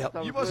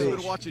 You must have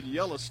been watching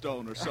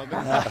Yellowstone or something.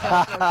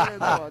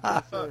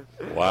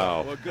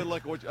 Wow. Well, good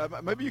luck.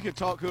 Maybe you can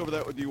talk whoever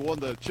that you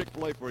won the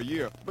Chick-fil-A for a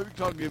year. Maybe you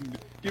can talk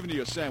giving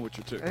you a sandwich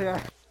or two.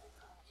 Yeah.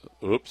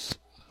 Oops.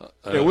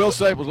 Yeah, Will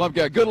Staples,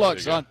 Lumpkin. Good luck,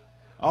 son.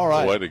 All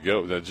right. Way to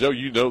go. Now, Joe,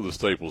 you know the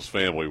Staples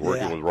family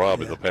working with Rob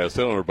in the past.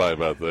 Tell everybody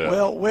about that.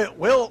 Well,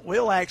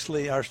 Will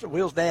actually,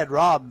 Will's dad,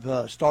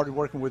 Rob, started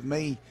working with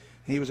me.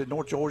 He was at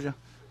North Georgia.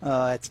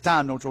 At the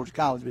time, North Georgia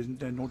College,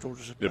 but North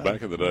Georgia.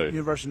 Back in the day.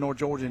 University of North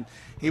Georgia, and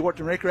he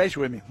worked in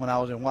recreation with me when I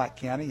was in White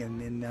County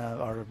and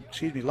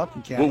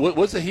Lumpkin County. Well,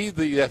 wasn't he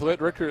the athletic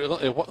director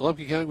at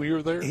Lumpkin County when you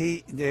were there?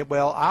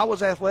 I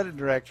was athletic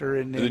director,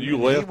 and then you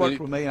left. He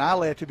worked with me, and I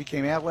left. He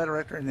became athletic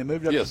director, and then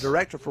moved up to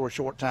director for a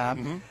short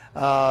time.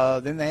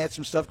 Then they had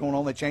some stuff going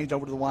on. They changed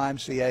over to the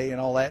YMCA and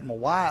all that. And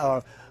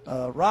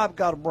Rob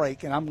got a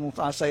break, and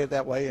I say it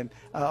that way, and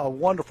a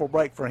wonderful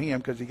break for him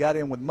because he got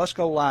in with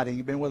Musco Lighting.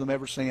 He's been with them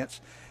ever since.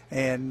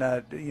 And,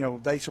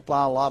 they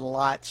supply a lot of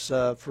lights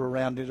for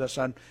around us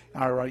on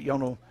our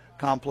Yono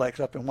complex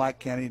up in White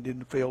County. Did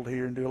the field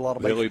here and do a lot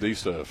of LED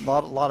stuff. A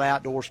lot of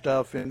outdoor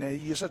stuff. And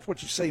that's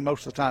what you see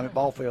most of the time at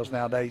ball fields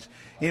nowadays.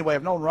 Anyway,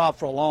 I've known Rob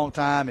for a long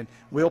time, and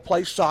Will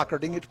plays soccer.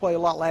 Didn't get to play a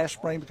lot last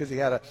spring because he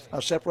had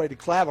a separated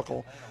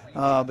clavicle.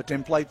 But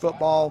then played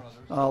football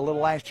a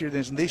little last year.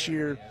 Then this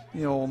year,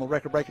 on the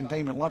record-breaking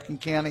team in Lumpkin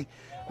County.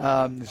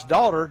 His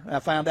daughter, I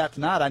found out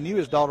tonight, I knew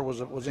his daughter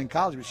was in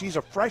college, but she's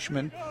a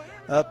freshman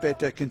up at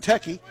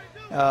Kentucky,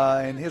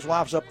 and his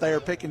wife's up there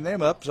picking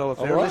them up. So if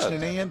they're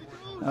listening in,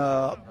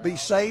 be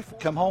safe,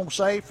 come home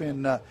safe,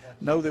 and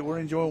know that we're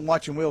enjoying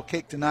watching Will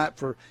kick tonight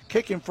for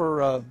chicken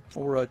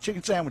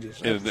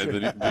sandwiches. And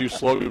the new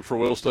slogan for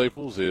Will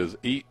Staples is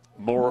 "Eat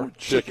more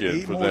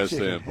chicken" from that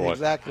standpoint.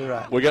 Exactly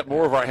right. We got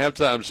more of our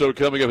halftime show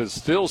coming up. It's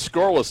still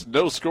scoreless,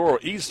 no score.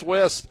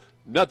 East-West,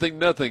 nothing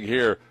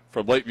here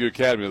from Lakeview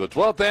Academy. The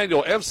 12th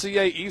annual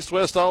FCA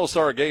East-West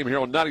All-Star Game here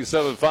on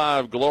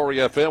 97.5 Glory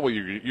FM with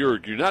your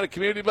United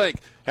Community Bank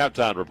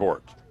halftime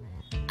report.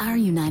 Our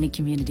United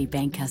Community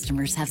Bank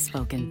customers have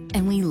spoken,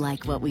 and we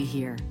like what we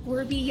hear.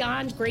 We're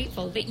beyond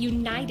grateful that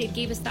United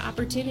gave us the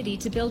opportunity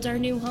to build our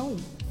new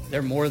home.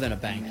 They're more than a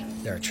bank.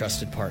 They're a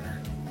trusted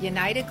partner.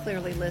 United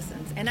clearly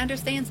listens and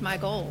understands my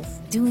goals.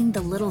 Doing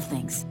the little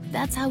things.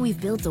 That's how we've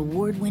built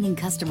award-winning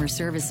customer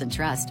service and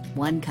trust,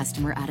 one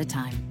customer at a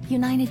time.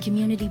 United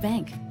Community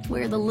Bank,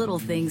 where the little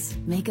things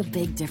make a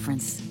big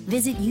difference.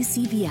 Visit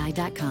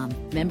ucbi.com.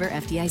 Member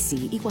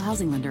FDIC, Equal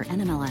Housing Lender,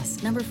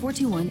 NMLS, number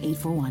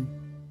 421841.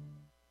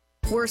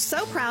 We're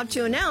so proud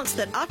to announce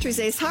that Autry's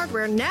Ace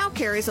Hardware now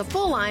carries a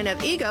full line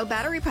of Ego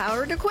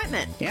battery-powered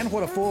equipment. And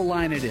what a full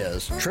line it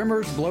is.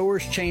 Trimmers,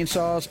 blowers,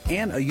 chainsaws,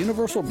 and a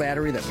universal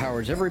battery that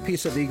powers every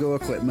piece of Ego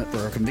equipment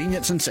for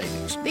convenience and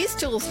savings. These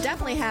tools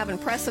definitely have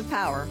impressive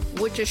power,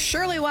 which is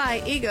surely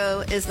why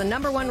Ego is the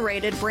 #1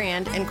 rated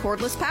brand in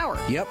cordless power.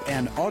 Yep,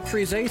 and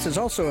Autry's Ace is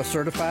also a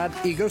certified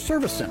Ego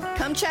service center.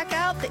 Come check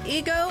out the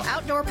Ego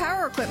outdoor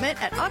power equipment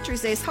at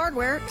Autry's Ace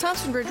Hardware,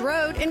 Thompson Bridge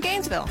Road in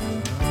Gainesville.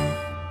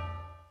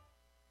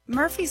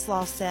 Murphy's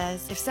Law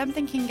says if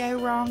something can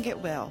go wrong, it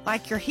will.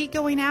 Like your heat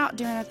going out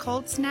during a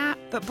cold snap.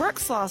 But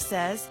Brooks Law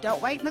says, don't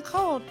wait in the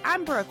cold.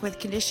 I'm Brooke with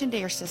Conditioned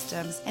Air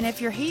Systems. And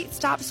if your heat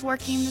stops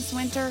working this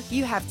winter,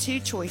 you have two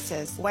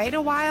choices. Wait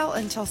a while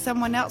until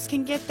someone else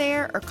can get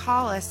there or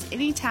call us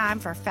anytime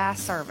for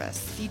fast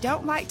service. If you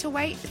don't like to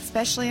wait,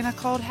 especially in a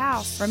cold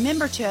house,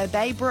 remember to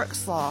obey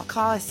Brooks Law.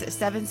 Call us at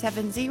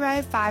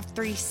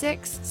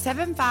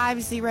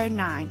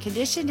 770-536-7509.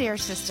 Conditioned Air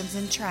Systems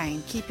and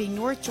Train, keeping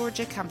North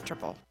Georgia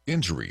comfortable.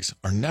 Injuries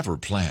are never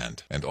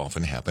planned and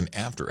often happen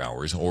after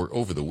hours or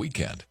over the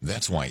weekend.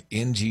 That's why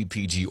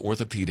NGPG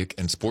Orthopedic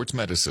and Sports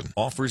Medicine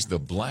offers the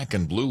Black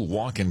and Blue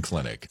Walk-In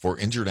Clinic for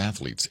injured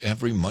athletes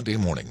every Monday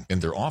morning in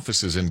their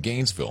offices in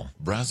Gainesville,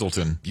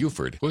 Brazelton,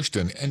 Beaufort,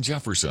 Bushton, and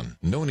Jefferson.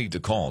 No need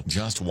to call.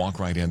 Just walk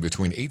right in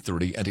between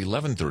 8:30 and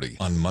 11:30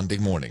 on Monday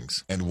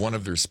mornings. And one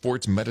of their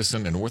sports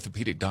medicine and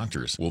orthopedic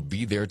doctors will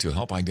be there to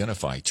help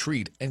identify,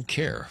 treat, and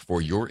care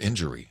for your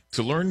injury.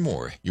 To learn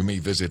more, you may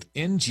visit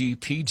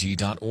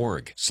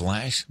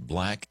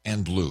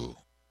ngpg.org/blackandblue.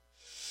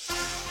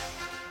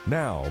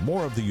 Now,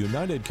 more of the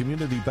United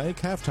Community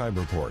Bank Halftime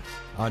Report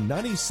on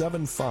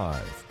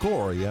 97.5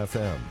 Glory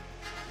FM.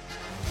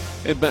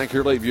 And back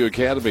here at Lakeview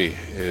Academy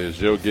is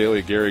Joe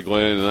Gailey, Gary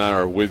Glenn, and I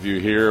are with you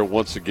here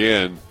once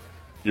again.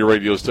 Your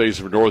radio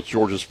station for North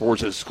Georgia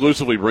Sports,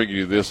 exclusively bringing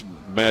you this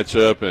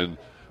matchup, and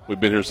we've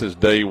been here since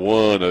day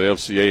one of the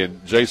FCA.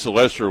 And Jason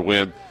Lester,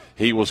 when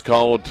he was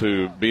called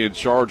to be in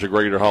charge of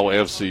Greater Hall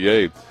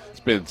FCA, it's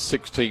been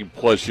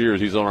 16-plus years.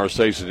 He's on our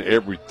station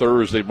every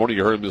Thursday morning.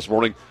 You heard him this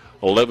morning,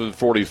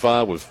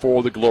 11:45 with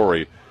For the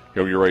Glory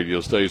here on your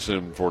radio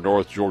station for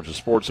North Georgia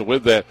Sports. And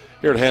with that,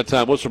 here at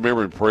halftime, let's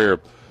remember in prayer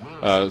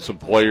some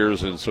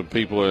players and some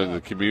people in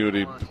the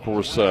community. Of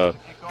course, a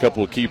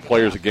couple of key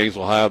players at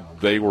Gainesville High,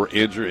 they were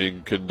injured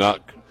and could not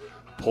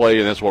play,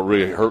 and that's what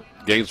really hurt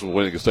Gainesville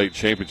winning a state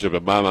championship.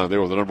 In my mind, they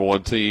were the number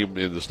one team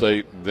in the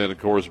state. And then, of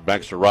course,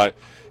 Baxter Wright,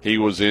 he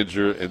was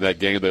injured in that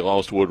game. They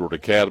lost to Woodward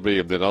Academy.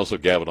 And then also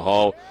Gavin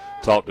Hall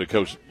talked to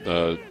Coach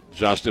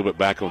Josh Stillman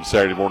back on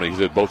Saturday morning. He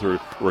said both are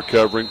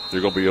recovering.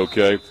 They're going to be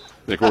okay.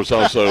 And, of course,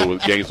 also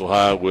with Gainesville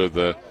High with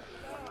the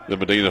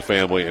Medina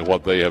family and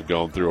what they have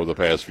gone through over the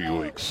past few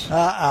weeks.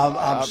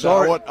 I'm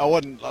sorry. I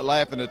wasn't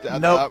laughing at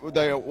that. Nope.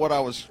 What I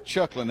was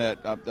chuckling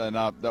at,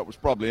 that was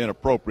probably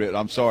inappropriate.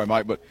 I'm sorry,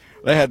 Mike, but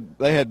they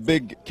had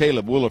big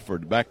Caleb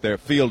Williford back there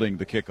fielding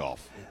the kickoff.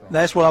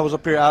 That's what I was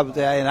up here,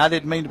 and I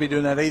didn't mean to be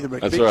doing that either.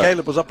 But That's big right.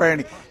 Caleb was up there,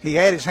 and he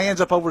had his hands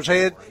up over his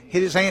head,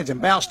 hit his hands,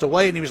 and bounced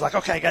away. And he was like,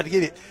 "Okay, I got to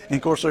get it." And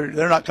of course,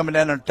 they're not coming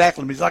down there and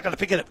tackling him. He's like, "Got to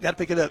pick it up. Got to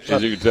pick it up." So,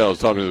 as you can tell, I was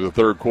talking to the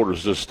third quarter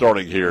is just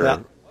starting here. Yeah.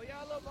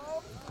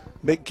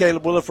 Big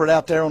Caleb Williford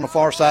out there on the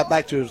far side,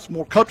 back to his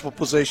more comfortable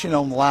position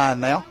on the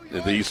line now.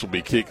 And the East will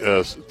be taking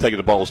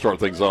the ball to start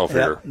things off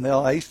here.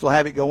 They'll East will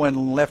have it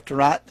going left to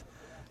right.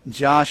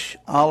 Josh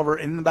Oliver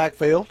in the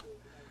backfield.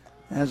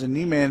 There's a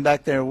new man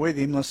back there with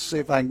him. Let's see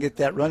if I can get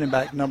that running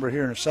back number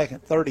here in a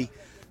second.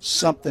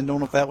 30-something. Don't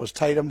know if that was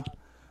Tatum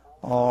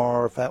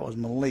or if that was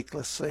Malik.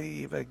 Let's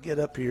see if I get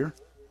up here.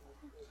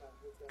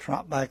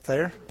 Trot back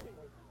there.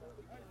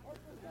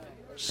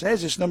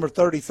 Says it's number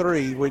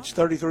 33, which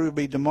 33 would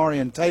be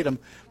Demarion Tatum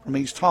from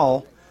East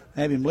Hall.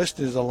 I have him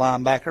listed as a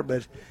linebacker,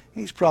 but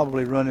he's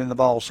probably running the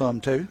ball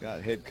some too.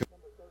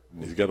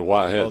 He's got a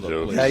white head,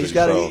 Joe. Yeah,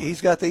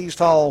 he's got the East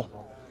Hall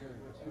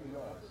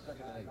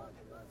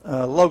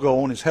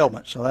logo on his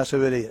helmet, so that's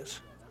who it is.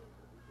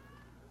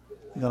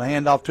 He's going to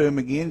hand off to him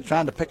again,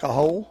 trying to pick a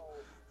hole,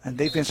 and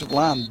defensive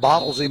line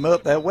bottles him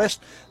up. The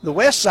west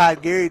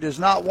side, Gary, does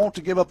not want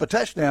to give up a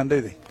touchdown,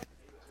 do they?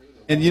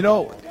 And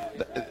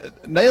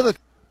Naylor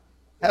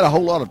had a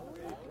whole lot of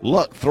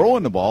luck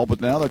throwing the ball,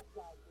 but now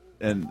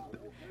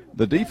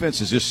the defense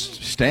is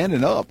just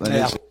standing up. And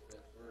it's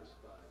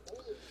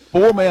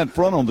four-man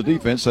front on the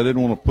defense. They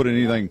didn't want to put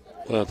anything.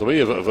 Well, to me,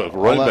 if a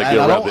running back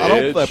get around the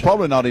edge. They're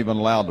probably not even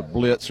allowed to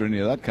blitz or any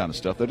of that kind of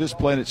stuff. They're just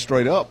playing it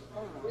straight up.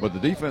 But the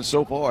defense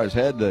so far has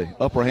had the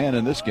upper hand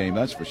in this game,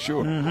 that's for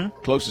sure.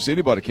 Mm-hmm. Closest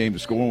anybody came to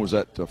scoring was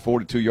that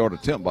 42-yard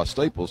attempt by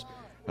Staples.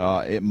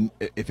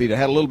 If he'd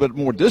had a little bit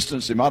more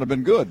distance, it might have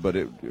been good, but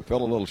it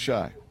fell a little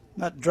shy.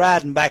 Not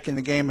Dryden back in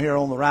the game here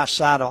on the right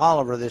side of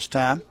Oliver this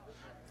time.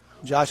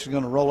 Josh is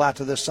going to roll out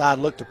to this side,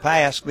 look to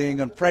pass,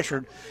 being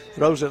pressured,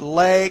 throws it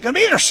leg, going to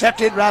be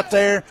intercepted right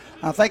there.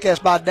 I think that's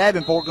by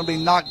Davenport, going to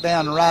be knocked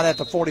down right at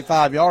the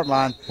 45-yard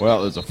line.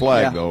 Well, there's a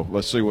flag, though.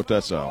 Let's see what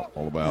that's all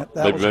about.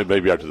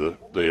 Maybe after the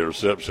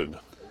interception.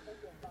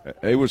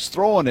 He was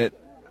throwing it.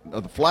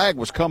 The flag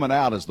was coming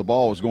out as the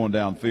ball was going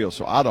downfield,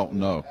 so I don't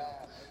know.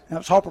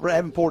 Now, Harper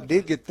Davenport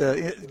did get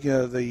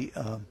the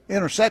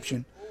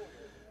interception.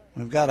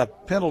 We've got a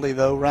penalty,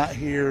 though, right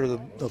here.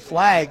 The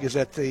flag is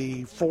at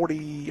the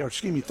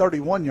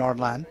 31-yard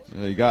line.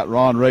 You got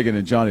Ron Reagan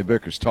and Johnny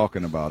Vickers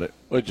talking about it.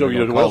 Well, Joe,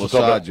 we call the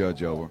side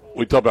judge over.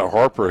 We talked about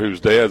Harper, whose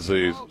dad's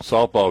a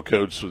softball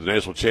coach for the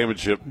national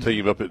championship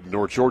team up at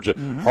North Georgia.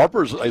 Mm-hmm.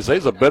 Harper's, they say,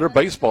 is a better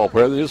baseball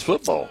player than he is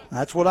football.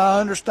 That's what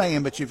I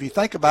understand, but if you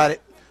think about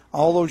it,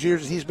 all those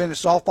years he's been at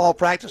softball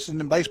practice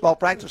and in baseball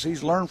practice,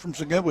 he's learned from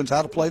some good ones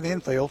how to play the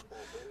infield.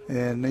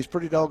 and he's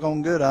pretty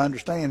doggone good, I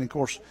understand. Of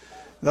course,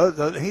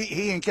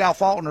 he and Cal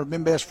Faulkner have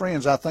been best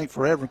friends, I think,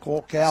 forever.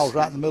 Cal's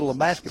right in the middle of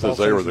basketball.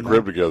 Since they were in the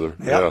crib together.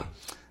 Yep. Yeah.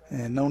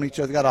 And known each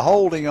other. Got a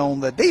holding on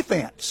the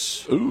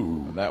defense.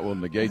 Ooh, that will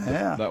negate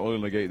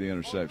the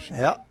interception.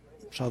 Yep.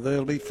 So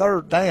there'll be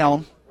third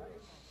down.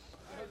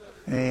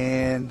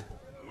 And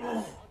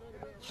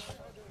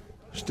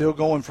still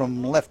going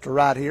from left to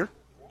right here.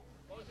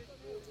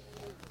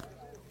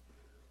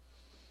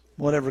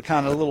 Whatever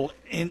kind of little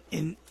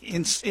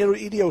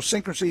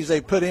idiosyncrasies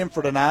they put in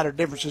for tonight or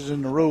differences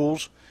in the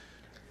rules.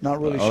 Not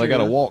really sure. They got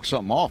to walk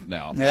something off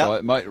now. Yep. So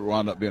it might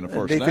wind up being a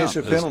first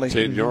defensive down. penalty.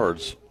 10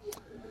 yards.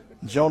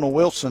 Jonah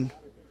Wilson,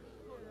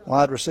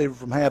 wide receiver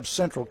from Habs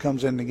Central,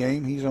 comes in the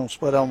game. He's going to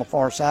split on the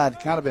far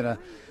side, kind of in a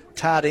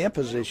tight end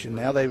position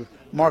now. They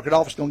mark it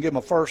off. It's going to give him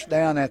a first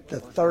down at the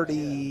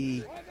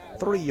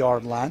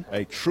 33-yard line.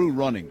 A true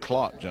running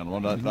clock,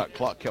 gentlemen. That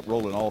clock kept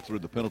rolling all through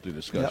the penalty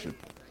discussion.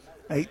 Yep.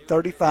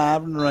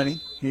 8:35 and running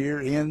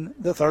here in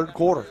the third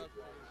quarter.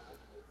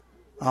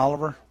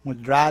 Oliver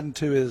with Dryden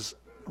to his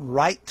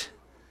right.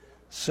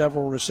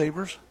 Several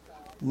receivers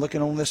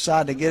looking on this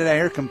side to get it out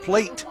here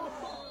complete.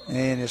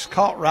 And it's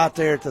caught right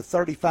there at the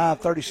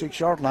 35,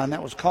 36-yard line.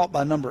 That was caught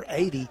by number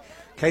 80,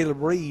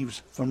 Caleb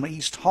Reeves from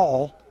East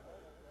Hall,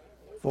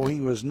 before he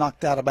was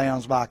knocked out of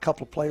bounds by a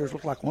couple of players.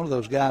 Looked like one of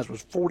those guys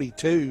was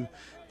 42,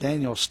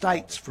 Daniel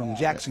Stites from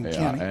Jackson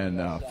County. And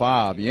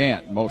 5,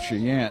 Moshe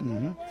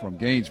Yant from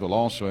Gainesville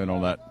also in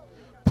on that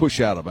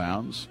push out of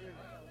bounds.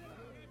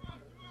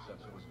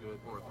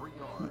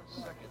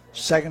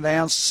 Second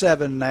down,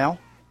 7 now.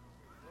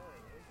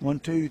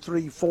 1, 2,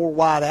 3, 4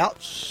 wide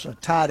outs, a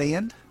tight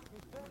end.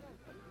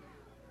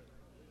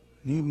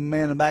 New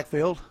man in the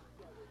backfield.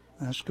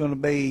 That's going to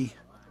be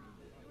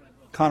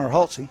Connor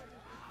Hulsey.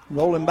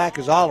 Rolling back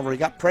is Oliver. He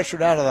got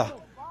pressured out of the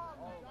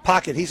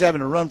pocket. He's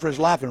having to run for his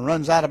life and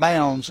runs out of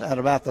bounds at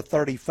about the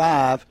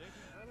 35.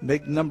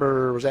 Big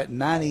number was at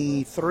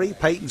 93.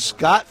 Peyton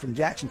Scott from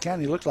Jackson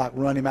County looks like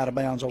run him out of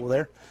bounds over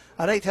there.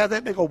 I'd hate to have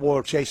that big old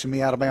boy chasing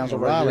me out of bounds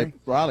over there.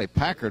 Riley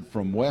Packard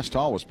from West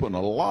Hall was putting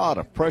a lot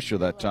of pressure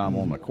that time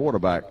on the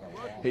quarterback.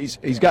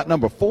 He's got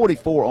number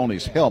 44 on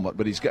his helmet,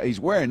 but he's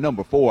wearing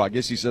number 4. I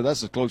guess he said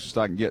that's the closest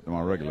I can get to my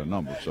regular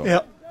number. So.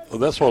 Yep. Well,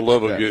 that's what I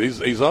love. Yeah.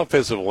 He's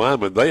offensive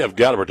lineman. They have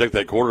got to protect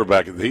that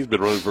quarterback. He's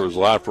been running for his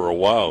life for a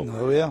while.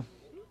 Oh, yeah.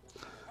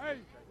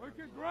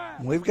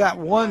 We've got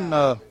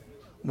one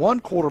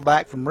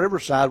quarterback from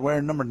Riverside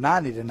wearing number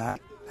 90 tonight.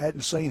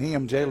 Hadn't seen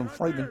him, Jalen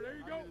Freeman.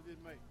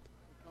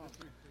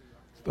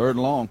 Third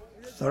and long.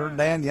 Third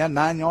down,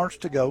 9 yards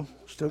to go.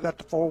 Still got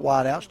the 4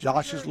 wideouts.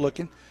 Josh is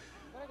looking.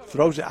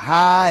 Throws it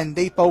high and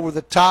deep over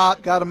the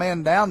top. Got a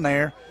man down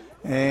there,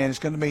 and it's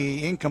going to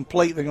be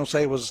incomplete. They're going to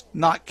say it was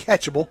not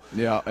catchable.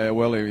 Yeah,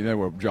 well, they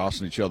were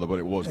jostling each other, but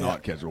it was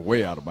not catchable.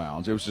 Way out of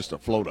bounds. It was just a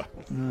floater.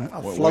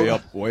 Way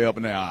up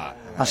in the eye.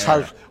 I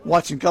was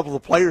watching a couple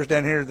of the players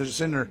down here that's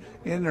in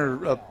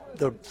their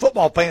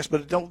football pants,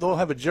 but don't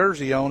have a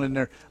jersey on,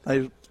 and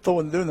they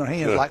doing their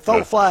hands like throw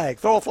a flag.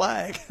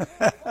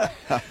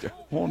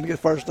 Wanting to get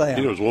first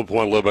down. There's one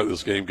point I love about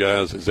this game,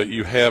 guys, is that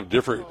you have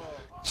different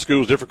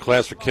schools, different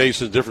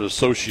classifications, different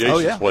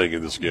associations playing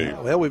in this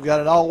game. Well, we've got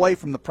it all the way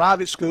from the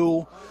private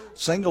school,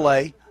 single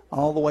A,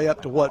 all the way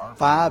up to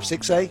 5,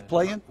 6A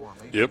playing.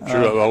 Yep,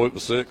 sure. all the way up to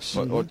 6.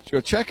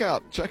 Check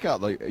out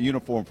the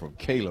uniform from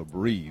Caleb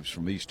Reeves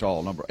from East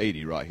Hall, number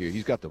 80 right here.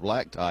 He's got the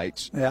black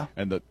tights. Yeah.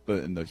 And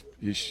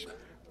his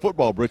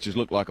football britches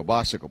look like a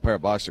pair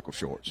of bicycle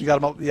shorts. You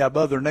got them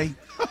above their knee.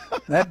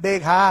 That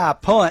big high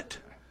punt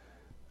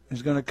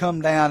is going to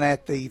come down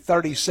at the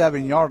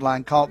 37-yard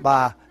line, caught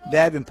by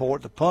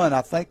Davenport. The punt,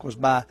 I think, was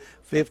by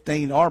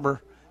 15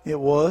 Arbor. It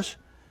was.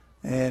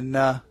 And,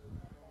 that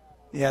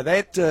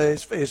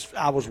is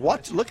I was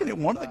looking at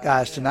one of the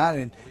guys tonight,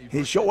 and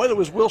his short, well, it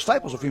was Will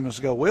Staples a few minutes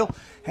ago. Will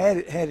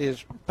had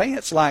his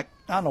pants like,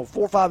 4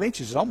 or 5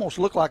 inches. It almost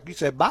looked like, you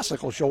said,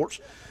 bicycle shorts.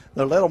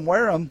 They let them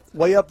wear them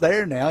way up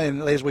there now,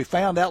 and as we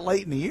found out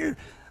late in the year,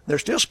 they're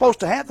still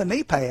supposed to have the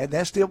knee pad.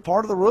 That's still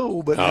part of the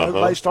rule, but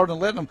everybody's starting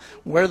to let them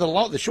wear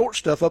the short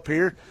stuff up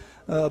here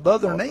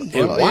above their knee.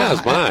 And why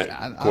is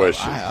my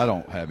question? I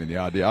don't have any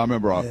idea. I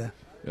remember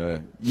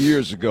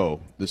years ago,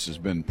 this has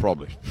been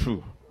probably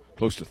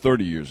close to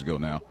 30 years ago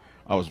now,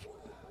 I was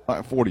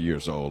 40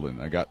 years old,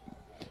 and I got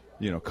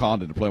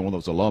conned into playing one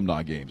of those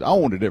alumni games. I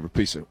wanted every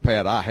piece of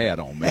pad I had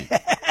on me.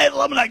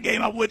 Alumni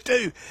game, I would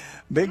too.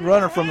 Big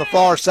runner from the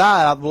far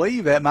side. I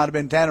believe that might have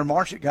been Tanner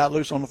Marsh that got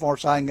loose on the far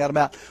side and got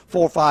about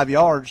 4 or 5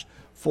 yards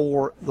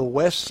for the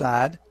west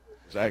side.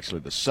 It's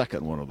actually the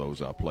second one of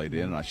those I played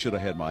in, and I should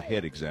have had my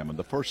head examined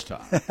the first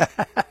time.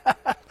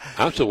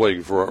 I'm still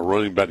waiting for a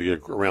running back to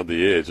get around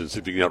the edge and see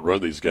if you can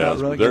outrun these guys.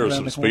 There is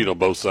some speed on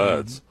both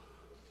sides.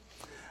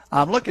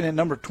 I'm looking at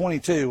number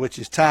 22, which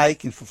is Ty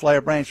Aikens from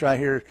Flair Branch right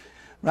here,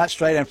 right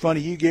straight in front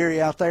of you,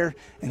 Gary, out there.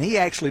 And he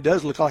actually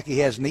does look like he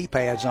has knee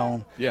pads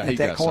on at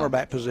that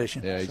cornerback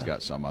position. Yeah, he's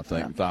got some, I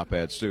think, and thigh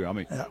pads too. I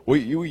mean, we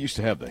used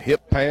to have the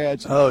hip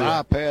pads, and the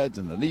thigh pads,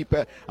 and the knee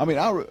pads. I mean,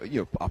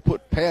 I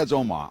put pads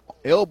on my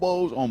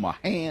elbows, on my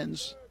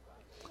hands.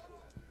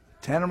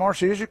 Tanner Marsh,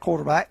 here's your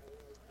quarterback.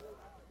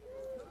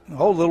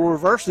 Oh, little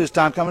reverse this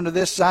time, coming to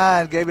this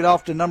side, gave it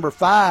off to number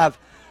 5.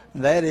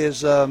 That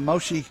is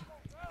Moshe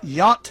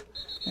Yant.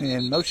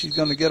 And Moshe's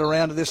going to get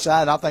around to this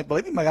side. I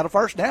believe he got a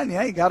first down.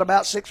 Yeah, he got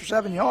about 6 or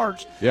 7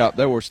 yards. Yeah,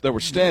 they were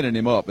standing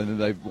him up, and then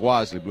they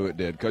wisely blew it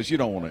dead because you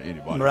don't want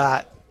anybody.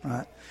 Right.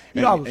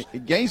 You know,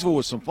 Gainesville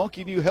with some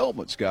funky new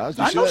helmets, guys.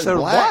 I know they're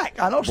black.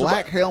 I know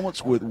black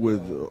helmets with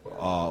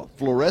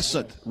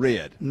fluorescent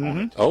red.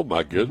 Mm-hmm. Oh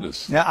my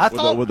goodness! Yeah, I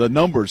thought with the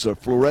numbers of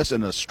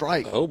fluorescent and a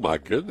stripe. Oh my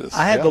goodness!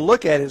 I had to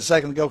look at it a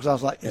second ago because I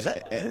was like, "Is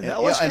that?" And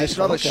it's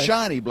not a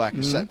shiny black;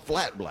 it's that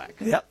flat black.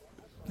 Yep,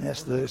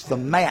 it's the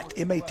matte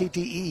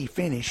MATTE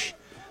finish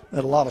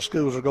that a lot of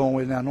schools are going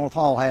with now. North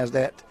Hall has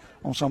that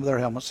on some of their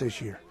helmets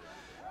this year.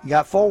 You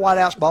got 4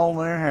 wideouts ball in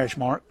their hash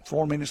mark.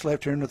 4 minutes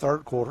left here in the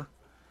third quarter.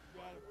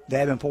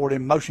 Davenport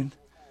in motion.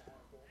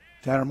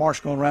 Tanner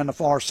Marsh going around the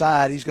far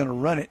side. He's going to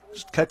run it.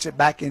 Cuts it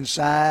back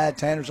inside.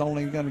 Tanner's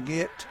only going to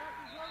get.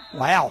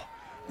 Wow.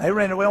 They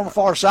ran away on the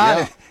far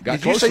side. Yeah,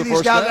 did you see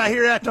these guys out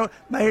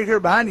here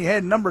behind you? You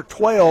had number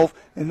 12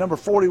 and number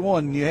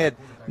 41. You had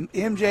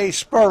MJ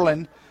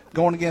Sperling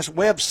going against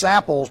Webb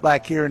Samples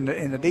back here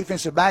in the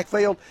defensive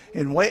backfield.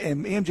 And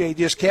MJ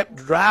just kept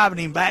driving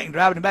him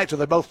back till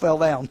they both fell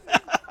down.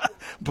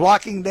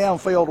 Blocking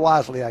downfield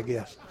wisely, I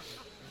guess.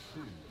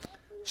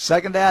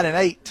 Second down and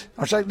 8,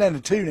 or second down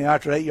and 2 now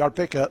after an 8-yard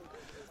pickup.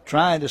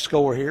 Trying to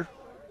score here.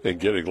 And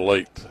getting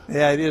late.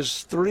 Yeah, it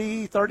is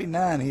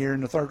 3:39 here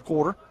in the third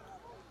quarter.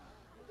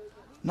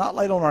 Not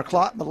late on our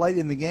clock, but late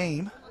in the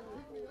game.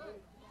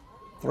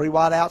 3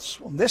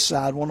 wideouts on this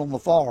side, 1 on the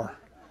far.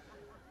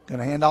 Going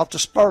to hand off to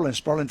Sperling.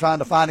 Sperling trying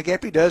to find a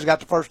gap. He does. Got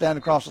the first down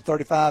across the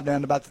 35,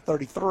 down to about the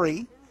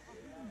 33.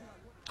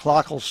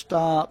 Clock will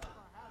stop.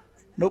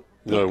 Nope.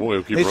 No,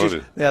 we'll keep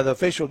running. The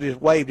official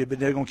just waved it, but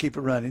they're going to keep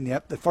it running.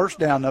 Yep. The first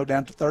down, though,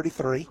 down to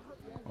 33.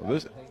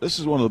 Well, this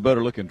is one of the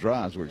better-looking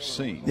drives we've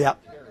seen.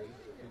 Yep.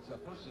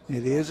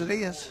 It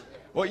is.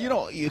 Well,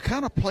 you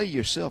kind of play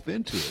yourself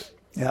into it.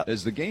 Yep.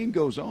 As the game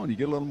goes on, you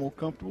get a little more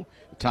comfortable.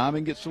 The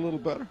timing gets a little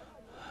better.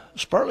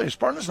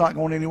 Sperling's not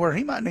going anywhere.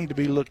 He might need to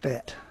be looked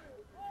at.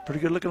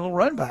 Pretty good-looking little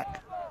run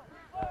back.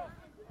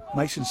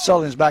 Mason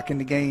Sullivan's back in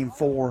the game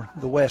for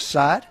the west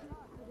side.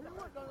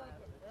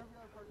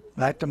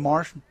 Back to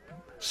Marsh.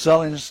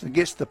 Sullins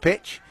gets the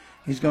pitch.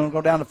 He's going to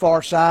go down the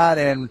far side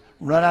and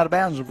run out of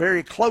bounds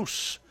very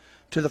close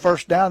to the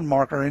first down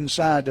marker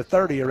inside the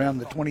 30, around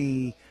the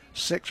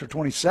 26 or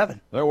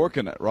 27. They're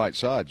working that right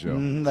side, Joe.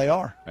 They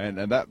are. And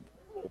that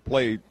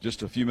play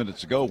just a few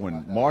minutes ago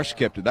when Marsh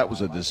kept it, that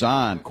was a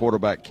design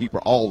quarterback keeper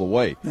all the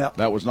way. Yep.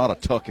 That was not a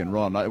tuck and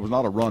run. It was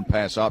not a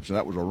run-pass option.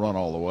 That was a run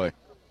all the way.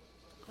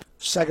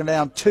 Second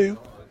down, 2.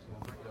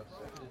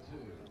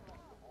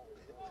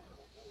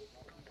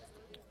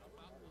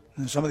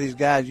 And some of these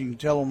guys, you can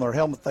tell on their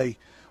helmet, they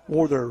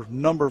wore their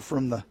number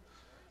from the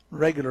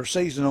regular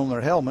season on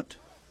their helmet.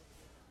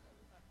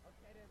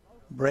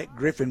 Brett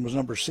Griffin was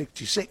number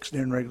 66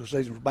 during the regular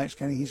season for Banks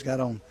County. He's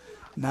got on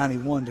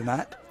 91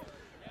 tonight.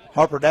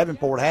 Harper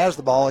Davenport has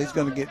the ball. He's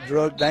going to get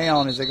drugged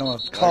down. Is they going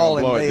to call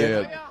him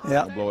dead?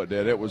 Yeah, blow it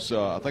dead. It was,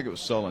 I think it was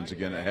Sullins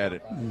again that had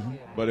it,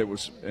 but it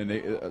was, and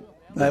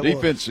the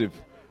defensive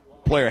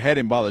player had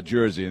him by the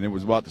jersey, and it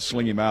was about to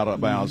sling him out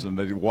of bounds, and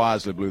they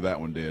wisely blew that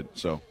one dead.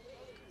 So.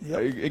 Yep.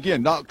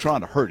 Again, not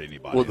trying to hurt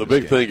anybody. Well, the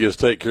big thing is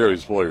take care of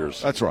these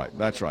players. That's right.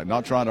 Not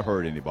trying to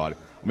hurt anybody.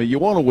 I mean, you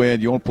want to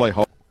win. You want to play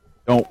hard.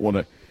 You don't want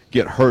to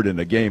get hurt in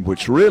the game,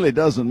 which really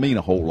doesn't mean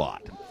a whole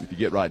lot if you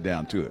get right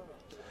down to it.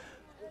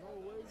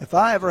 If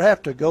I ever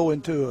have to go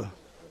into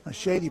a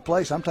shady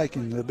place, I'm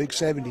taking the big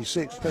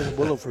 76, especially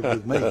Willowford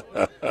with me.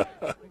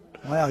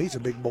 Wow, he's a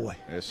big boy.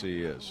 Yes,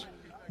 he is.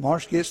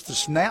 Marsh gets the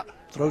snap,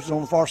 throws it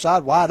on the far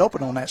side, wide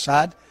open on that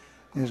side.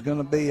 Is going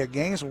to be a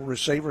Gainesville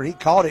receiver. He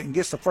caught it and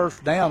gets the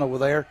first down over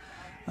there.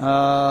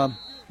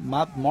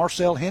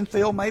 Marcel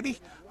Henfield, maybe,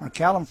 or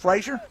Callum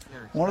Frazier.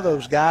 One of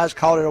those guys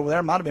caught it over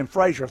there. Might have been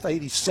Frazier,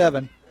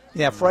 87.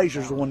 Yeah,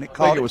 Frazier's the one that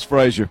caught it. I think it was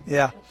Frazier.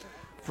 Yeah.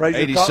 Frazier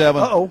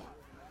 87. Uh-oh.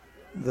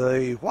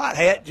 The white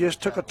hat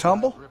just took a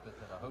tumble.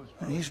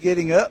 And he's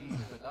getting up.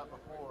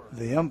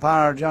 The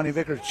umpire, Johnny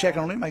Vickers,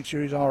 checking on him, make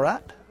sure he's all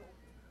right.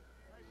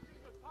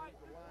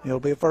 It'll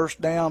be a first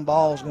down.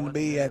 Ball's going to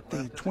be at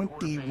the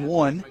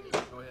 21.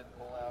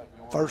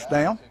 First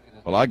down.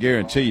 Well, I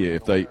guarantee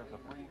you,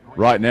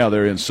 right now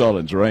they're in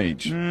Sullivan's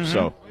range. Mm-hmm.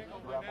 So,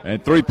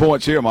 and 3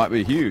 points here might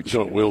be huge.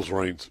 So Will's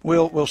range.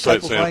 Will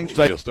Staples range.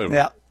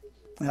 Yep.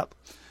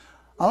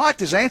 I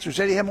liked his answer. He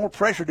said he had more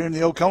pressure during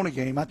the Oconee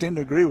game. I tend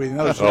to agree with him.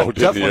 That was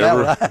tough one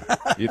that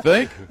night. You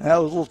think? That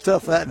was a little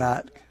tough that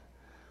night.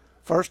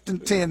 First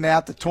and 10 now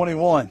at the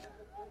 21.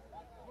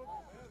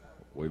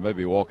 We may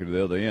be walking to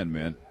the other end,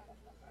 man.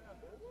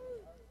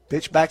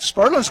 Pitch back to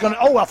Sperling's going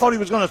to. I thought he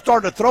was going to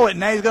start to throw it.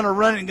 Now he's going to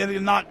run it and get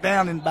it knocked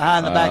down in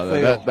behind the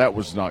backfield. That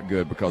was not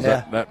good because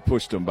that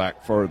pushed him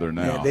back further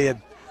now. Yeah, it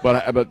did.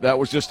 But that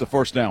was just the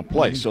first down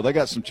play, so they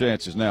got some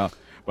chances now.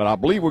 But I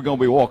believe we're going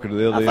to be walking to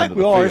the other end of the field. I think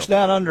we are. It's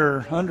down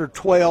under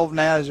 12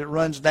 now as it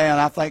runs down.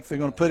 I think they're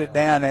going to put it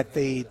down at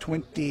the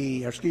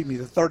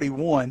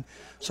 31.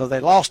 So they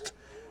lost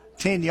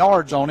 10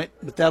 yards on it,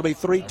 but that'll be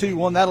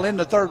 3-2-1. That'll end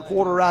the third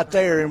quarter right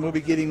there, and we'll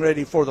be getting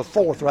ready for the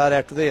fourth right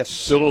after this.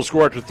 Still no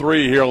score after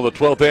 3 here on the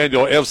 12th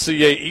annual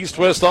FCA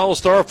East-West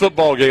All-Star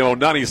Football Game on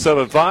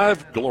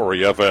 97.5 Glory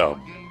FM.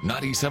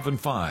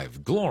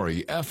 97.5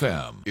 Glory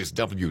FM is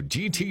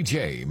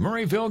WGTJ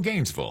Murrayville,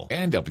 Gainesville,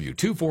 and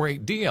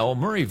W248DL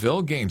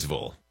Murrayville,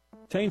 Gainesville.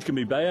 Change can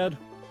be bad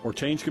or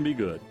change can be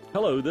good.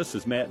 Hello, this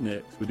is Matt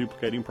Nix with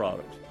Duplicating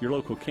Products, your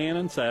local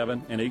Canon,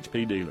 Savin, and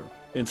HP dealer.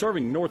 In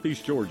serving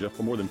Northeast Georgia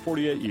for more than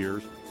 48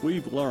 years,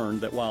 we've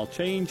learned that while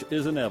change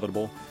is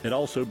inevitable, it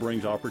also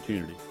brings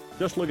opportunity.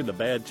 Just look at the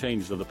bad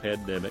changes of the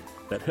pandemic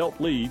that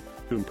helped lead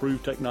to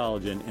improved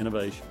technology and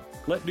innovation.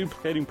 Let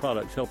Duplicating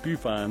Products help you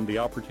find the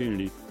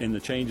opportunity in the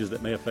changes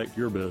that may affect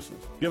your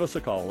business. Give us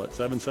a call at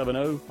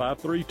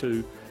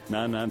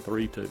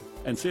 770-532-9932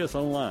 and see us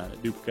online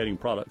at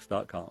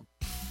duplicatingproducts.com.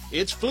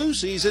 It's flu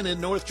season in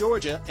North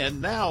Georgia,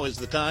 and now is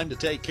the time to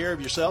take care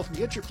of yourself and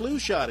get your flu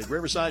shot at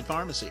Riverside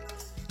Pharmacy.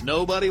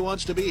 Nobody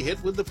wants to be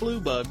hit with the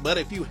flu bug, but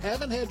if you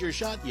haven't had your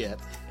shot yet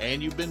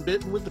and you've been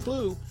bitten with the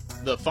flu,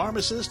 the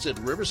pharmacists at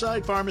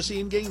Riverside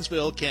Pharmacy in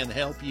Gainesville can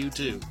help you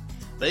too.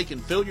 They can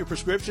fill your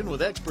prescription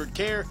with expert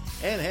care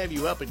and have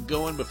you up and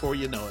going before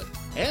you know it.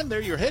 And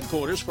they're your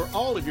headquarters for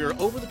all of your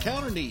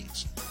over-the-counter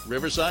needs.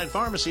 Riverside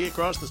Pharmacy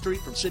across the street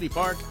from City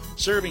Park,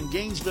 serving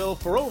Gainesville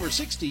for over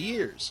 60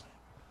 years.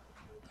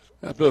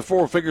 After the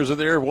 4 figures in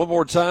there one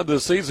more time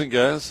this season,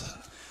 guys.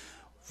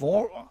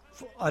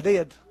 I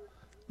did.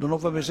 Don't know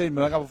if I've been seeing,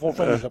 but I got 4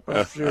 fingers up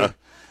there for sure.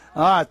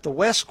 All right, the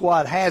West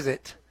squad has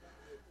it.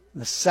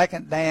 The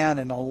second down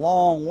and a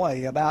long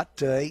way,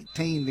 about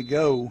 18 to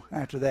go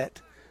after that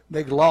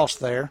big loss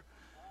there.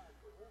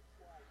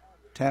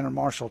 Tanner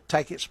Marshall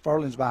take it.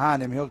 Sperling's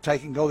behind him. He'll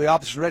take it and go the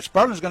opposite direction.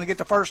 Sperling's going to get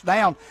the first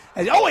down.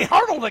 And, he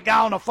hurdled a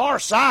guy on the far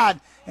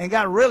side and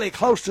got really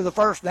close to the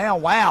first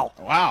down. Wow.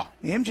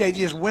 MJ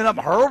just went up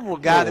and hurdled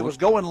a guy that was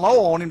going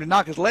low on him to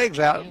knock his legs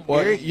out.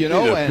 Well, need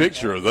a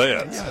picture of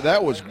that. Yeah,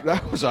 that was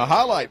a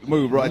highlight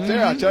move right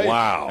there, I tell you.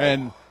 Wow.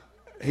 And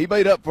he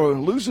made up for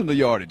losing the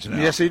yardage now.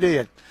 Yes, he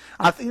did.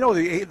 I think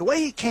the way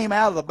he came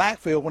out of the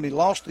backfield when he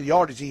lost the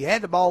yardage, he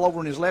had the ball over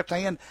in his left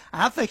hand.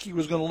 I think he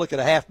was going to look at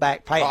a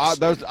halfback pass.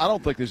 I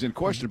don't think there's any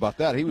question about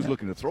that. He was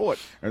looking to throw it,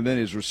 and then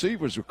his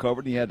receivers were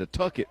covered, and he had to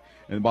tuck it.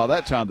 And by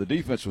that time, the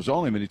defense was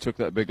on him, and he took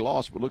that big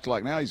loss. But looks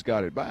like now he's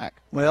got it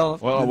back. Well,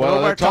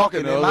 they're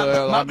talking. It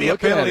might be a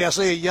penalty. I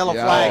see a yellow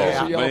flag. I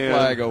see a yellow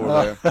flag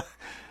over there.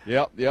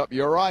 Yep,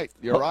 you're right.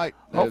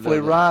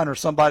 Hopefully Ryan or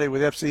somebody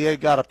with FCA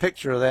got a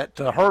picture of that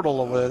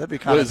hurdle over there. That'd be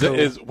kind of cool.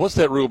 What's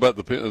that rule about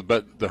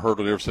the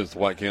hurdle ever since the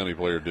White County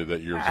player did that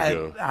years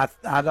ago?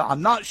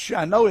 I'm not sure.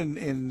 I know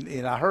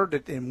I heard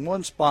that in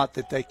one spot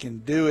that they can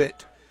do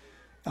it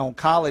on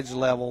college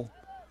level,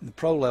 the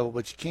pro level,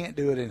 but you can't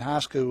do it in high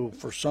school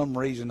for some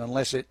reason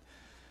unless it.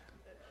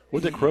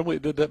 Was it Crumley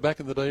that did that back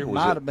in the day? Or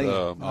might have been.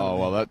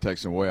 Well, that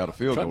takes him way out of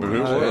field goal.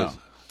 Who was?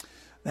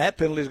 That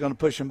penalty is going to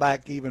push him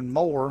back even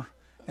more.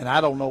 And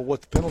I don't know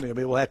what the penalty will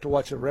be. We'll have to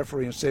watch the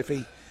referee and see if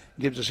he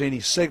gives us any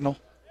signal.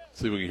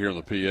 See if we can hear on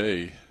the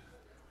PA.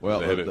 Well,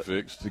 they have it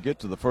fixed. To get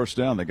to the first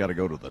down, they got to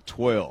go to the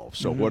 12.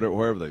 So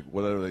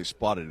whatever they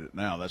spotted it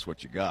now, that's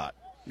what you got.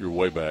 You're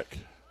way back.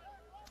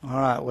 All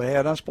right, we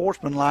had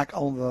unsportsmanlike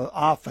on the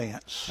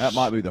offense. That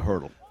might be the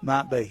hurdle.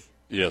 Might be.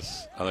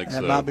 Yes, I think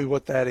so. That might be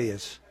what that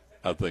is.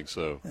 I think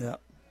so. Yeah.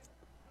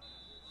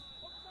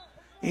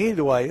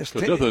 Either way, it's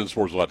nothing in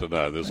sports like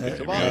tonight. This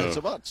game. It's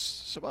about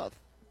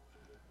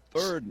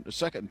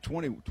second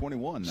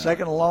 21 now.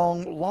 Second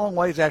long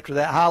ways after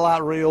that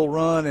highlight reel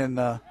run and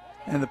the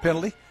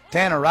penalty.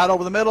 Tanner right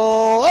over the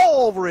middle,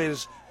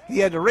 he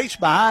had to reach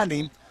behind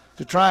him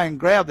to try and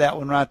grab that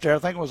one right there. I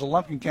think it was a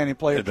Lumpkin County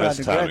player trying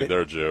to grab it.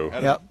 There, Joe.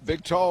 Had a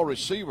big, tall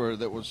receiver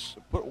that was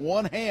put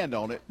one hand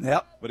on it.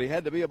 Yep. But he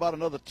had to be about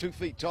another 2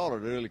 feet taller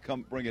to really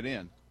come bring it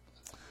in.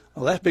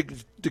 Well, that's big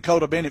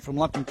Dakota Bennett from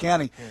Lumpkin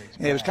County.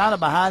 And it was kind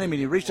of behind him, and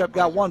he reached up,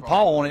 got one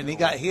paw on it, and he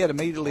got hit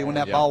immediately when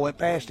that ball went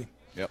past him.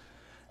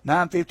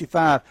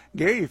 9:55.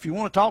 Gary, if you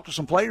want to talk to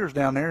some players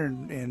down there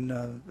and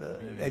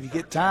if you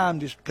get time,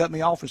 just cut me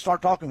off and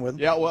start talking with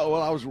them. Yeah,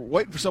 well, I was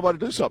waiting for somebody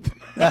to do something.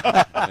 And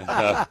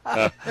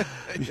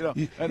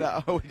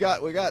we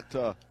got.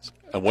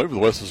 I'm waiting for the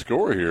West to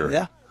score here.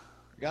 Yeah.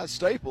 We got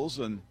Staples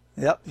and.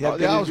 Yep.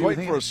 I was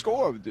waiting for a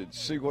score to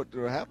see what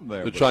happened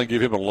there. They're trying to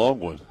give him a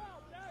long one.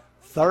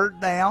 Third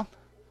down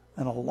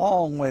and a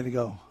long way to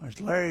go.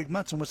 As Larry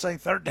Munson would say,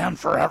 third down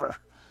forever.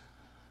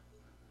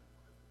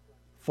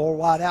 4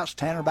 wide outs,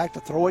 Tanner back to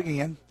throw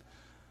again.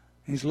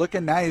 He's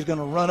looking now. He's going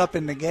to run up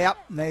in the gap.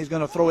 Now he's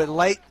going to throw it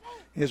late.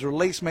 His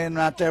release man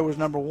right there was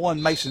number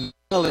 1, Mason.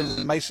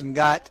 Mason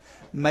got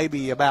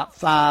maybe about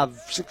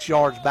 5-6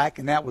 yards back,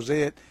 and that was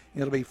it.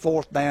 It'll be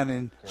fourth down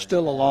and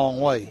still a long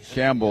ways.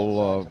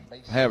 Campbell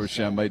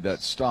Haversham made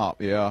that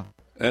stop, yeah.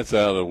 That's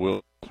out of the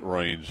Will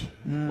range.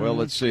 Well,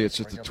 let's see.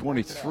 It's at the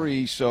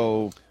 23,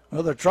 so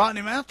Well, they're trotting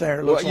him out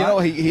there. Well, you know,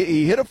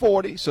 he hit a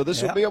 40, so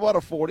this will be about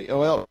a 40.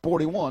 Well,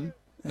 41.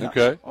 Yeah.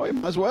 Okay. Oh, you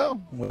might as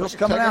well. Will's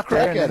coming Take a out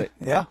crack there. at it.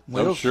 Yeah.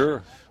 I'm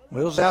sure.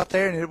 Will's out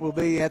there, and it will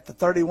be at the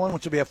 31,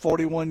 which will be a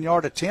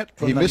 41-yard attempt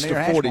from he the missed near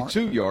a hash mark.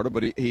 42-yarder,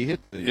 but he hit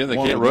the they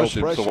can't rush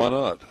him, so why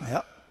not?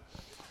 Yep.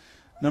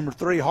 Number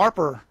 3,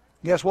 Harper.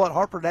 Guess what?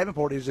 Harper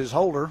Davenport is his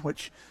holder,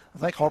 which I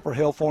think Harper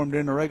held for him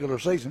during the regular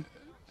season.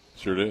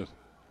 Sure did.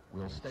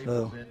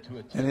 So,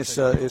 and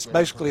it's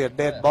basically a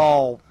dead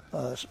ball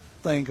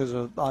thing because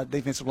the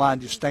defensive line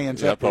just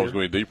stands up. I thought it was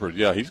going deeper.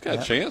 Yeah, he's got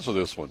a chance with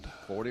this one.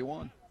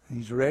 41.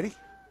 He's ready.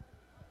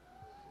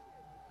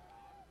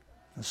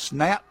 The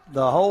snap,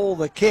 the hole,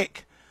 the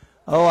kick.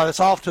 Oh, it's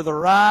off to the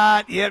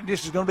right. Yep,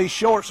 this is going to be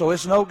short, so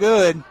it's no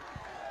good.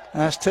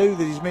 That's 2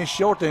 that he's missed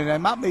short. And it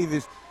might be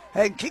that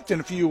hadn't kicked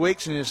in a few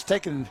weeks and it's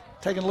taking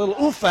a little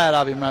oof out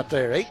of him right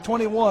there.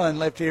 8:21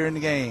 left here in the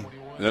game.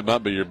 That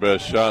might be your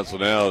best shot. So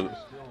now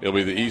it'll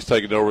be the East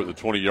taking over at the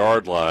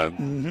 20-yard line.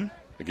 Mm-hmm.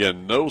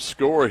 Again, no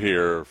score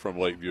here from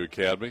Lakeview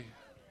Academy.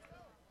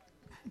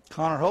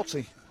 Connor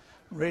Holtze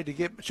ready to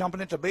get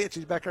jumping into bits.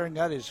 He's back there and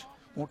got his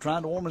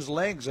trying to warm his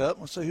legs up.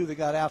 Let's see who they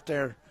got out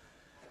there.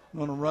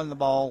 Going to run the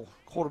ball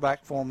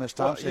quarterback for him this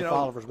time. See if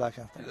Oliver's back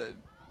out there.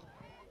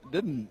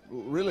 Didn't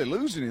really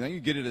lose anything. You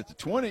get it at the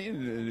 20,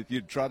 and if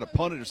you try to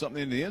punt it or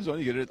something in the end zone,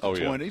 you get it at the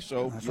 20.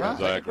 So that's you right.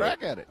 take a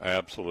crack at it.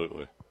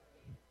 Absolutely.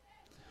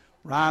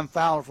 Ryan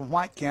Fowler from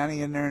White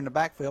County in there in the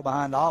backfield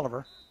behind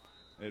Oliver.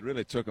 It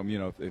really took them,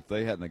 if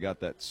they hadn't got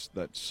that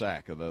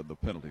sack of the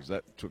penalties,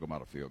 that took them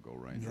out of field goal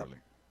range, really.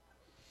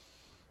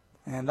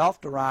 And off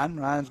to Ryan.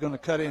 Ryan's going to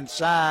cut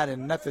inside,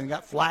 and nothing.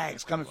 Got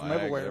flags coming from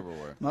everywhere.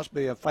 Must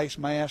be a face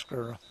mask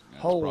or a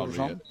hole or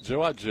something.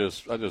 Joe, I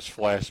just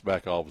flashed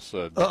back all of a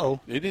sudden. Uh-oh.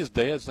 Isn't his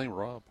dad's name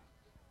Rob?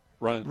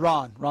 Ron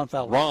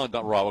Fowler. Ron,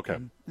 not Rob. Okay.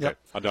 Yep.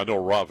 Okay. I know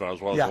Rob.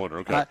 That's what I was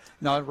wondering. Okay.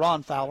 No,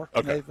 Ron Fowler.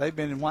 Okay. They've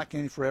been in White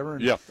County forever.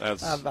 And yeah,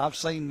 I've got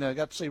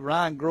to see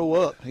Ryan grow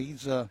up.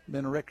 He's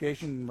been a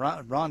recreation.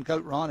 Ron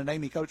and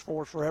Amy coached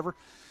for us forever.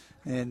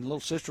 And little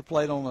sister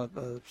played on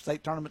a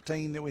state tournament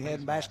team that we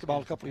had in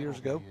basketball a couple of years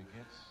ago.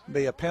 It'll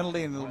be a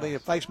penalty and it'll be a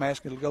face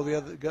mask.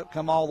 It'll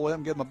come all the way up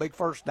and give them a big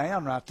first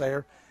down right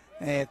there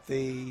at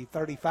the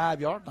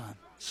 35-yard line.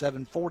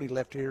 7:40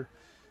 left here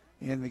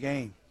in the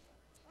game.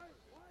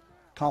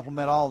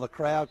 Compliment all the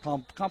crowd.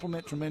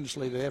 Compliment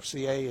tremendously the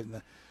FCA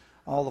and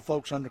all the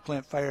folks under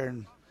Clint Fair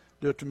and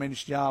do a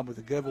tremendous job with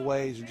the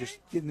giveaways and just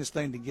getting this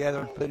thing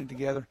together, putting it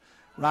together.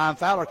 Ryan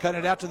Fowler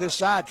cutting it out to this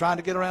side, trying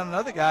to get around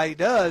another guy. He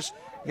does.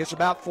 Gets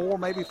about 4,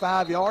 maybe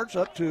 5 yards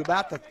up to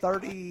about the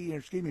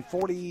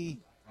 40,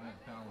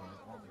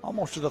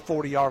 almost to the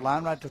 40-yard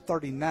line, right to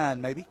 39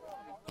 maybe.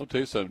 I'll tell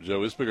you something,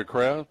 Joe. This bigger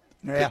crowd.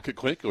 Yeah.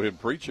 Clint, go ahead and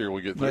preach here when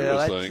we get through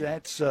this thing.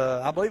 That's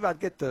I believe I'd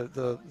get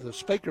the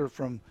speaker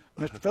from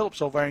Mr.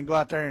 Phillips over there and go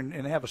out there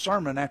and have a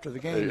sermon after the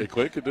game. Hey,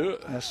 Clint could do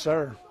it. Yes,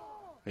 sir.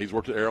 He's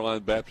worked at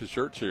Airline Baptist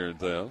Church here in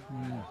town.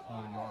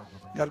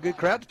 Got a good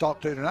crowd to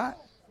talk to tonight.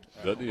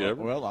 Doesn't he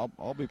ever? Well,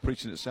 I'll be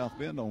preaching at South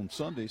Bend on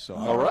Sunday. So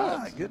all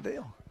right, good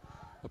deal.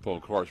 Up on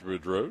Clarks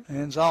Bridge Road.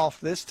 Hands off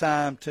this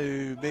time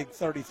to big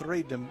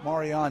 33 to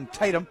Marion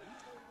Tatum,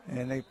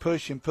 and they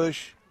push and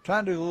push.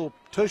 Trying to do a little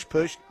tush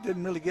push.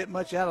 Didn't really get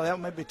much out of that.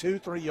 Maybe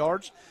 2-3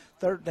 yards.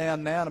 Third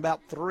down now and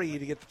about 3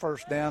 to get the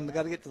first down. They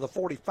got to get to the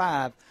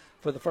 45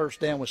 for the first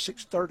down with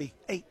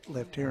 6:38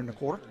 left here in the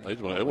quarter. They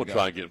want to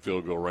try and get in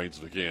field goal range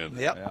if they can.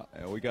 Yep.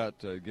 Yeah, we got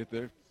get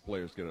their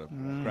players get a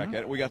crack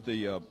at it. We got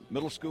the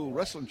middle school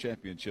wrestling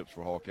championships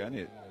for Hall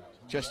County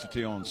at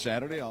Chestatee on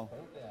Saturday. I've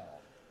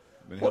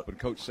been helping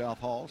Coach South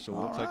Hall, so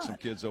we'll take some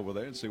kids over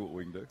there and see what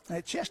we can do.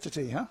 At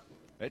Chestatee, huh?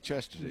 At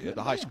Chestatee, at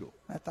the high school.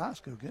 At the high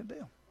school, good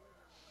deal.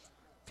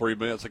 3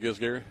 minutes, I guess,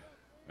 Gary?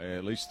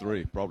 At least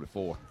 3, probably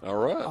 4. All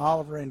right.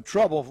 Oliver in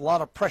trouble. A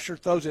lot of pressure,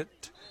 throws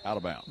it out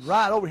of bounds.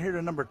 Right over here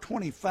to number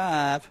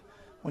 25,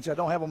 which I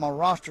don't have on my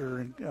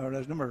roster.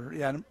 There's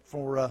number,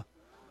 for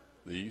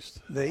the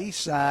East. The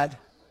East side.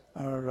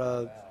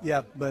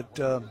 But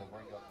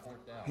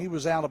he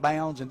was out of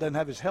bounds and doesn't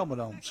have his helmet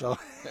on, so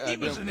he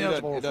was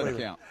ineligible. It doesn't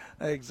count.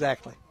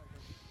 Exactly.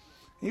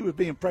 He was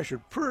being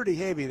pressured pretty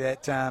heavy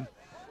that time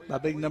by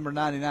big number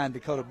 99,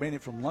 Dakota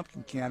Bennett from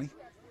Lumpkin County.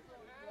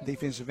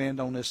 Defensive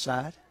end on this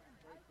side.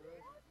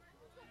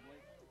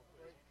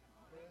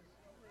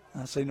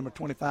 I see number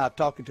 25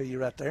 talking to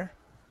you right there.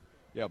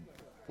 Yeah,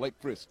 Blake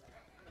Frisk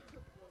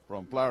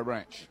from Flower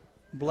Branch.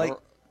 Blake.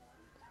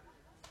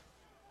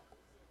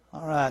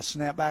 All right,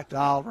 snap back to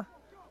Oliver.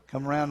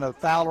 Come around to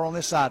Fowler on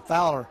this side.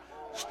 Fowler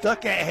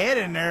stuck that head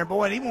in there,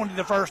 boy, and he wanted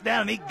the first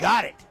down, and he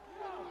got it.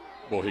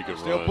 Boy, he could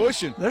still run.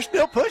 Pushing. They're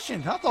still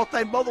pushing. I thought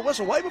they'd blow the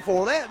whistle way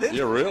before that.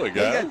 Yeah, really,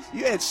 guys.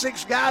 You had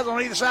 6 guys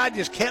on either side,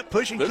 just kept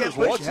pushing, They're kept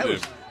just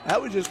pushing.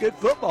 That was just good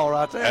football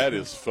right there. That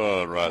is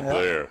fun right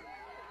there.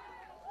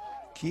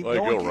 Keep Way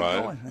going, to go, keep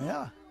Ryan. going.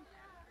 Yeah.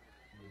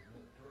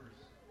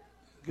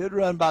 Good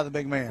run by the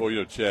big man.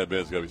 Well, Chad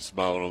Ben's got to be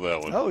smiling on that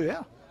one. Oh,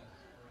 yeah.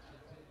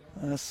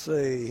 Let's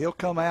see. He'll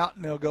come out,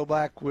 and they'll go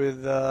back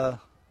with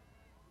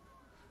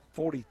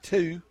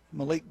 42.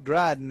 Malik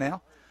Dryden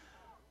now.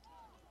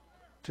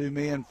 2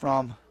 men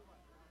from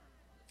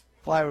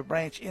Flowery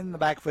Branch in the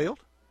backfield.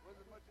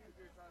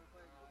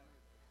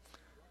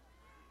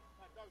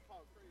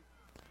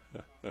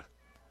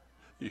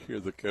 You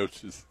hear the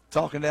coaches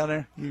talking down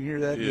there. You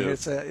hear that?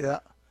 Yes. Yeah.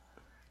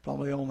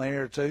 Probably on the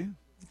air, too.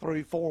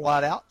 3-4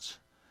 wideouts.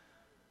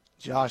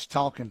 Josh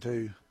talking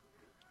to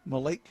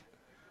Malik.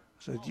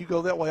 Said, you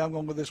go that way, I'm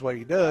going to go this way.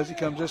 He does. He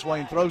comes this way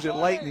and throws it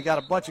late, and you got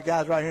a bunch of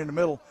guys right here in the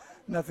middle.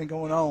 Nothing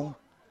going on.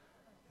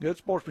 Good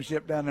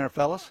sportsmanship down there,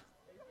 fellas.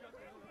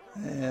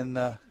 And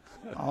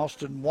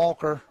Austin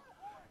Walker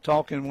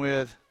talking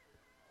with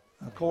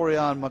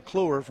Corian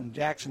McClure from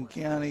Jackson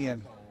County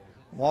and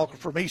Walker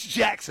from East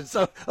Jackson.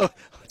 So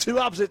two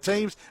opposite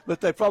teams, but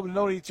they probably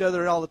know each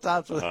other all the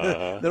time. So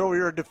they're over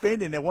here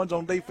defending, and one's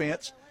on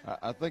defense.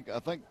 I think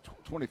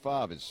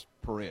 25 is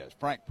Perez,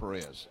 Frank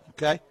Perez.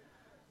 Okay.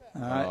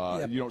 All right.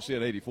 Yep. You don't see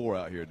an 84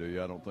 out here, do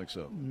you? I don't think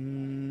so.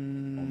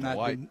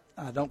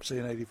 I don't see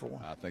an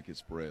 84. I think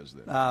it's Perez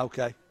then.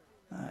 Okay.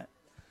 All right.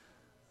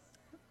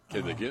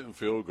 Can they get in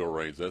field goal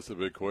range? That's the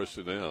big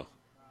question now.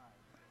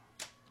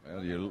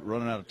 Well, you're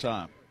running out of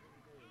time.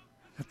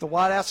 At the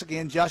wideouts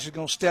again, Josh is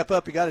going to step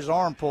up. He got his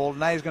arm pulled, and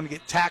now he's going to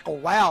get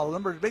tackled. Wow,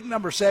 big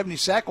number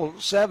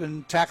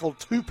 77 tackled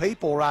two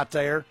people right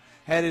there.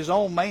 Had his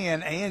own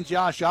man and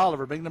Josh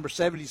Oliver. Big number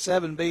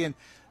 77 being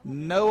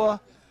Noe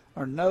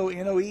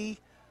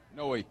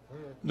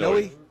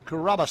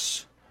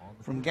Carabas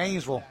from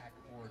Gainesville.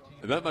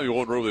 And that may be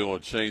one rule they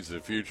want to change in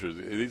the future.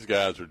 These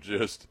guys are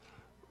just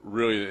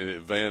really an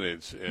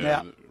advantage,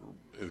 and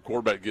if the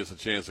quarterback gets a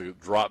chance to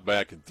drop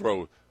back and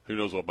throw, who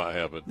knows what might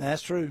happen.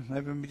 That's true.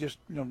 Maybe just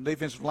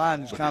defensive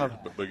line is kind of.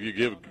 But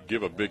you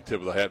give a big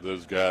tip of the hat to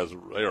those guys.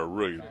 They are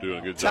really doing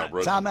a good job.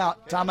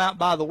 Timeout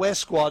by the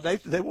West squad.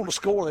 They want to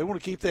score. They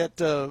want to keep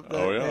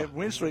that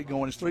win streak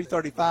going. It's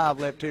 3:35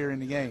 left here in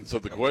the game. So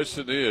the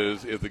question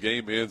is, if the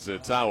game ends in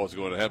tie, what's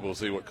going to happen? We'll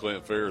see what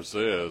Clint Ferris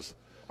says.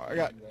 I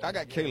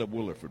got Caleb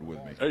Williford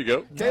with me. There you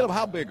go. Caleb,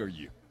 how big are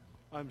you?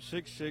 I'm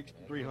 6'6",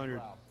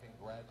 300.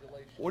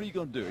 What are you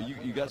going to do?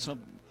 You got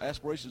some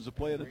aspirations of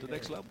playing at the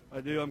next level? I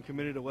do. I'm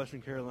committed to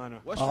Western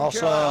Carolina.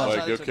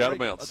 Carolina. Go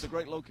Catamounts. That's a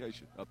great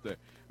location up there.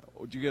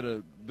 Did you get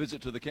a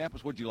visit to the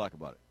campus? What did you like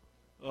about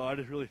it? I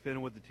just really fit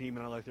in with the team,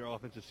 and I like their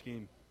offensive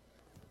scheme.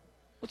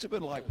 What's it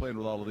been like playing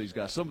with all of these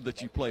guys, some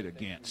that you played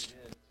against?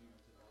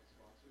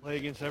 Play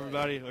against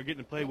everybody, or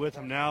getting to play with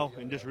them now,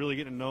 and just really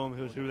getting to know them,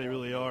 who they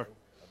really are.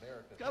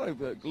 Got a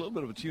little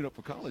bit of a tune-up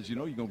for college. You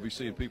know you're going to be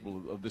seeing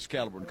people of this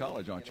caliber in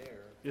college, aren't you?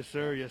 Yes,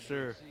 sir. Yes,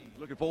 sir.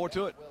 Looking forward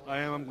to it? I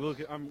am.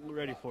 I'm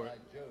ready for it.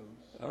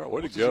 All right,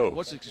 way to go.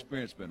 What's the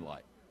experience been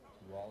like?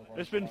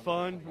 It's been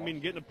fun. I mean,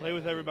 getting to play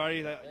with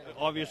everybody.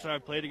 Obviously,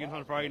 I've played against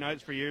on Friday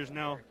nights for years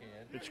now.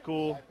 It's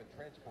cool.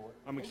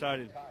 I'm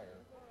excited.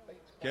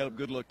 Caleb,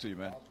 good luck to you,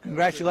 man.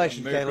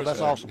 Congratulations, Caleb.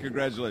 That's awesome.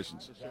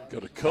 Congratulations. Go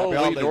to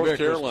Colby, North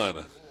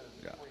Carolina.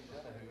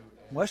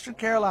 Western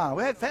Carolina.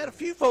 We have had a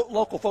few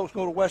local folks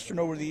go to Western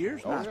over the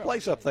years. Nice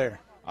place up there.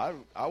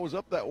 I was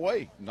up that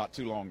way not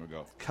too long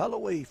ago.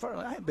 Cullowhee.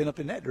 I haven't been up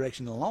in that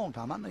direction in a long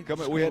time.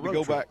 We had to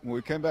go back when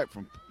we came back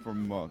from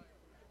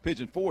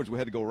Pigeon Forge. We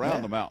had to go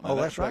around the mountain. Oh,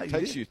 that's right. That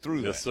takes you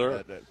through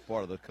that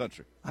part of the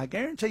country. I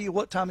guarantee you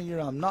what time of year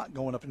I'm not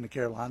going up in the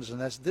Carolinas,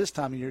 and that's this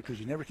time of year because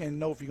you never can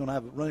know if you're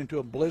going to run into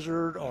a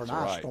blizzard or an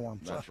ice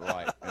storm. That's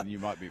right. And you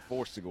might be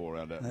forced to go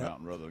around that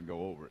mountain rather than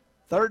go over it.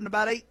 3rd and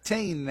about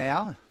 18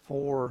 now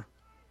for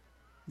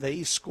the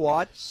East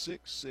squad.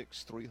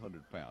 6'6",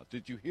 300 pounds.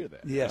 Did you hear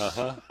that? Yes.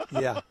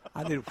 Yeah,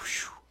 I did.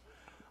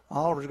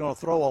 Oliver's going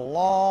to throw a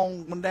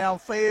long one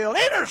downfield.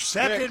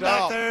 Intercepted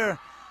back there.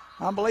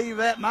 I believe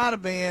that might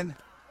have been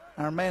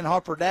our man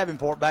Harper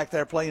Davenport back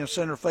there playing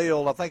center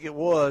field. I think it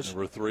was.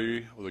 Number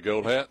 3 with a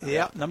gold hat?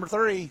 Yeah, number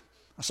 3.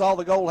 I saw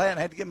the gold hat and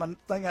had to get my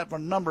thing out for a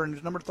number, and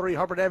it's number 3,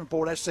 Harper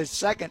Davenport. That's his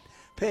second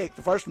pick.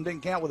 The first one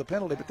didn't count with a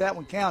penalty, but that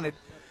one counted.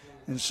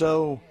 And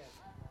so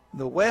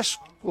the West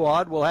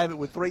squad will have it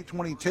with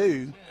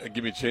 3:22.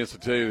 Give me a chance to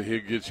tell you that he'll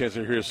get a chance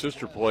to hear his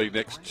sister play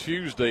next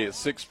Tuesday at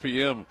 6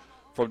 p.m.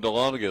 from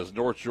Dahlonega as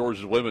North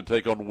Georgia's women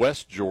take on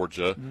West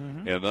Georgia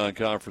in a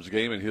non-conference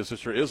game, and his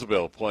sister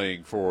Isabel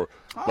playing for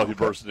Buffy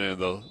Burson and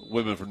the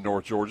women from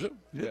North Georgia.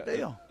 Good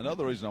deal.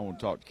 Another reason I want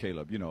to talk to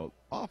Caleb,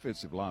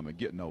 offensive linemen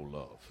get no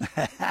love.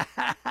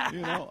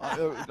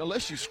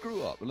 Unless you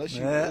screw up, unless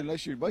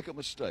you make a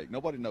mistake,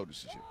 nobody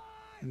notices you.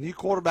 New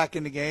quarterback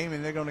in the game,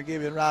 and they're going to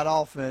give it right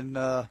off. And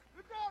they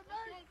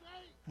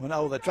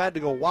tried to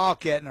go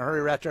Wildcat in a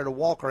hurry right there to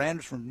Walker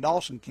Anderson from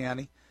Dawson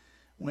County.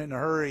 Went in a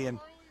hurry, and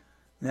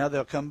now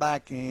they'll come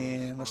back,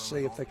 and let's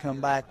see if they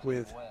come back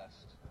with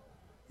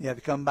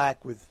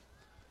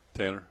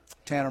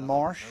Tanner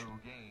Marsh.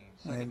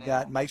 And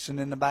got Mason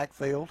in the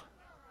backfield.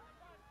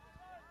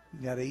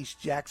 Got an East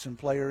Jackson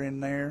player in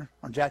there,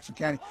 or Jackson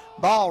County.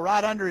 Ball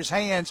right under his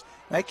hands.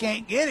 They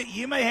can't get it.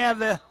 You may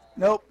have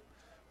nope.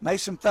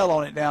 Mason fell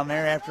on it down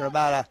there after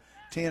about a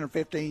 10 or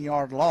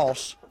 15-yard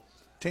loss,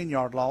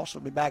 10-yard loss.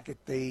 It'll be back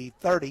at the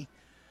 30.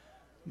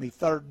 It'll be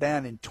 3rd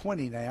down and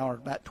 20 now, or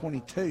about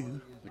 22.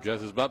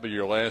 Because this might be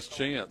your last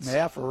chance.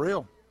 Yeah, for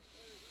real.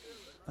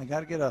 They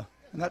got to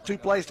got 2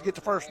 plays to get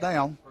the first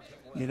down.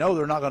 They're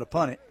not going to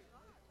punt it.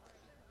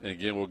 And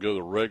again, we'll go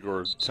to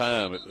regular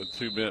time at the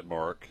 2-minute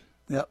mark.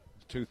 Yep.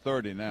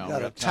 2:30 now.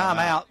 Got a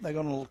timeout. They're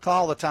going to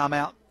call the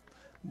timeout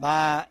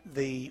by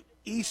the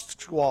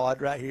East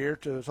squad right here.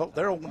 So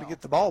they're going to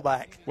get the ball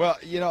back. Well,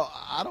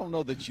 I don't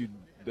know that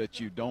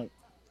you don't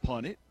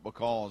punt it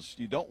because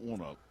you don't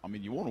want to. I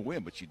mean, you want to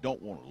win, but you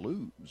don't want to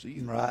lose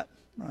either. Right.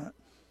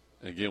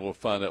 Again, we'll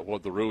find out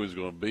what the rule is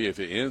going to be if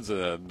it ends in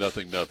a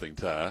 0-0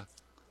 tie.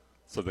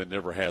 So that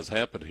never has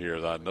happened here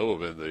that I know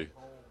of in the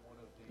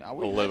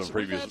 11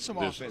 previous. We've had some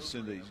offense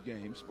in these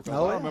games because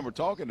I remember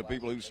talking to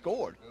people who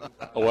scored.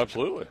 Oh,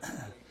 absolutely.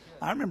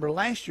 I remember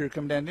last year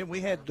coming down there, we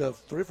had 3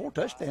 or 4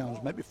 touchdowns,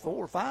 maybe 4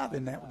 or 5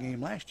 in that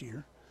game last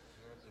year.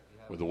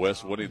 With the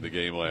West winning the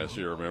game last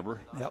year,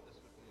 remember? Yep.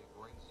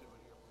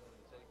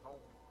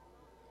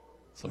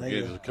 So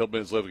again, there's a couple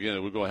minutes left again,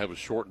 and we're going to have a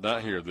short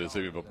night here this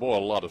evening. But boy, a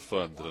lot of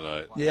fun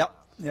tonight. Yep.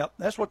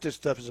 That's what this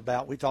stuff is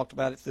about. We talked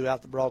about it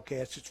throughout the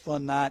broadcast. It's a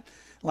fun night.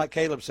 Like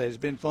Caleb said, it's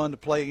been fun to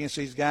play against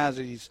these guys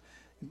that he's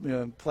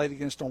played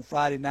against on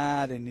Friday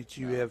night, and that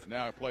you have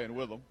now playing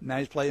with them. Now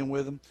he's playing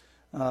with them.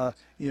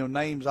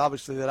 Names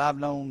obviously that I've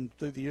known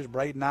through the years.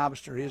 Braden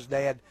Ivister, his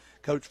dad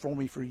coached for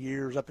me for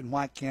years up in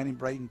White County.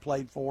 Braden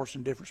played for us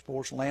in different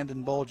sports.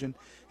 Landon Bulgin,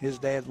 his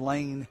dad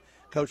Lane,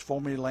 coached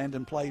for me.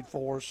 Landon played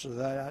for us. So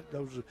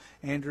those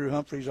Andrew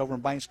Humphreys over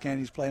in Banks County.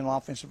 He's playing on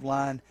offensive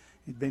line.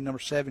 He'd been number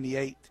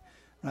 78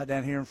 right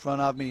down here in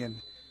front of me, and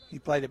he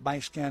played at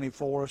Banks County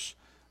for us.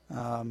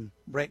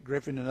 Brett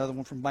Griffin, another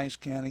one from Banks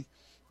County.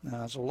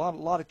 So a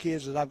lot of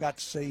kids that I've got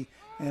to see,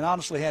 and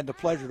honestly had the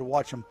pleasure to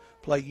watch them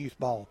play youth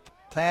ball.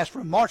 Pass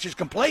from March is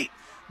complete.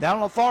 Down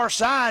on the far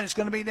side, it's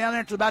going to be down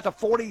there to about the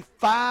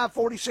 45,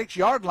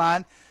 46-yard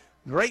line.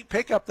 Great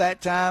pickup that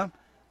time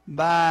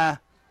by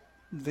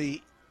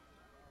the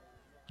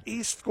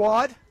East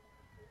squad.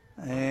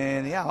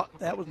 And, yeah,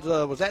 that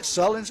was that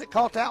Sullins that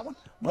caught that one?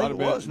 I believe it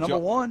was, number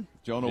 1.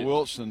 Jonah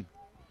Wilson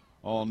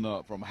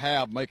from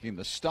Hab making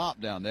the stop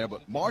down there.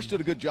 But Marsh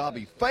did a good job.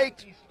 He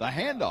faked the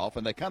handoff,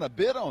 and they kind of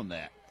bid on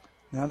that.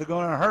 Now they're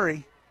going in a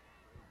hurry.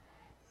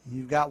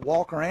 You've got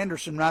Walker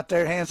Anderson right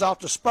there, hands off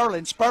to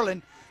Sperling.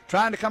 Sperling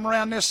trying to come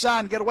around this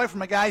side and get away from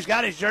the guy. He's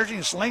got his jersey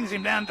and slings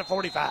him down to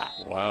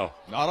 45. Wow.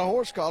 Not a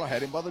horse collar,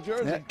 had him by the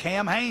jersey.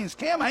 Cam Haynes.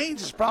 Cam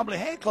Haynes has probably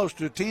had close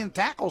to 10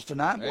 tackles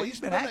tonight. Boy, he's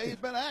been active. He's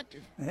been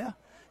active. Yeah.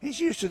 He's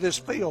used to this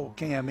field,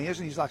 Cam is,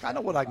 and he's like, I know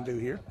what I can do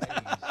here.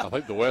 I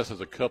think the West has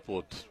a couple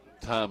of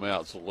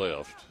timeouts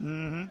left.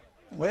 Mm-hmm.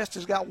 West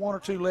has got 1 or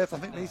 2 left. I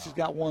think the East has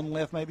got 1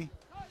 left maybe.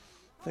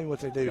 See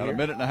what they do got here. A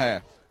minute and a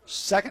half.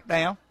 Second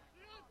down.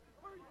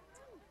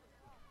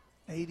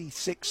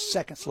 86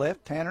 seconds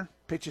left. Tanner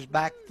pitches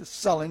back to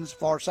Sullins,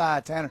 far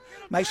side. Tanner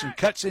Mason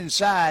cuts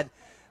inside,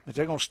 but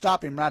they're going to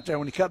stop him right there.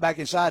 When he cut back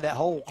inside, that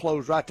hole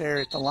closed right there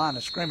at the line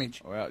of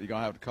scrimmage. Well, you're going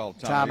to have to call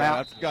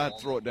timeout. You're going to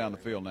throw it down the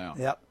field now.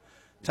 Yep.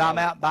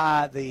 Timeout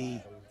by the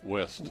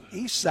West.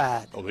 East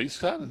side. Oh, the East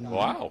side?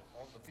 Wow.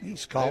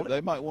 He's called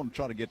They might want to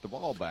try to get the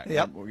ball back.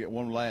 Yep. We'll get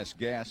one last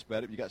gasp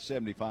at it. You got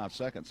 75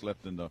 seconds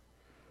left in the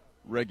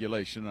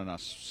regulation, and I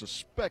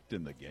suspect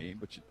in the game,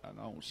 but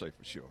I won't say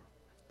for sure.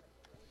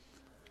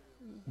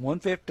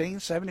 1:15,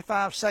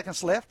 75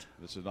 seconds left.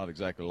 This is not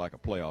exactly like a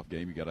playoff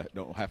game. You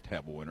don't have to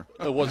have a winner.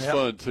 It was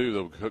fun too,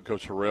 though.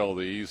 Coach Harrell,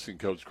 the East, and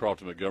Coach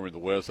Crofton Montgomery, the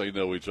West. They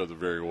know each other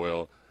very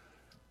well.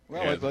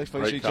 Well, they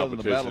face each other in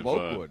the Battle of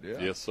Oakwood. Yeah.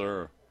 Yes,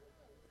 sir.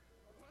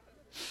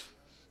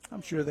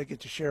 I'm sure they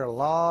get to share a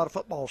lot of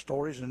football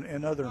stories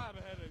and other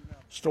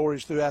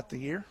stories throughout the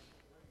year.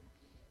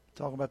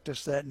 Talk about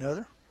this, that, and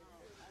other.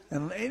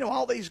 And,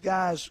 all these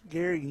guys,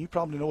 Gary, and you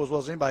probably know as well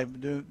as anybody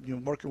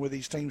working with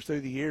these teams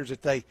through the years,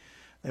 that they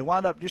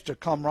wind up just a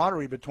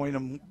camaraderie between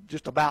them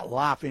just about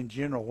life in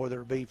general,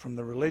 whether it be from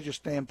the religious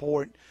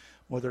standpoint,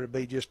 whether it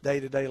be just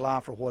day-to-day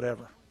life or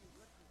whatever.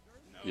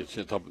 You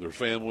should talk about their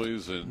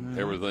families and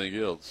everything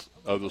else,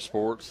 other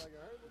sports.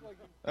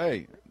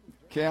 Hey,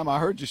 Cam, I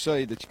heard you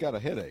say that you got a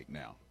headache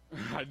now.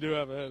 I do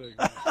have a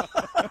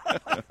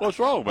headache. What's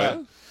wrong,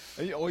 man?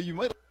 Well, you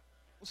made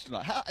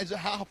tonight.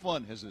 How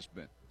fun has this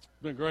been?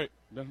 It's been great.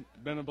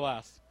 Been a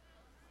blast.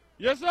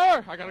 Yes,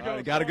 sir. I got to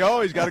go. Got to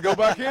go. He's got to go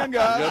back in,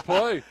 guys. Got to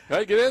play.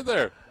 Hey, get in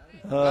there.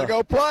 Got to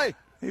go play.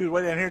 He was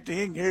way down here at the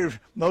end. Gary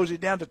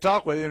moseyed down to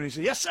talk with him, and he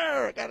said, yes,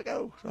 sir, I got to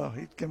go. So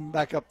he's coming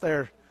back up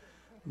there,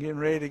 getting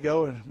ready to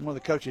go, and one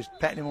of the coaches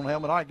patting him on the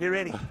helmet. All right, get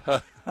ready.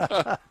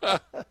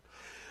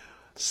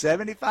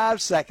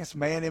 75 seconds,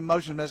 man in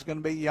motion. That's going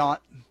to be Yount.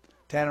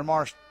 Tanner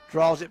Marsh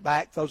draws it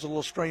back, throws a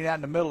little screen out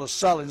in the middle of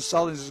Sullins.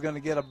 Sullins is going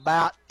to get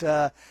about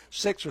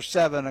 6 or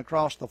 7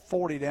 across the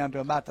 40 down to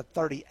about the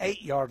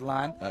 38-yard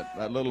line.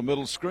 That little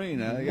middle screen.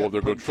 Well,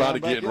 they're going to try to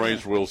get in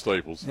range for Will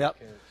Staples. Yep.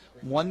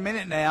 1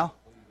 minute now.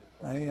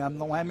 I don't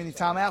know how many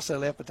timeouts they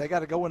left, but they got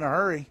to go in a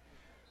hurry.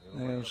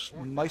 They're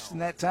wasting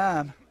that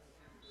time.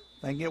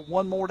 They can get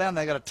one more down.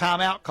 They got a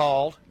timeout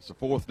called. It's a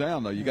 4th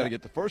down, though. You got to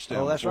get the first down.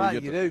 Oh, that's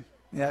right. You do.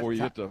 Yeah, before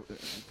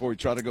you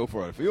try to go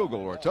for a field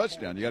goal or a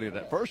touchdown, you got to get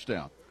that first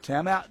down.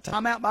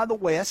 Timeout by the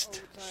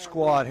West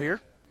squad here.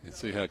 And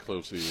see how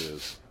close he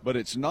is. But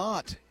it's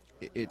not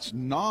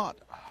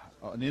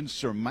an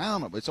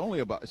insurmountable. It's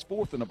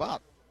 4th and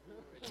about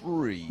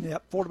 3.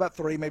 Yep, forward about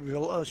 3, maybe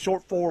a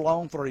short 4,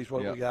 long 3 is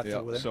what we got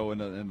over there. So in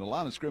the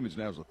line of scrimmage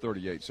now is a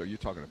 38, so you're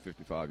talking a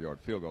 55-yard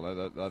field goal.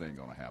 That ain't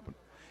going to happen.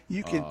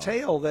 You can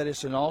tell that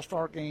it's an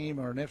all-star game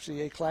or an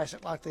FCA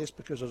classic like this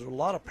because there's a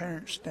lot of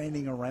parents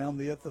standing around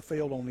the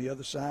field on the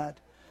other side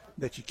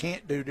that you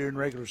can't do during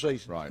regular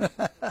season. Right.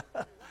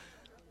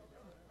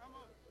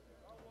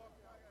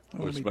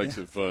 Which makes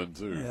it fun,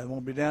 too. Yeah, I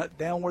want to be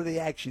down where the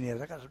action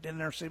is. I got to get in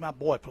there and see my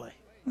boy play.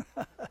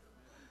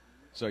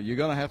 So you're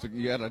going to have to –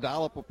 you got to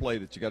dial up a play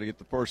that you got to get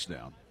the first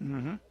down.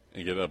 Mm-hmm.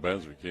 And get up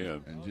as we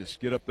can. And just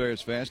get up there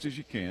as fast as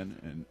you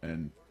can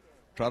and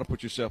try to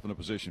put yourself in a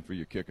position for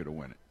your kicker to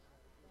win it.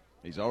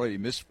 He's already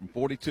missed from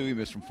 42. He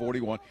missed from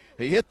 41.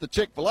 He hit the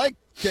Chick-fil-A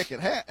kick at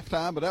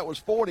halftime, but that was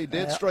 40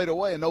 dead straight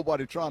away, and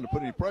nobody trying to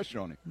put any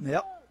pressure on him.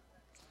 Yep.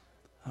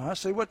 All right,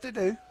 see what they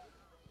do.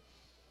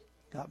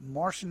 Got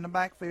Marsh in the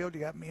backfield.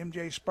 You got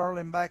MJ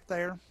Sperling back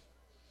there.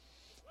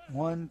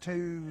 1,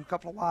 2, a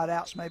couple of wide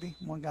outs maybe.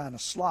 One guy in a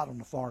slot on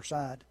the far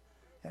side.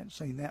 Hadn't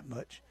seen that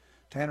much.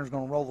 Tanner's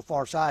going to roll the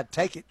far side,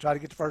 take it, try to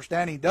get the first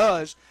down. He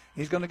does.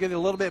 He's going to get a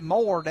little bit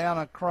more down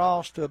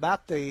across to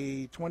about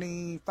the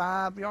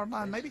 25-yard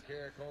line maybe.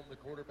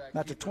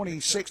 About the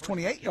 26,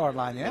 28-yard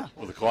line, yeah.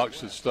 Well, the clock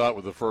should start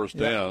with the first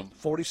down.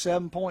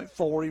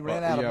 47.4. He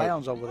ran out of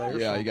bounds over there.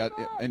 Yeah,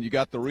 you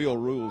got the real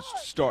rules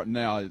starting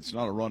now. It's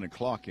not a running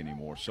clock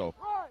anymore. So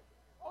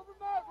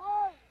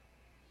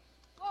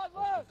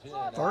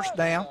first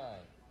down.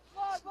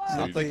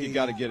 I think you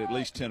got to get at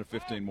least 10 or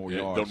 15 more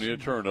yards. Don't need a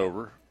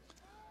turnover.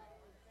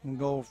 We'll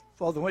go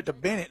further. Went to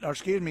Bennett, or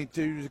excuse me,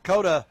 to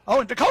Dakota. Oh,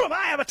 and Dakota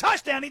might have a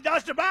touchdown. He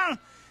dodged the bound,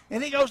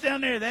 and he goes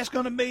down there. That's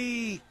going to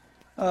be,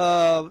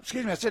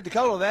 excuse me, I said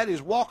Dakota. That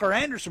is Walker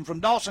Anderson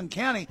from Dawson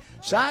County.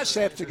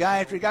 Sidesteps the guy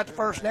after he got the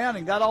first down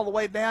and got all the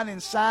way down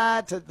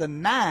inside to the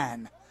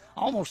 9,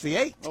 almost the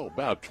 8. Oh,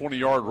 about a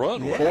 20-yard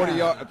run. Yeah. 40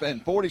 yards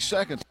and 40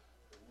 seconds.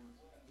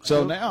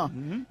 So now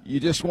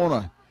you just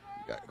want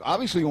to,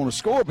 obviously you want to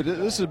score, but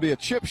this would be a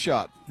chip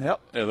shot.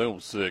 Yep. Yeah, they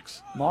want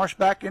 6. Marsh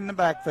back in the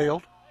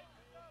backfield.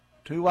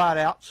 2 wide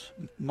outs.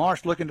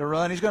 Marsh looking to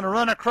run. He's going to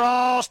run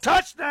across.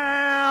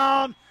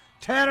 Touchdown!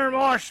 Tanner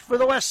Marsh for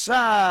the west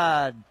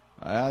side.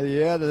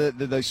 Yeah, did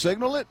they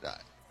signal it?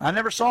 I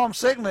never saw him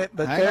signal it,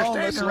 but they're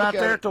standing right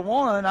there at the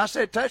 1. I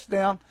said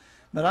touchdown,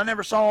 but I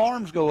never saw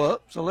arms go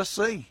up, so let's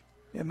see.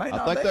 It may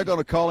not I think be. they're going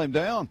to call him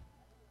down.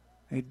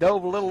 He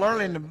dove a little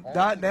early and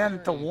died down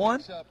at the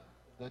 1.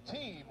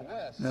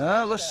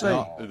 No, let's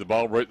see. Did the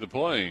ball break the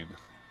plane?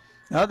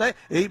 No,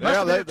 he must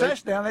have been a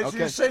touchdown. They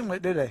didn't signal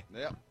it, did they?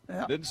 Yeah.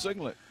 Yeah. Didn't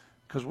signal it.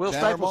 Because Will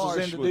Staples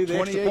is in to do the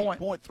extra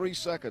point. 28.3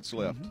 seconds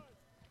left.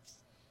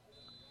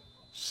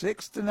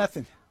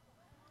 6-0.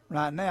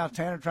 Right now,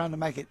 Tanner trying to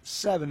make it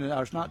 7.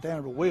 Or it's not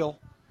Tanner, but Will.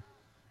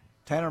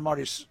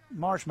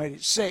 Marsh made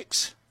it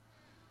 6.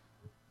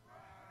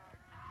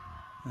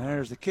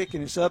 There's the kick,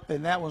 and it's up,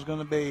 and that one's going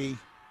to be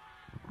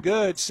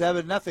good.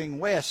 7-0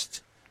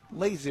 West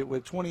leads it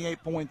with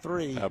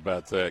 28.3. How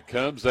about that?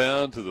 Comes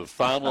down to the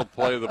final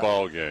play of the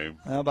ball game.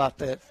 How about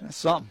that? That's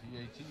something.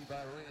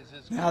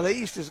 Now, the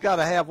East has got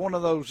to have one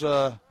of those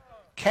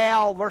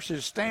Cal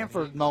versus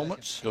Stanford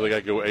moments. So they got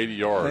to go 80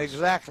 yards.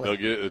 Exactly. They'll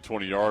get at the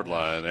 20-yard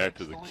line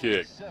after the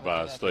kick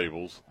by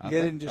Staples. I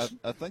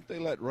think they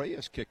let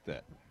Reyes kick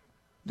that.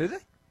 Did they?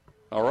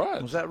 All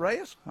right. Was that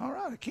Reyes? All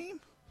right,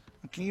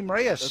 Akeem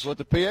Reyes. That's what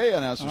the PA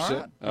announcer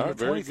said. All right,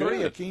 very 23,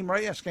 good. Akeem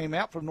Reyes came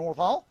out from North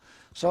Hall.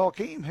 So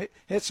Akeem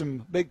hit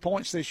some big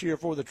points this year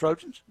for the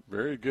Trojans.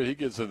 Very good. He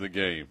gets in the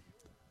game.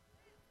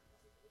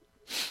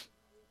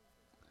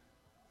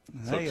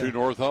 So 2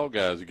 North Hall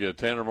guys. You get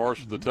Tanner Marsh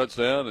with the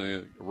touchdown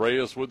and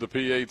Reyes with the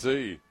PAT.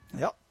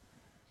 Yep.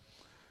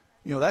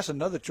 You know, that's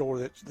another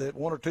chore that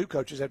 1 or 2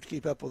 coaches have to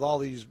keep up with all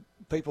these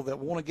people that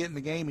want to get in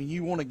the game, and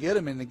you want to get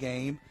them in the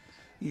game.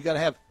 You got to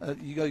have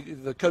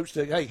the coach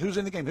say, "Hey, who's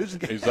in the game? Who's in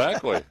the game?"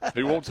 Exactly.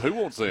 Who wants in?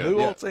 Who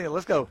wants in?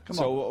 Let's go. Come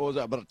on. So what was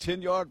that? About a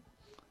 10-yard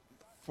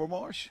for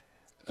Marsh?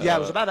 Yeah, it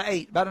was about an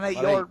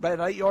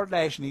 8-yard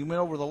dash, and he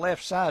went over the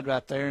left side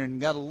right there and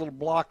got a little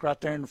block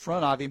right there in the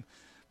front of him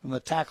from the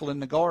tackle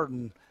in the guard.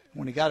 And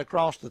when he got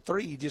across the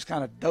 3, he just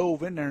kind of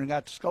dove in there and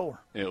got the score.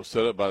 Yeah, it was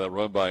set up by that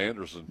run by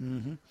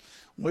Anderson.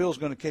 Will's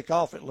going to kick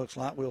off. It looks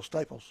like Will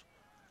Staples.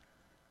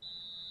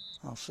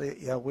 I'll see it.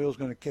 Yeah, Will's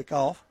going to kick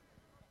off.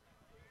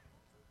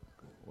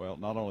 Well,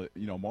 not only,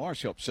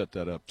 Marsh helped set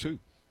that up, too,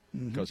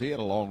 because he had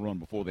a long run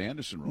before the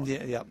Anderson run.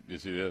 Yeah.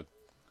 Yes, he did.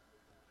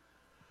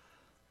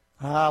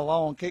 High,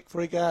 long kick,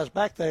 3 guys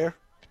back there.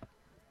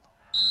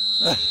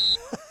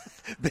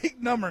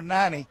 Big number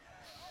 90,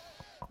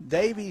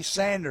 Davy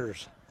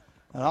Sanders,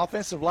 an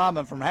offensive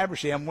lineman from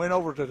Habersham, went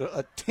over to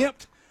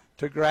attempt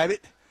to grab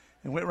it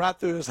and went right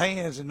through his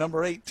hands. And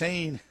number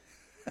 18,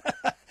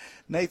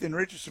 Nathan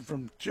Richardson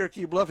from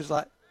Cherokee Bluff, is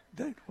like,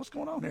 dude, what's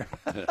going on here?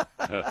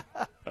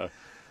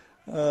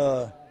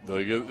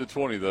 They get the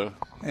 20, though.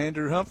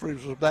 Andrew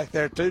Humphreys was back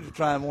there, too, to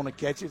try and want to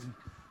catch it.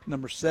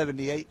 Number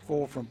 78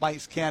 from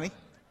Banks County.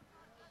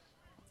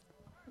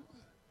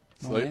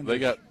 So they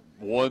got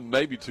 1,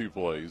 maybe 2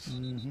 plays.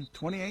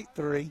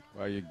 28-3.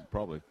 Well, you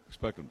probably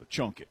expect them to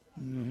chunk it.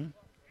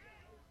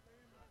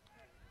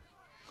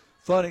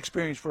 fun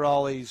experience for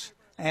all these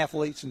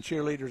athletes and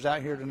cheerleaders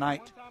out here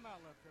tonight.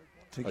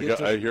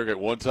 I hear got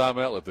one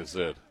timeout left, they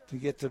said. To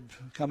get to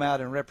come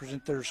out and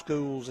represent their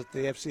schools at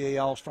the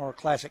FCA All-Star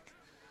Classic.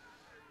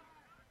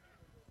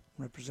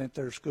 Represent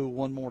their school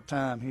one more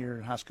time here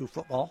in high school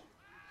football.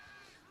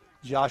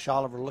 Josh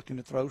Oliver looking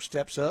to throw,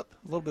 steps up.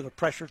 A little bit of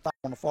pressure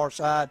on the far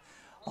side.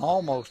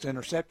 Almost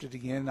intercepted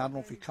again. I don't know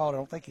if he caught it. I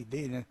don't think he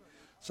did.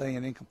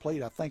 Saying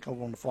incomplete, I think,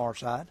 over on the far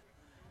side.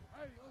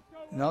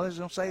 No, they're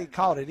going to say he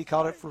caught it. He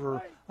caught it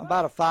for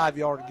about a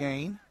 5-yard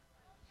gain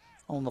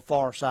on the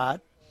far side.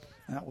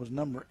 That was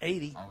number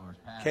 80,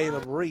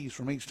 Caleb Reeves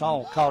from East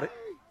Hall, caught it.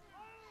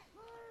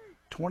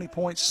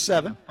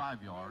 20.7.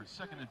 5 yards,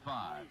 2nd and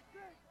 5.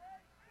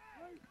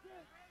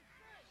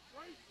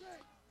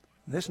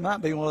 This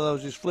might be one of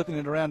those just flipping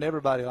it around to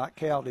everybody like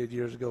Cal did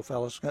years ago,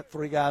 fellas. Got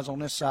 3 guys on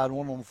this side,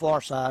 1 on the far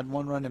side,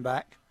 1 running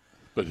back.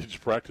 But did you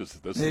practice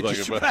it? That's the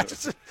thing about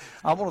it.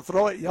 I'm going to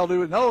throw it. Y'all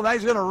do it. No, now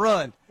he's going to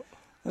run.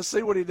 Let's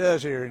see what he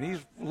does here.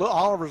 And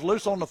Oliver's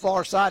loose on the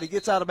far side. He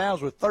gets out of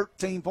bounds with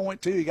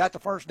 13.2. He got the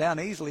first down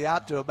easily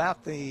out to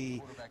about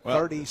the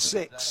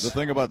 36. The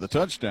thing about the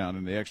touchdown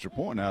and the extra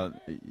point, now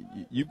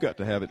you've got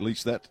to have at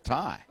least that to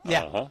tie.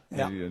 Yeah.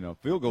 Yeah. And,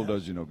 field goal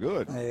does you no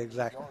good. Yeah,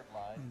 exactly.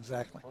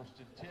 Exactly. First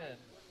and 10,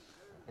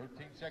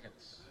 13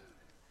 seconds.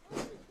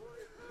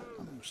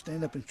 I'm going to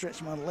stand up and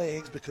stretch my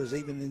legs because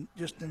even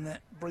just in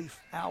that brief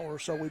hour or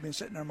so we've been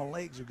sitting there, my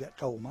legs have got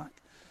cold,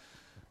 Mike.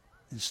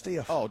 And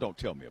stiff. Oh, don't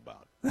tell me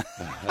about it.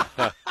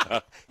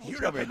 You're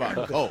tell me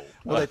about cold.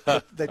 Well,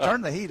 they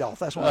turned the heat off.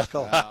 That's what it's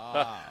called.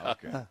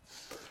 Okay.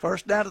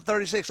 First down to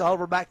 36.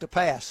 Oliver back to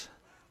pass.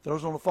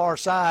 Throws on the far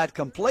side.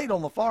 Complete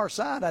on the far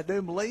side, I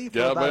do believe.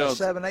 For about a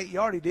 7-8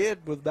 yard he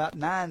did with about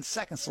 9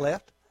 seconds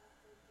left.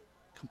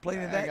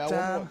 Completed that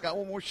time. Got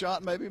one more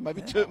shot, maybe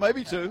two.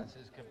 Maybe two.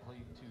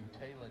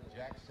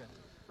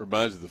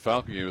 Reminds you of the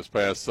Falcon game was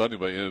passed Sunday,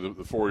 but ended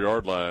the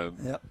 4-yard line.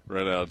 Yep.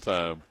 Ran out of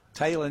time.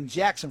 Taylor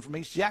Jackson from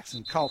East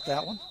Jackson caught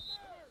that one.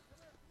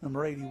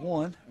 Number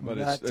 81. But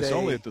it's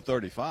only at the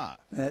 35.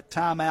 That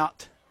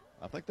timeout.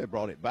 I think they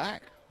brought it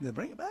back. Did they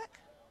bring it back?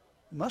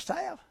 Must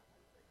have.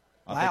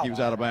 I think he was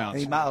out of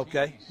bounds. He might.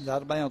 Okay. He was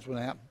out of bounds when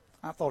it happened.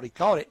 I thought he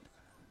caught it.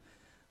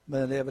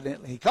 But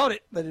evidently he caught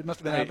it, but it must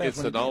have been out of bounds.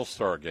 It's an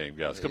all-star game,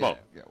 guys. Come on.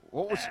 Yeah.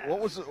 What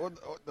was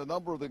the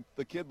number of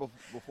the kid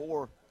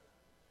before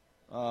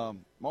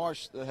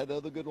Marsh that had the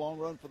other good long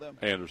run for them?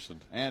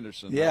 Anderson.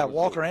 Yeah,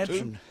 Walker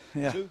Anderson. 2?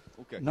 Yeah. 2?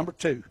 Okay. Number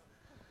 2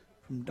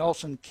 from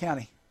Dawson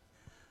County.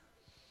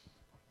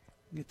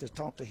 Get to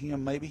talk to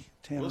him maybe.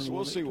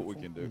 We'll see what we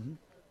can do. Mm-hmm.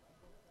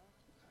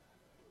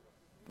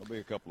 There'll be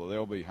a couple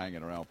they'll be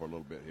hanging around for a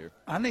little bit here.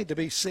 I need to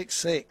be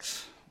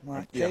 6'6",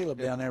 like Caleb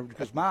down there,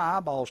 because my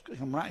eyeballs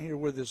come right here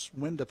where this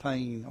window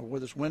pane or where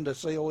this window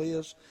sill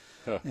is.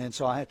 And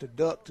so I have to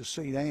duck to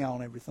see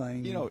down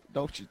everything. You know,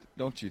 don't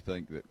you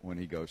think that when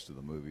he goes to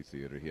the movie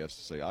theater, he has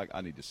to say,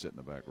 I need to sit in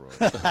the back row?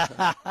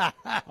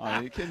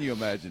 I mean, can you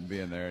imagine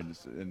being there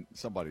and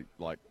somebody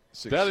like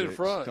 6'6" down in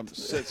front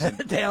comes, sits in,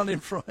 down in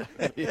front?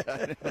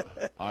 Yeah,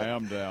 I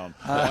am down.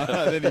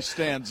 Then he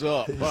stands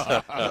up.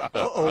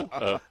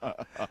 Uh-oh.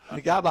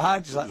 The guy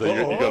behind you's like, you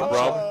got a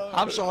problem?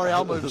 I'm sorry,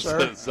 I'll move,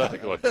 sir.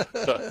 Exactly.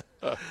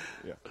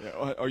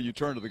 Yeah. Or you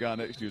turn to the guy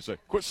next to you and say,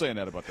 quit saying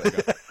that about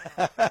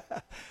that guy.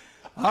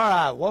 All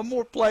right, one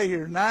more play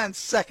here, 9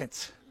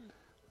 seconds.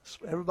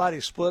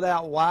 Everybody split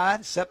out wide,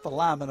 except the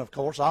lineman, of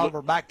course.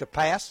 Oliver back to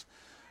pass.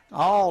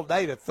 All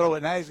day to throw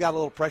it. Now he's got a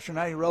little pressure.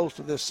 Now he rolls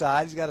to this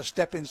side. He's got to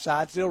step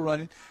inside, still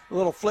running. A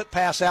little flip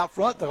pass out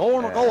front. The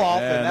horn will go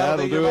off, and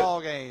that'll be your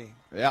ball game.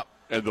 Yep.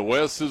 And the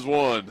West has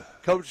won.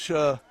 Coach,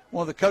 one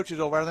of the coaches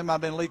over there, I think might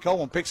have been Lee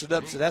Coleman, picks it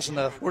up and said, that's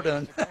enough. We're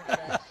done.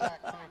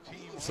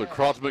 So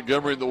Crofton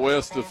Montgomery in the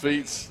West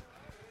defeats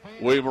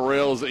William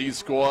Morrell's East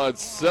squad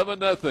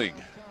 7-0.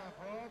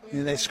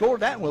 And they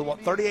scored that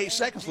with, 38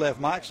 seconds left,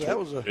 Mike? So that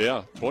was a...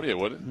 Yeah, 28,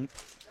 wasn't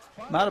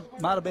it? Might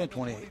have been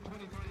 28.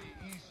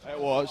 It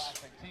was.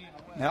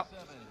 Yep.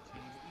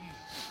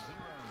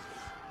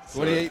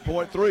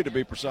 28.3 to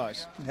be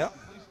precise. Yep.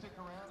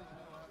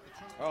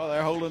 Oh,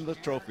 they're holding the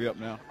trophy up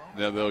now.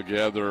 Now they'll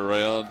gather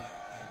around,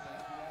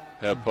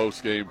 have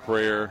post-game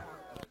prayer,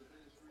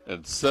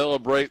 and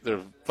celebrate their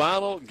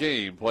final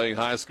game playing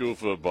high school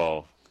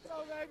football.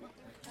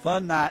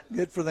 Fun night.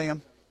 Good for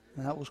them.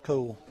 That was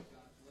cool.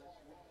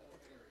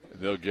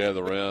 And they'll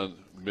gather around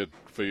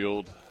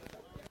midfield.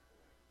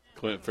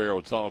 Clint Farrell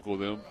will talk with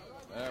them.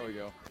 There we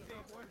go.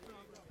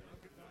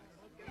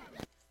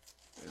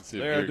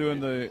 They're doing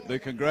the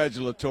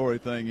congratulatory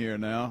thing here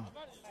now.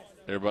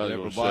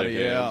 Everybody,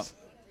 yeah.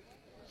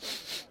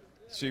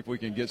 See if we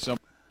can get some.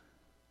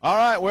 All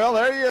right, well,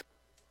 there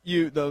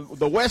you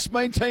the West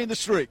maintained the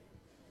streak.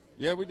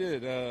 Yeah, we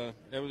did.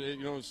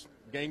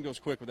 Game goes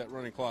quick with that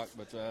running clock,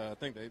 but I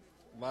think a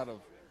lot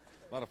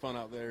of fun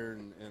out there,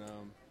 and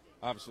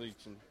obviously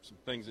some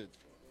things that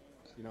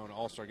in an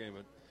all-star game.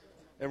 But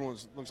everyone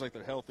looks like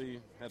they're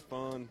healthy, had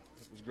fun.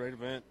 It was a great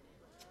event.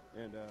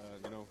 And,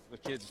 the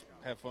kids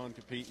have fun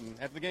competing.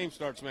 After the game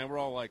starts, man, we're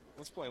all like,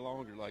 let's play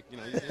longer. Like,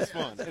 it's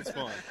fun. It's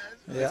fun.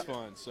 Yeah. It's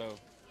fun. So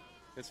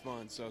it's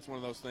fun. So it's one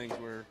of those things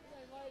where,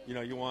 you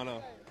know, you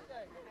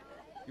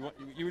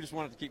just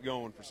want it to keep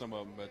going for some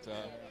of them, but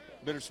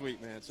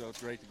bittersweet, man. So it's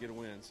great to get a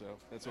win. So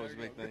that's always a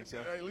big thing. So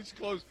at least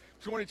close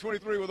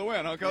 2023 with a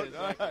win, huh, Coach?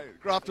 Yeah, exactly. All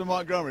right. Crofton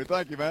Montgomery,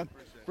 thank you, man.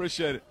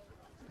 Appreciate it.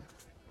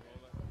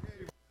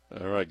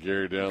 All right,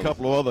 Gary down A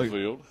couple of the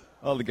field.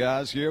 other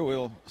guys here.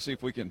 We'll see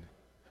if we can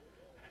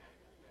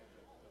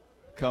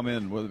come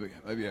in with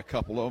maybe a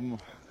couple of them.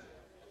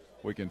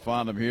 We can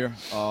find them here.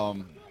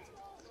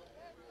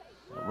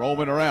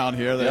 Roaming around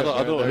here. I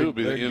don't know who will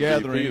be the MVP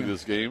gathering of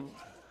this game.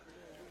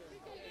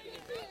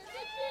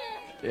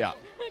 Yeah.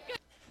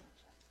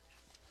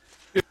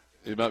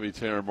 It might be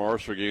Tanner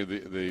Marsh for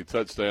getting the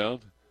touchdown.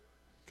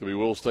 Could be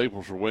Will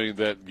Staples for winning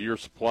that Gear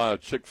Supply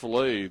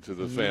Chick-fil-A to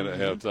the fan at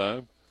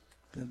halftime.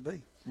 Could be.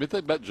 I mean,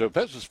 think about it, Joe. If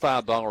that's just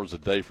 $5 a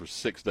day for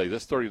 6 days,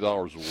 that's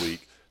 $30 a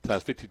week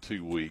times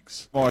 52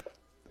 weeks.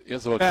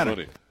 It's a bunch of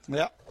money.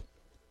 Yeah.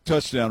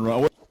 Touchdown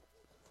run.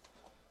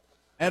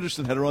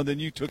 Anderson had a run, then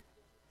you took.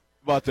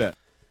 About that.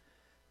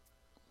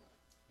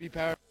 Be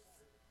power.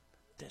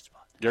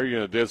 Gary, you're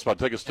in a dead spot.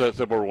 Take a step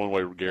over one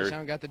way, Gary.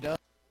 Sound got the dub.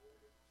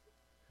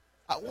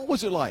 What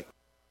was it like?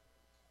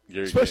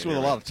 Gary, especially with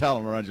a lot of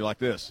talent around you like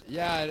this.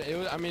 Yeah, it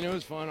was. I mean, it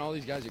was fun. All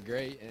these guys are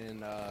great,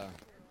 and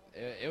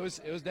it was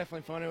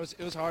definitely fun. It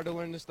was hard to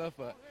learn this stuff,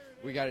 but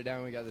we got it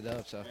down. We got the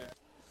dub. So.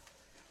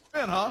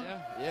 Man, huh?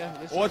 Yeah.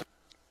 What's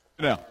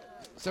now?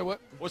 So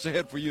what? What's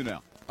ahead for you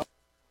now?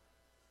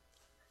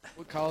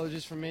 What college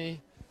is for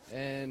me?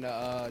 And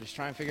just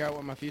try and figure out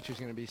what my future is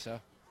going to be. So,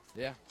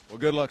 yeah. Well,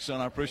 good luck,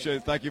 son. I appreciate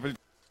it. Thank you for,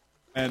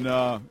 and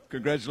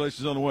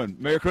congratulations on the win.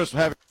 Merry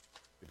Christmas. Happy.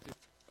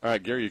 All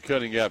right, Gary, you're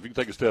cutting out. If you can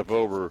take a step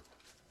over,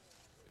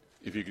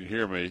 if you can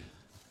hear me.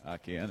 I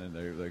can, and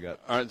they got.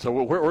 All right. So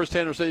where's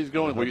Tanner say he's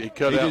going? He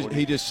cut out.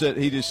 He just said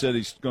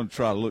he's going to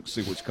try to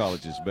see which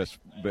college is best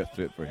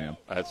fit for him.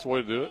 That's the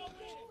way to do it.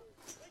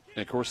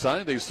 And of course,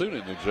 signing day soon,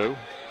 isn't it, Joe?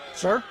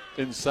 Sir?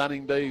 In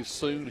signing day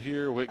soon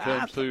here when it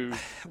comes to.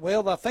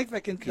 Well, I think they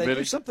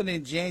do something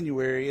in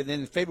January, and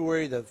then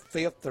February the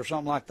 5th or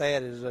something like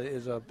that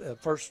is a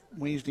first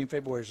Wednesday in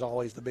February is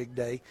always the big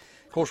day.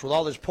 Of course, with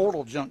all this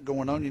portal junk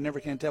going on, you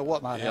never can tell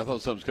what might happen. I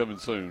thought something's coming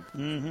soon.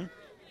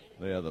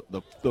 Mm-hmm. Yeah,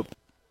 the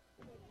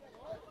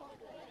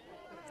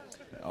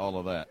all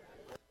of that.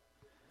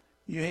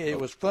 It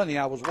was funny.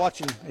 I was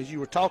watching as you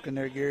were talking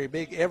there, Gary.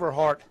 Big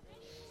Everhart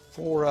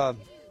for.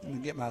 Let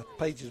me get my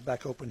pages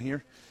back open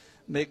here.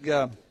 Big.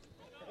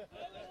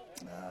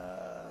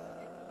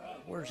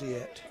 Where's he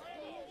at?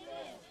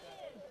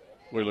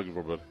 What are you looking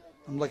for, buddy?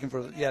 I'm looking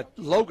for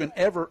Logan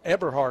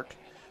Everhart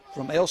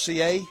from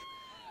LCA,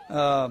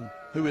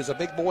 who is a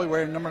big boy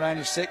wearing number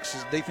 96,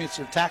 his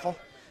defensive tackle,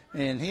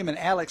 and him and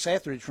Alex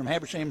Etheridge from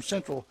Habersham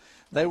Central.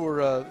 They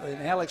were,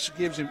 and Alex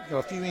gives him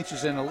a few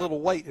inches and a little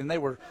weight, and they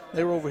were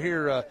over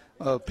here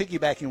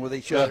piggybacking with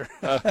each other,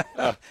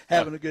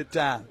 having a good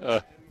time.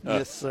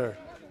 Yes, sir.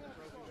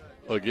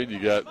 Again, you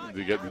got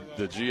the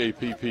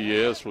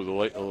GAPPS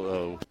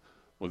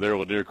with there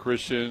with Near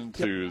Christian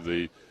to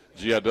the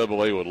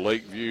GIAA with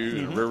Lakeview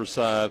and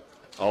Riverside,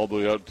 all the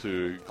way up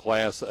to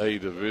Class A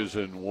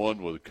Division I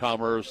with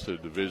Commerce to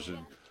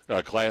Division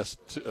Class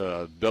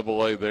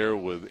AA there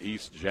with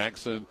East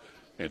Jackson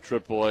and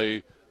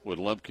AAA with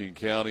Lumpkin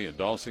County and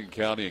Dawson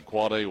County and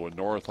Quad A with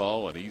North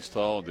Hall and East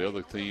Hall and the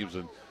other teams,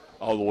 and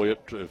all the way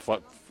up to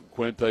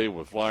Quinte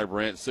with Flower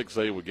Branch,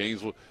 6A with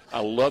Gainesville. I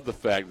love the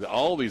fact that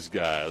all these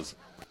guys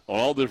on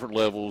all different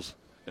levels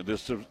and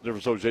different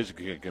associations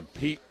can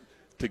compete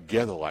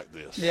together like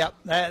this. Yeah,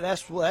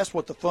 that's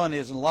what the fun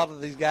is, and a lot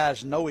of these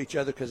guys know each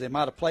other because they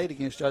might have played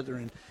against each other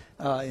in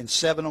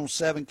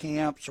 7-on-7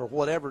 camps or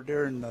whatever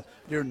during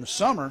the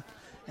summer,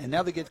 and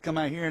now they get to come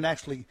out here and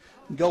actually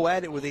go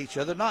at it with each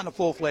other, not in a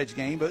full-fledged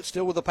game, but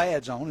still with the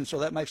pads on, and so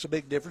that makes a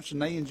big difference,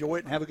 and they enjoy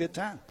it and have a good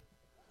time.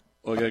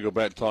 Well, I got to go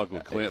back and talk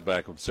with Clint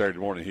back on Saturday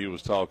morning. He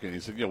was talking. He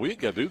said, we ain't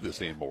got to do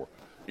this anymore.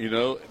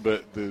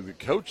 But the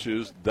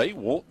coaches, they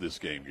want this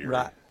game, Gary.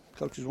 Right.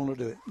 Coaches want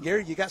to do it.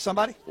 Gary, you got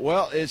somebody?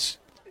 Well,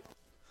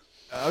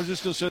 I was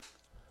just going to say,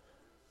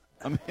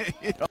 I mean,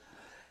 it's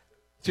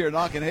here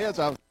knocking heads.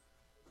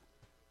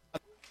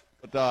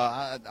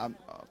 But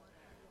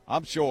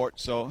I'm short,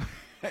 so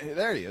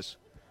there he is.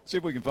 See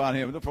if we can find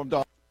him from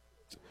Dawson.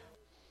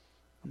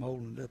 I'm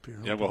holding it up here.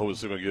 Yeah, I'm going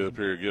to get up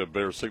here and get a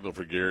better signal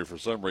for Gary. For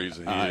some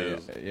reason, he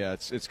is. Yeah,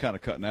 it's kind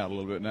of cutting out a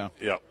little bit now.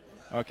 Yep.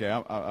 Okay,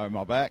 am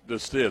I back?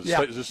 Just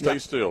stay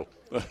still.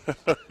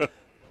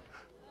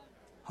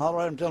 All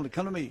right, I'm telling you,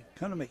 come to me.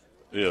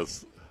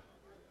 Yes.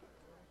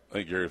 I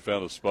think Gary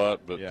found a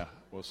spot, but yeah,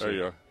 we'll see. There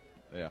you are.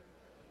 Yeah.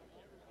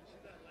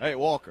 Hey,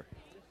 Walker,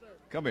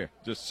 come here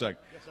just a second.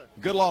 Yes, sir.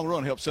 Good long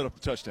run helped set up a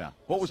touchdown.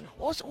 What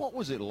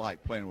was it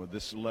like playing with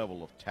this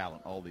level of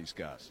talent, all these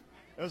guys?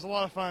 It was a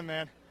lot of fun,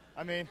 man.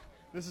 I mean,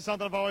 this is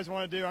something I've always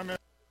wanted to do. I remember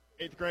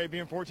 8th grade,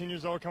 being 14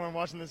 years old, coming and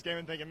watching this game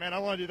and thinking, man, I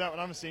want to do that when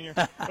I'm a senior.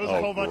 It was a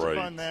whole bunch of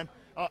fun, man.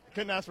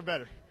 Couldn't ask for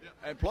better.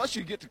 Yeah. And plus,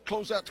 you get to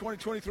close out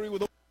 2023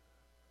 with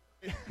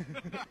that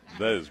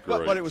is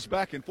great. But it was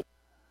back and forth.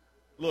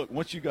 Look,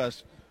 once you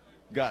guys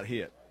got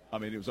hit, I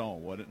mean, it was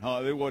on, wasn't it?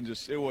 Huh? It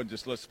wasn't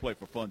just let's play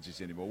for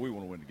funsies anymore. We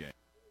want to win the game.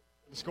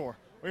 The score.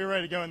 We were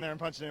ready to go in there and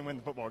punch it in and win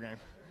the football game.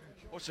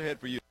 What's ahead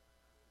for you?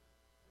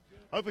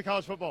 Hopefully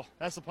college football.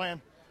 That's the plan.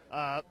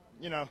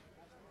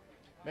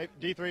 Maybe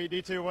D3,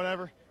 D2,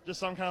 whatever, just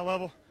some kind of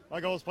level.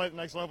 My goal is to play at the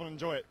next level and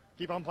enjoy it.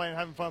 Keep on playing,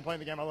 having fun, playing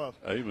the game I love.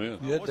 Amen.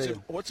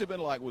 What's it been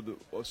like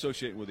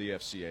associating with the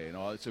FCA? You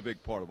know, it's a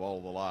big part of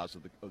all the lives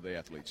of the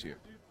athletes here.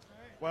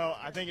 Well,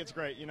 I think it's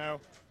great.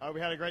 We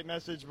had a great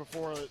message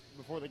before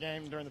the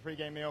game during the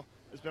pregame meal.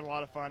 It's been a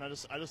lot of fun. I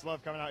just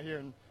love coming out here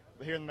and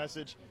hearing the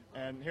message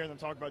and hearing them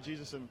talk about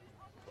Jesus. And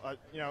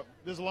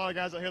there's a lot of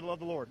guys out here that love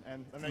the Lord,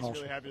 and that makes me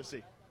really happy to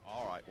see.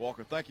 All right,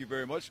 Walker, thank you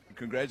very much.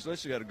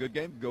 Congratulations. You had a good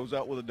game. Goes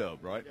out with a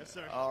dub, right? Yes,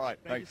 sir. All right.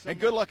 Thank you so and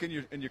much. good luck in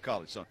your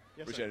college, son.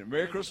 Yes, Appreciate sir. it.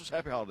 Merry Christmas.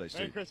 Happy holidays to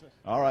you. Merry Christmas.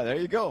 All right, there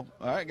you go.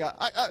 All right, guys.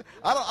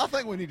 I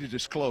think we need to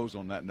just close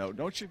on that note,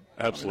 don't you?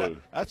 Absolutely.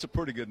 That's a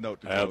pretty good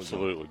note to close on.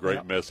 Absolutely.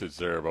 Great message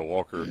there by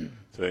Walker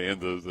to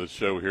end the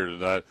show here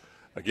tonight.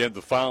 Again,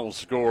 the final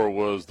score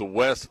was the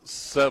West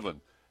 7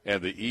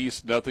 and the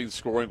East nothing,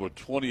 scoring with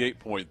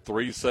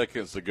 28.3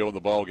 seconds to go in the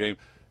ball game.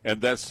 And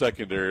that's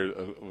secondary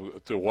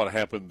to what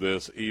happened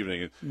this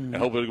evening. And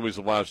hopefully there will be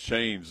some lives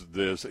changed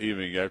this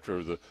evening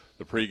after the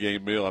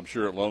pregame meal. I'm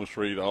sure at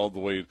Longstreet all the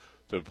way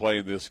to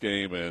playing this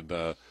game. And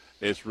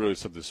it's really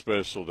something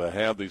special to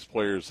have these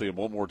players, see them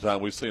one more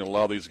time. We've seen a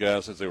lot of these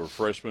guys since they were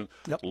freshmen.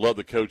 Love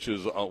the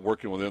coaches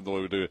working with them the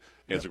way we do.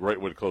 And it's a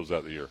great way to close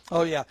out the year.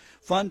 Oh, yeah.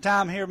 Fun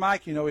time here,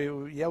 Mike. We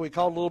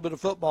called a little bit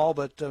of football,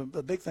 but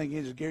the big thing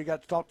is Gary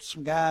got to talk to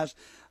some guys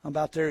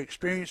about their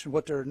experience and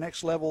what their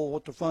next level,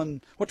 what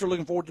they're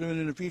looking forward to doing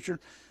in the future.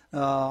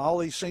 All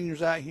these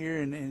seniors out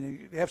here,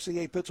 and the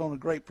FCA puts on a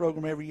great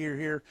program every year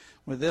here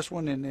with this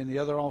one and the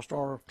other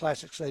All-Star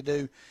Classics they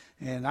do.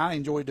 And I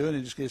enjoy doing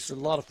it. It's a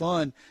lot of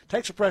fun.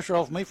 Takes the pressure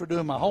off me for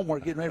doing my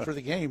homework, getting ready for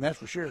the game, that's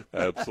for sure.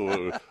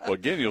 Absolutely. Well,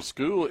 again,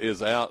 school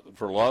is out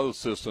for a lot of the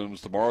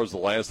systems. Tomorrow's the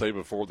last day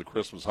before the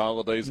Christmas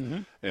holidays,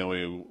 and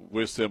we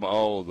wish them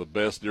all the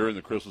best during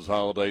the Christmas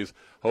holidays.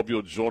 Hope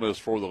you'll join us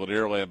for the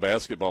Lanierland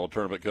basketball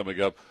tournament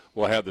coming up.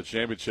 We'll have the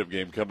championship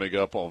game coming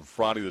up on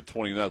Friday the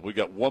 29th. We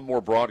got one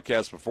more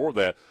broadcast before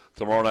that.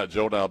 Tomorrow night,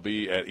 Joe and I'll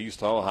be at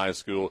East Hall High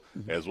School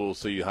as we'll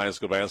see high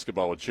school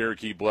basketball with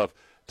Cherokee Bluff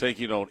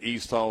taking on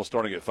East Hall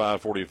starting at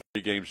 5:40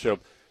 game show.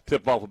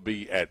 Tip-off will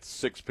be at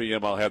 6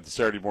 p.m. I'll have the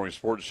Saturday morning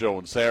sports show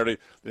on Saturday.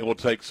 Then we'll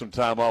take some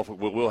time off.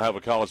 We'll have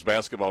a college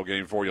basketball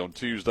game for you on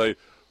Tuesday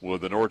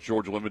with the North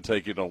Georgia women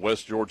taking on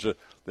West Georgia.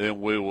 Then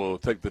we will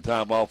take the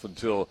time off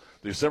until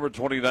December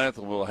 29th,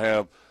 and we'll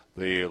have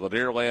the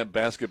Lanierland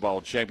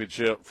Basketball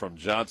Championship from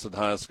Johnson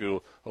High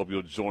School. Hope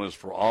you'll join us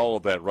for all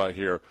of that right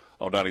here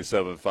on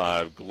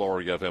 97.5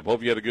 Glory FM.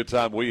 Hope you had a good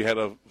time. We had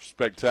a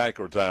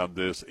spectacular time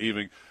this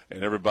evening,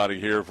 and everybody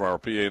here from our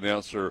PA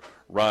announcer,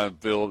 Ryan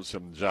Phillips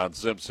and John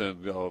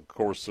Simpson, of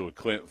course, to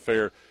Clint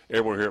Fair,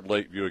 everyone here at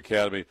Lakeview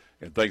Academy,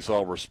 and thanks to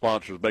all of our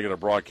sponsors making a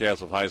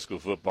broadcast of high school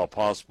football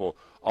possible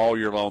all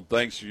year long.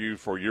 Thanks to you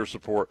for your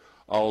support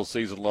all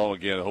season long.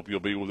 Again, I hope you'll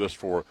be with us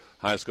for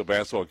high school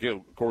basketball.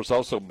 Again, of course,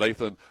 also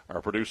Nathan,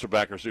 our producer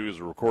back, who has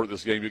recorded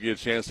this game. You'll get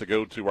a chance to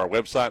go to our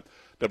website,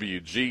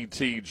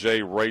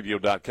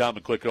 WGTJradio.com,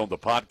 and click on the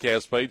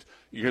podcast page.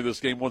 You hear this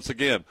game once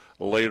again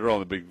later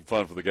on. It'll be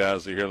fun for the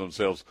guys to hear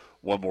themselves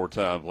one more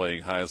time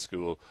playing high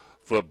school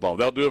football.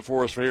 That'll do it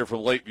for us here from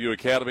Lakeview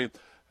Academy.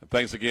 And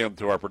thanks again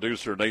to our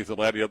producer, Nathan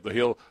Laddie up the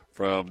hill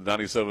from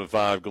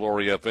 97.5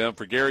 Glory FM.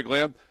 For Gary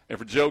Glenn and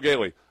for Joe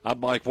Gailey,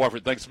 I'm Mike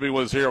Wofford. Thanks for being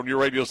with us here on your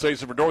radio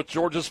station for North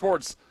Georgia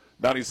Sports,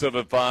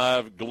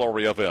 97.5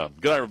 Glory FM.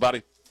 Good night,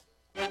 everybody.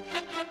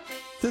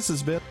 This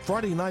has been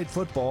Friday Night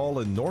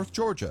Football in North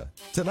Georgia.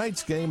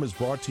 Tonight's game is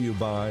brought to you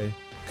by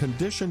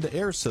Conditioned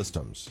Air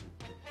Systems,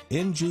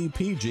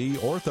 NGPG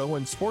Ortho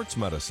and Sports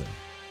Medicine,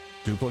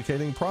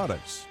 Duplicating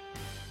Products,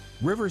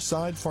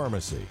 Riverside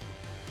Pharmacy,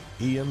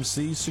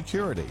 EMC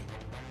Security,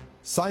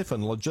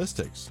 Siphon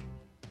Logistics,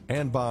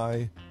 and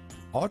by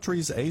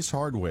Autry's Ace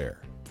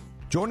Hardware.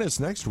 Join us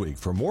next week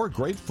for more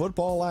great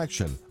football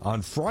action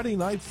on Friday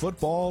Night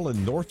Football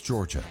in North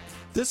Georgia.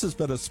 This has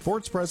been a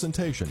sports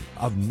presentation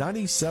of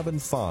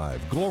 97.5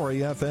 Glory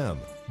FM,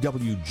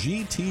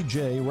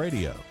 WGTJ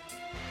Radio.